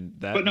 I mean,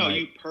 that. But no,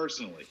 you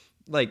personally.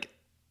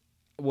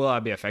 Will I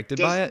be affected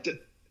by it?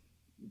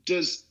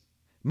 Does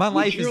my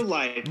life is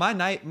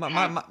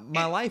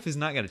my life is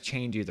not going to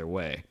change either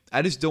way.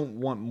 I just don't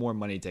want more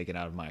money taken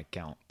out of my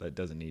account that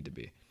doesn't need to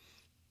be.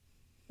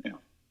 Yeah.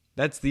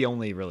 That's the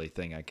only really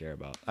thing I care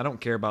about. I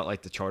don't care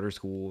about the charter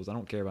schools. I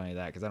don't care about any of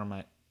that because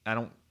I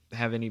don't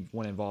have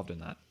anyone involved in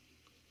that.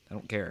 I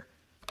don't care.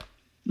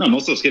 No,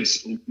 most of those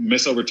kids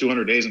miss over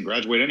 200 days and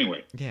graduate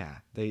anyway. Yeah,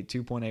 they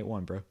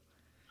 2.81, bro.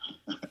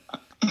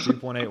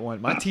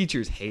 2.81. My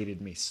teachers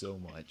hated me so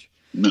much.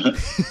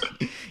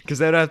 Because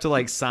they'd have to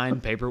like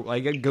sign paper,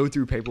 like I'd go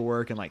through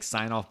paperwork and like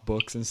sign off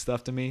books and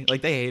stuff to me.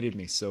 Like they hated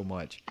me so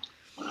much.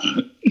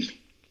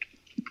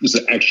 Just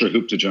an extra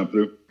hoop to jump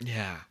through.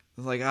 Yeah.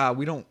 It's like,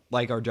 we don't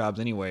like our jobs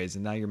anyways,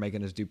 and now you're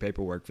making us do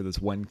paperwork for this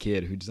one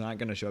kid who's not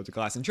going to show up to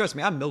class. And trust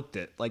me, I milked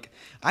it. Like,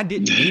 I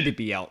didn't need to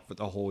be out for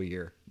the whole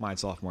year, my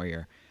sophomore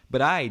year.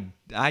 But I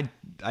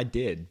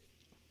did.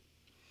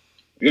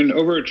 You're an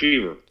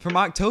overachiever. From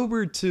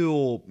October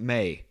till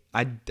May,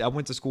 I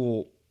went to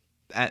school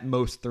at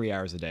most 3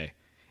 hours a day.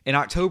 In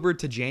October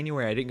to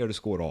January, I didn't go to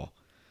school at all.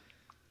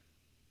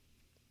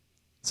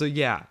 So,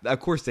 yeah, of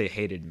course they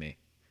hated me.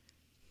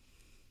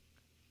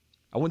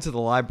 I went to the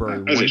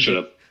library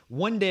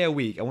one day a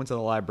week. I went to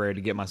the library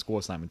to get my school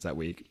assignments that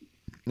week.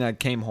 And I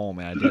came home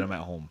and I did them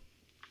at home.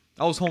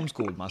 I was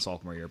homeschooled my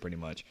sophomore year pretty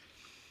much.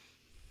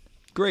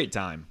 Great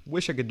time.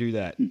 Wish I could do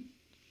that.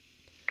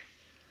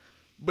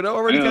 But I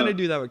already kind of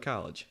do that with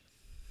college.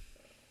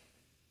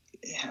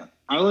 Yeah.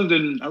 I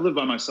lived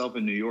by myself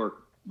in New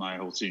York my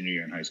whole senior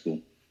year in high school.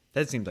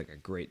 That seemed like a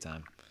great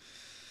time.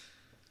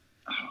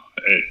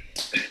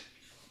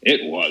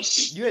 It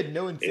was. You had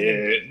no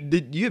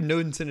incentive. You have no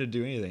incentive to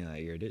do anything that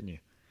year, didn't you?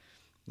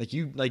 Like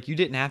you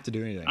didn't have to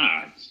do anything.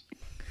 Yeah,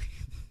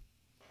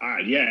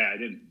 I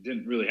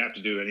didn't really have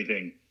to do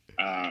anything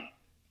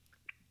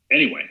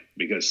anyway,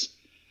 because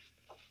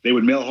they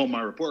would mail home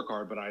my report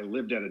card, but I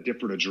lived at a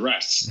different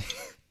address.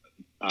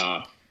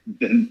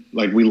 Then,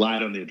 like, we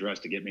lied on the address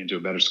to get me into a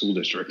better school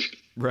district.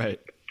 Right.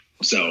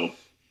 So,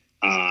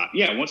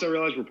 once I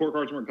realized report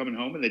cards weren't coming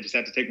home and they just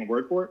had to take my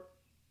word for it,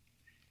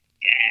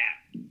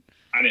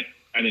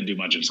 I didn't do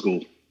much in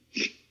school.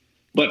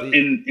 But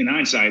in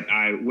hindsight,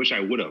 I wish I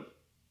would have.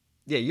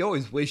 Yeah, you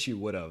always wish you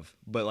would have,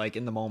 but like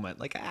in the moment,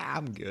 like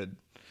I'm good.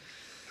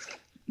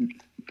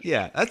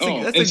 Yeah, that's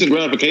instant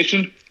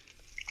gratification.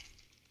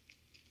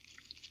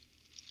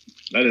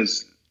 That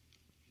is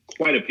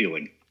quite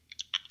appealing.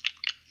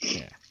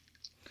 Yeah.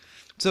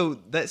 So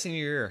that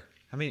senior year,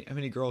 how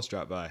many girls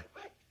dropped by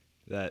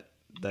that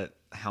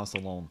house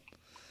alone?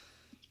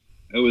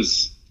 It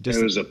was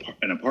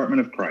an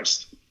apartment of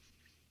Christ.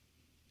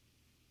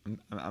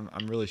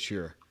 I'm really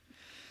sure.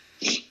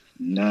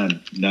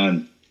 None.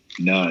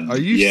 Are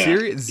you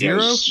serious?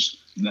 Zero?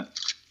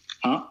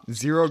 Huh?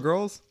 0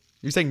 girls?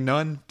 You're saying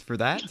none for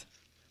that?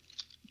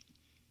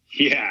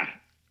 Yeah.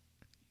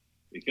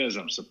 Because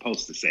I'm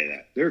supposed to say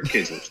that. There are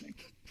kids listening.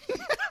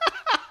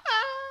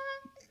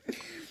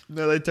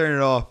 No, they turn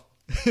it off.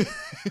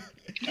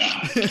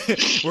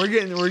 We're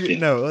getting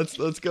no,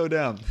 let's go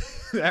down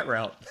that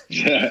route.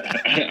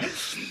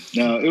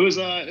 No,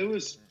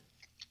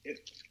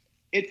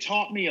 it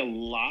taught me a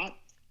lot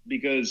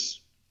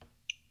because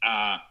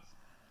I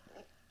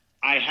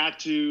had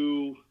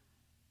to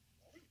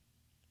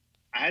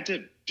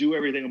do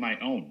everything on my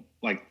own.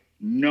 Like,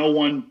 no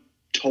one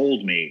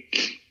told me,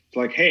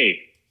 like, hey,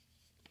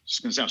 it's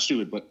gonna sound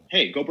stupid, but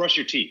hey, go brush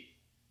your teeth.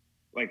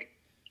 Like,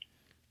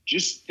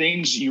 just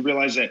things you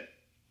realize that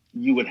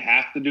you would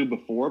have to do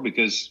before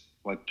because,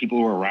 like,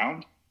 people were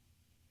around.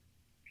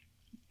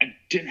 I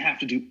didn't have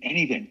to do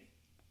anything.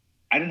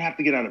 I didn't have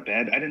to get out of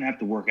bed. I didn't have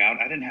to work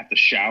out. I didn't have to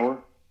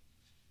shower.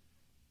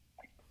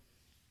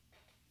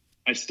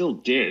 I still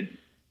did.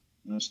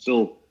 I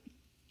still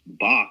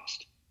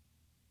boxed.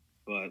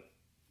 But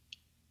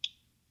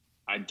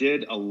I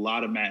did a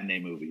lot of matinee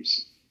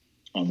movies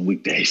on the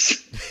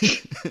weekdays.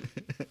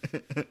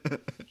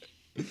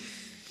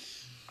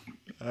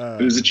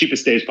 It was the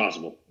cheapest days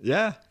possible.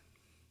 Yeah.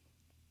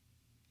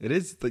 It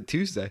is like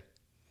Tuesday.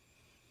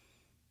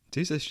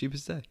 Tuesday's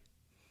cheapest day.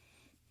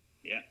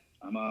 Yeah.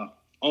 I'm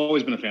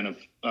always been a fan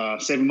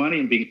of saving money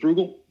and being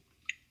frugal,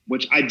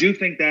 which I do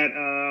think that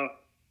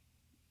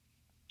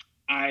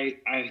I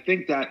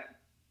think that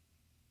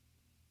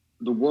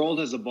the world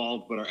has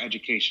evolved, but our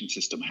education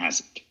system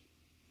hasn't.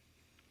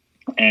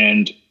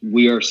 And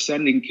we are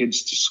sending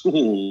kids to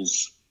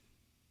schools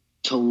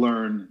to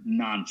learn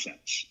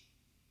nonsense.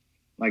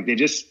 Like, they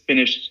just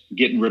finished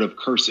getting rid of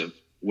cursive,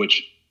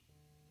 which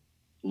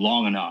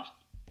long enough.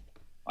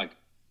 Like,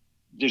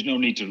 there's no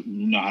need to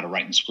know how to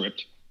write in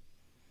script.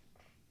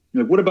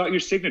 Like, what about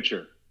your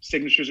signature?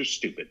 Signatures are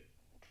stupid.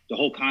 The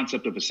whole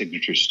concept of a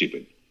signature is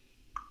stupid.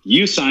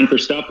 You sign for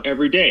stuff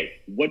every day.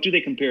 What do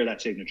they compare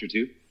that signature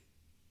to?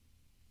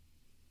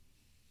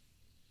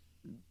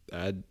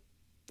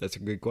 That's a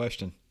good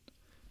question.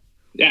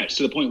 Yeah, it's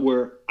to the point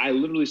where I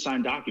literally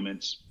sign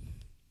documents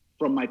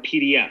from my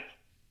PDF,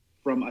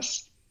 from a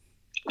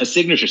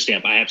signature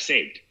stamp I have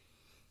saved.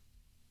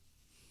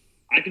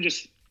 I can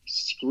just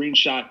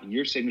screenshot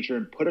your signature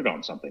and put it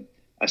on something.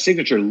 A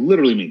signature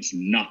literally means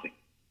nothing.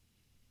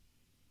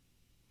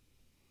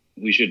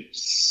 We should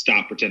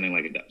stop pretending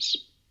like it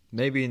does.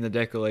 Maybe in the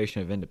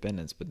Declaration of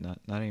Independence, but not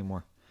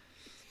anymore.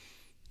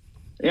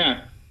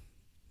 Yeah.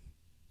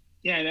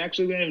 Yeah, and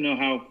actually we don't even know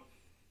how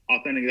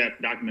authentic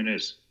that document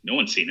is. No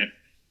one's seen it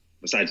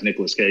besides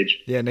Nicolas Cage.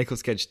 Yeah,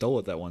 Nicolas Cage stole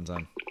it that one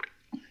time.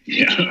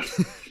 Yeah.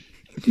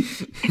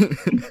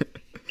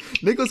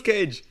 Nicolas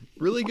Cage,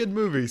 really good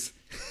movies.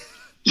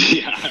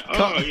 Yeah.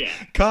 Oh, yeah.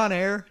 Con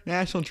Air,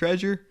 National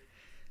Treasure.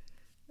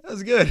 That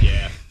was good.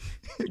 Yeah.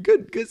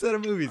 Good set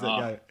of movies, that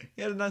guy.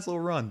 He had a nice little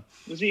run.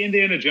 Was he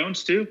Indiana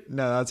Jones, too?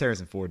 No, that's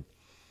Harrison Ford.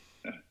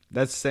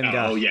 That's the same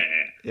guy. Oh, yeah.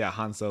 Yeah,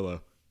 Han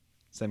Solo.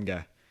 Same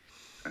guy.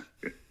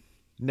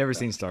 Never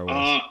seen Star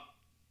Wars.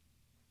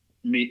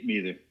 Me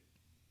either.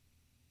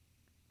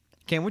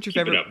 Cam, what's your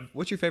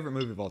favorite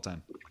movie of all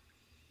time?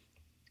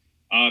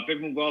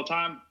 Favorite movie of all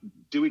time?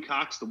 Dewey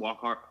Cox, the Walk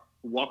Hard,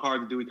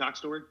 the Dewey Cox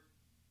story.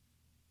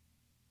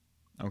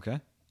 Okay.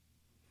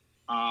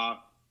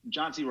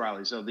 John C.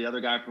 Reilly, so the other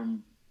guy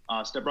from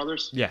Step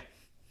Brothers. Yeah.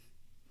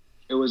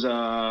 It was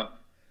a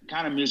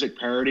kind of music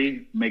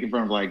parody, making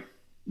fun of like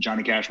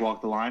Johnny Cash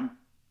Walk the Line.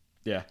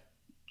 Yeah.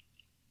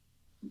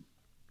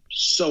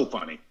 So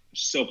funny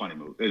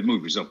movie. The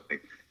movie was so funny.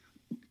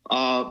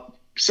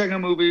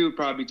 Second movie would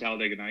probably be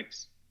Talladega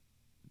Nights.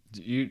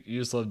 You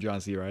just love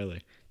John C.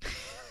 Reilly.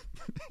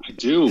 I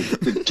do.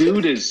 The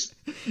dude is.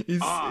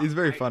 He's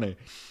very funny.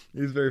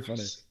 He's very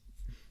funny.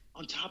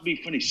 On top of being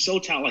funny, so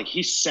talented. Like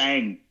he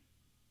sang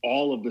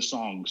all of the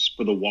songs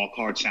for the Walk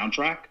Hard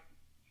soundtrack.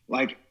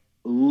 Like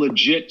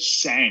legit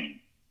sang.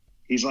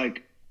 He's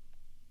like.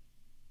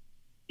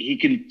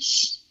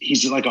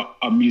 He's like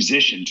a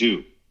musician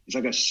too. He's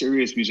like a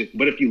serious musician.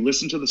 But if you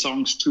listen to the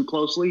songs too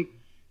closely,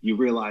 you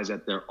realize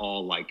that they're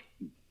all like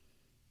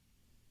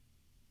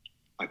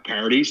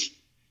parodies.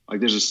 Like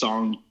there's a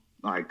song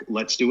like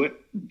 "Let's Do It"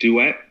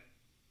 duet.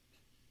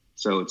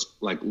 So it's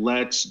like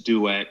 "Let's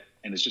Duet,"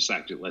 and it's just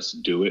like "Let's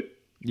Do It."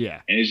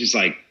 Yeah. And it's just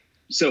like,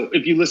 so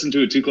if you listen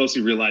to it too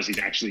closely, you realize he's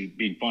actually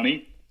being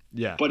funny.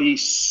 Yeah. But he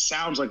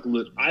sounds like,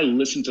 I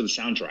listen to the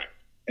soundtrack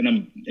and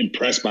I'm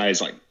impressed by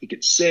his, like, he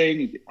could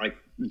sing, like,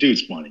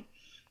 dude's funny.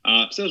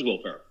 So is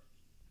Will Ferrell.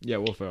 Yeah,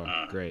 Will Ferrell.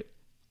 Great.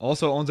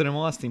 Also owns an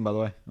MLS team, by the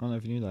way. I don't know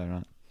if you knew that or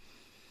not.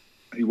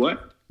 He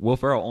what? Will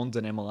Ferrell owns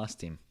an MLS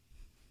team.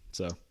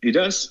 So. He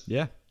does?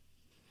 Yeah.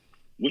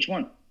 Which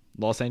one?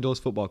 Los Angeles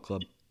Football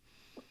Club.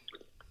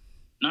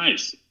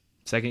 Nice.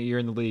 Second year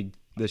in the league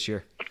this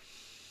year.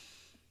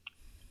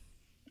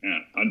 Yeah,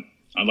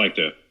 I'd like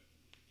to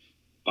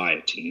buy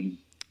a team.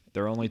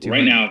 They're only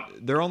right now.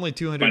 They're only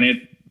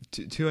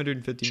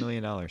 $250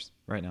 million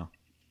right now.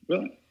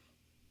 Really?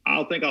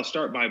 I'll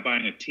start by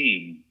buying a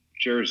team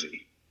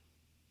jersey.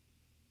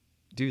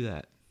 Do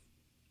that.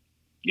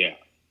 Yeah.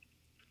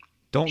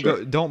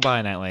 Don't buy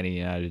an Atlanta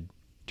United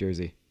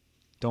jersey.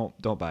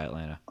 Don't buy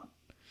Atlanta.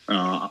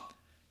 I'll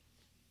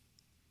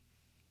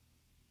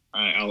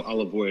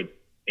avoid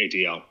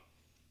ATL.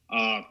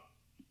 All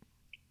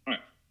right.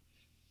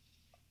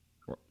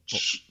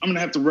 I'm gonna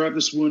have to wrap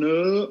this one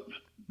up.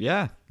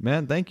 Yeah,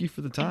 man. Thank you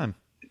for the time.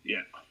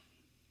 Yeah.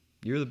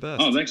 You're the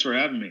best. Oh, thanks for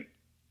having me.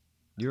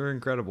 You're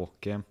incredible,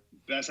 Cam.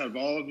 Best out of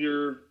all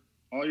your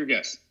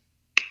guests.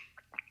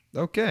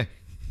 Okay.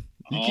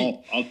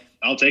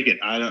 I'll take it.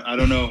 I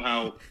don't know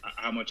how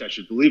much I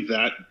should believe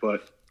that,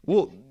 but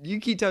well, you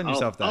keep telling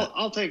yourself that.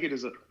 I'll take it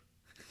as a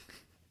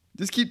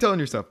just keep telling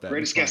yourself that.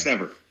 Greatest guest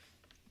ever.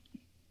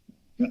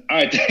 All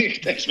right,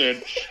 thanks, man.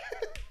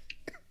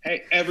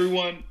 Hey,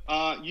 everyone,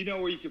 you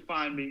know where you can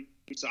find me,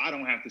 so I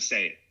don't have to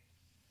say it.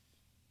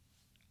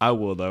 I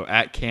will, though,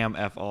 at Cam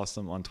F.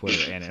 Awesome on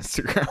Twitter and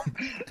Instagram.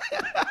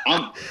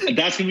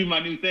 That's going to be my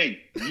new thing.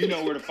 You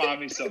know where to find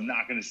me, so I'm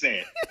not going to say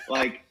it.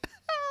 Like,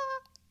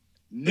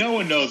 no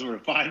one knows where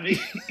to find me.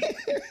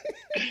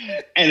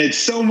 And it's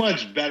so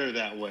much better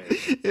that way.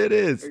 It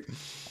is.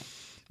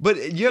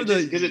 But you have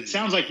because it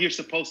sounds like you're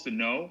supposed to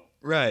know.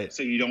 Right.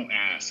 So you don't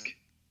ask.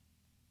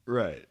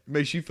 Right.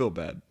 Makes you feel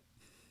bad.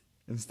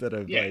 Instead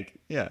of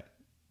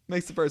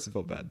makes the person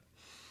feel bad.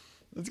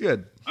 That's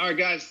good. All right,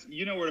 guys,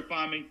 you know where to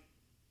find me.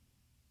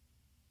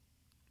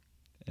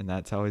 And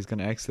that's how he's going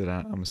to exit,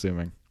 I'm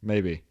assuming.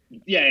 Maybe.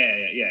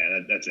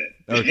 Yeah. That's it.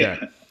 Okay.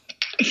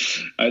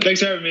 All right, thanks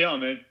for having me on,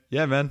 man.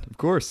 Yeah, man. Of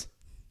course.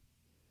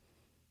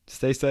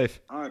 Stay safe.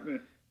 All right,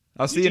 man.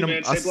 I'll see you in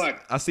a Stay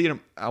black. I'll see you in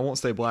I won't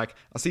stay black.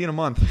 I'll see you in a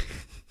month.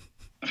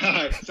 All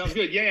right, sounds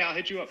good. Yeah, I'll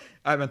hit you up.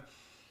 All right, man.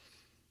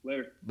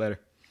 Later.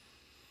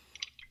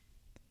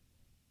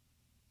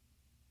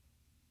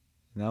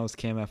 And that was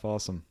Cam F.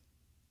 Awesome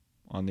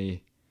on the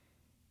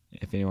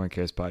If Anyone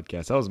Cares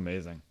podcast. That was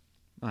amazing.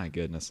 My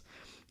goodness.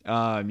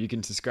 You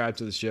can subscribe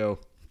to the show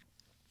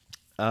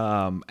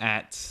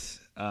at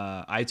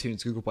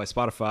iTunes, Google Play,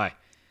 Spotify.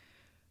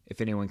 If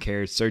anyone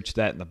cares, search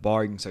that in the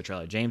bar. You can search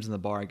Riley James in the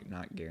bar.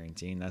 Not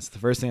guaranteeing that's the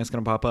first thing that's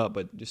going to pop up,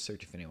 but just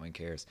search If Anyone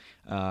Cares.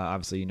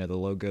 Obviously, you know the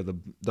logo,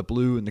 the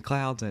blue and the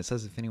clouds, and it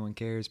says If Anyone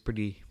Cares.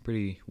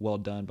 Pretty well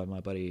done by my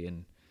buddy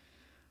and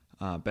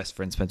best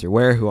friend Spencer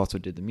Ware, who also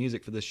did the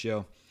music for this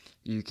show.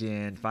 You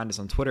can find us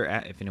on Twitter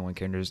at If Anyone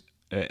Cares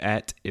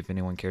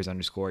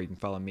 _. You can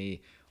follow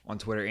me on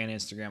Twitter and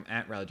Instagram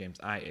at Riley James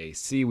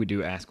IAC. We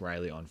do Ask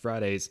Riley on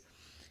Fridays.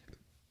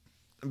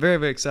 I'm very,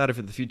 very excited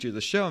for the future of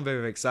the show. I'm very,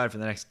 very excited for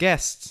the next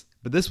guests.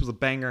 But this was a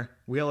banger.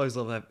 We always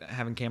love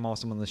having Cam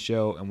Awesome on the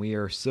show, and we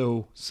are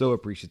so, so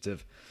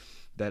appreciative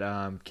that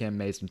Cam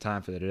made some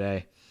time for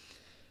today.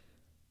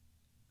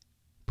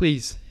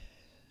 Please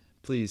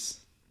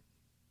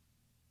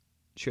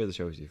Share the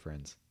show with your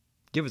friends.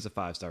 Give us a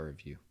 5-star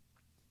review.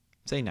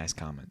 Say nice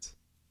comments.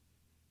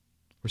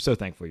 We're so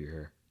thankful you're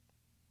here.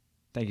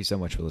 Thank you so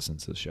much for listening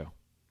to the show.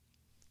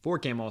 For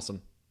Cam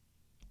Awesome,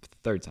 for the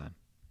third time,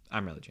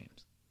 I'm Riley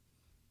James.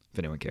 If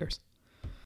anyone cares.